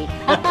than me.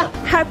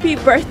 Happy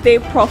birthday,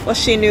 Prof.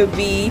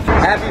 Osinubi.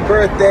 Happy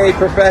birthday,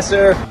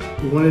 Professor.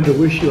 We wanted to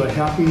wish you a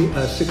happy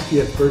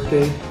 60th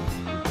birthday.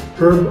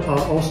 Herb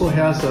also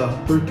has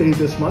a birthday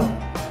this month.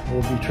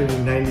 Will be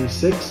turning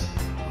 96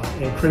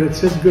 and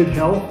credits his good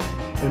health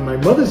and my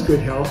mother's good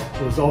health,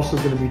 who is also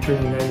going to be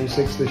turning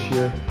 96 this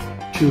year,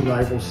 to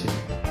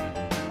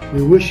ribosine.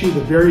 We wish you the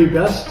very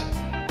best.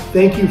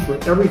 Thank you for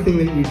everything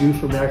that you do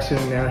for Max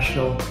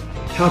International.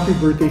 Happy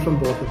birthday from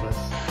both of us.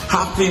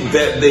 Happy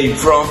birthday,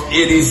 Prof.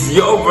 It is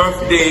your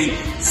birthday,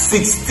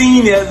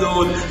 16 years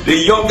old, the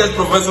youngest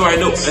professor I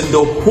know in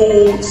the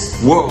whole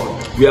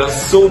world. We are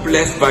so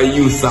blessed by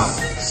you, sir.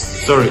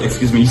 Sorry,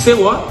 excuse me. You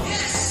say what?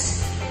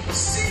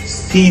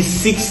 He's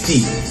 60.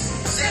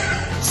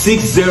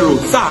 60.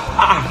 Sir,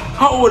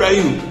 how old are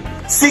you?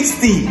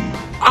 60.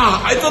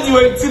 I thought you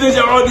were a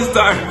teenager all this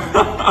time.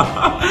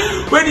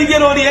 Where do you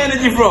get all the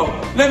energy from?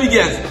 Let me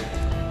guess.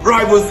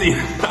 Ribosine.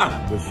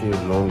 Wish you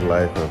long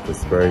life and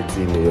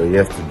prosperity. May your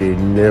yesterday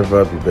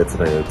never be better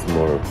than your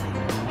tomorrow.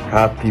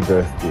 Happy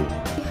birthday.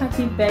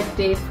 Happy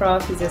birthday,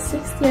 Prof. It's your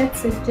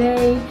 60th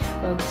today.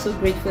 I'm so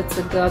grateful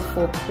to God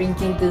for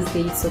bringing this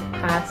day to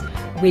pass.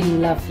 We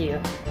love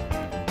you.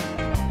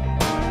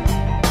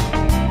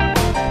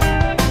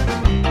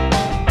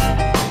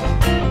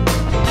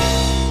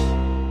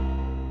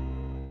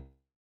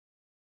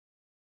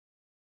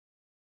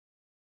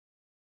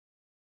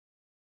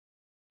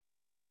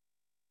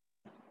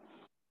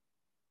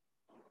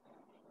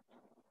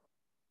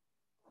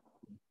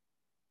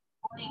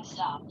 Recording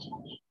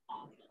stopped.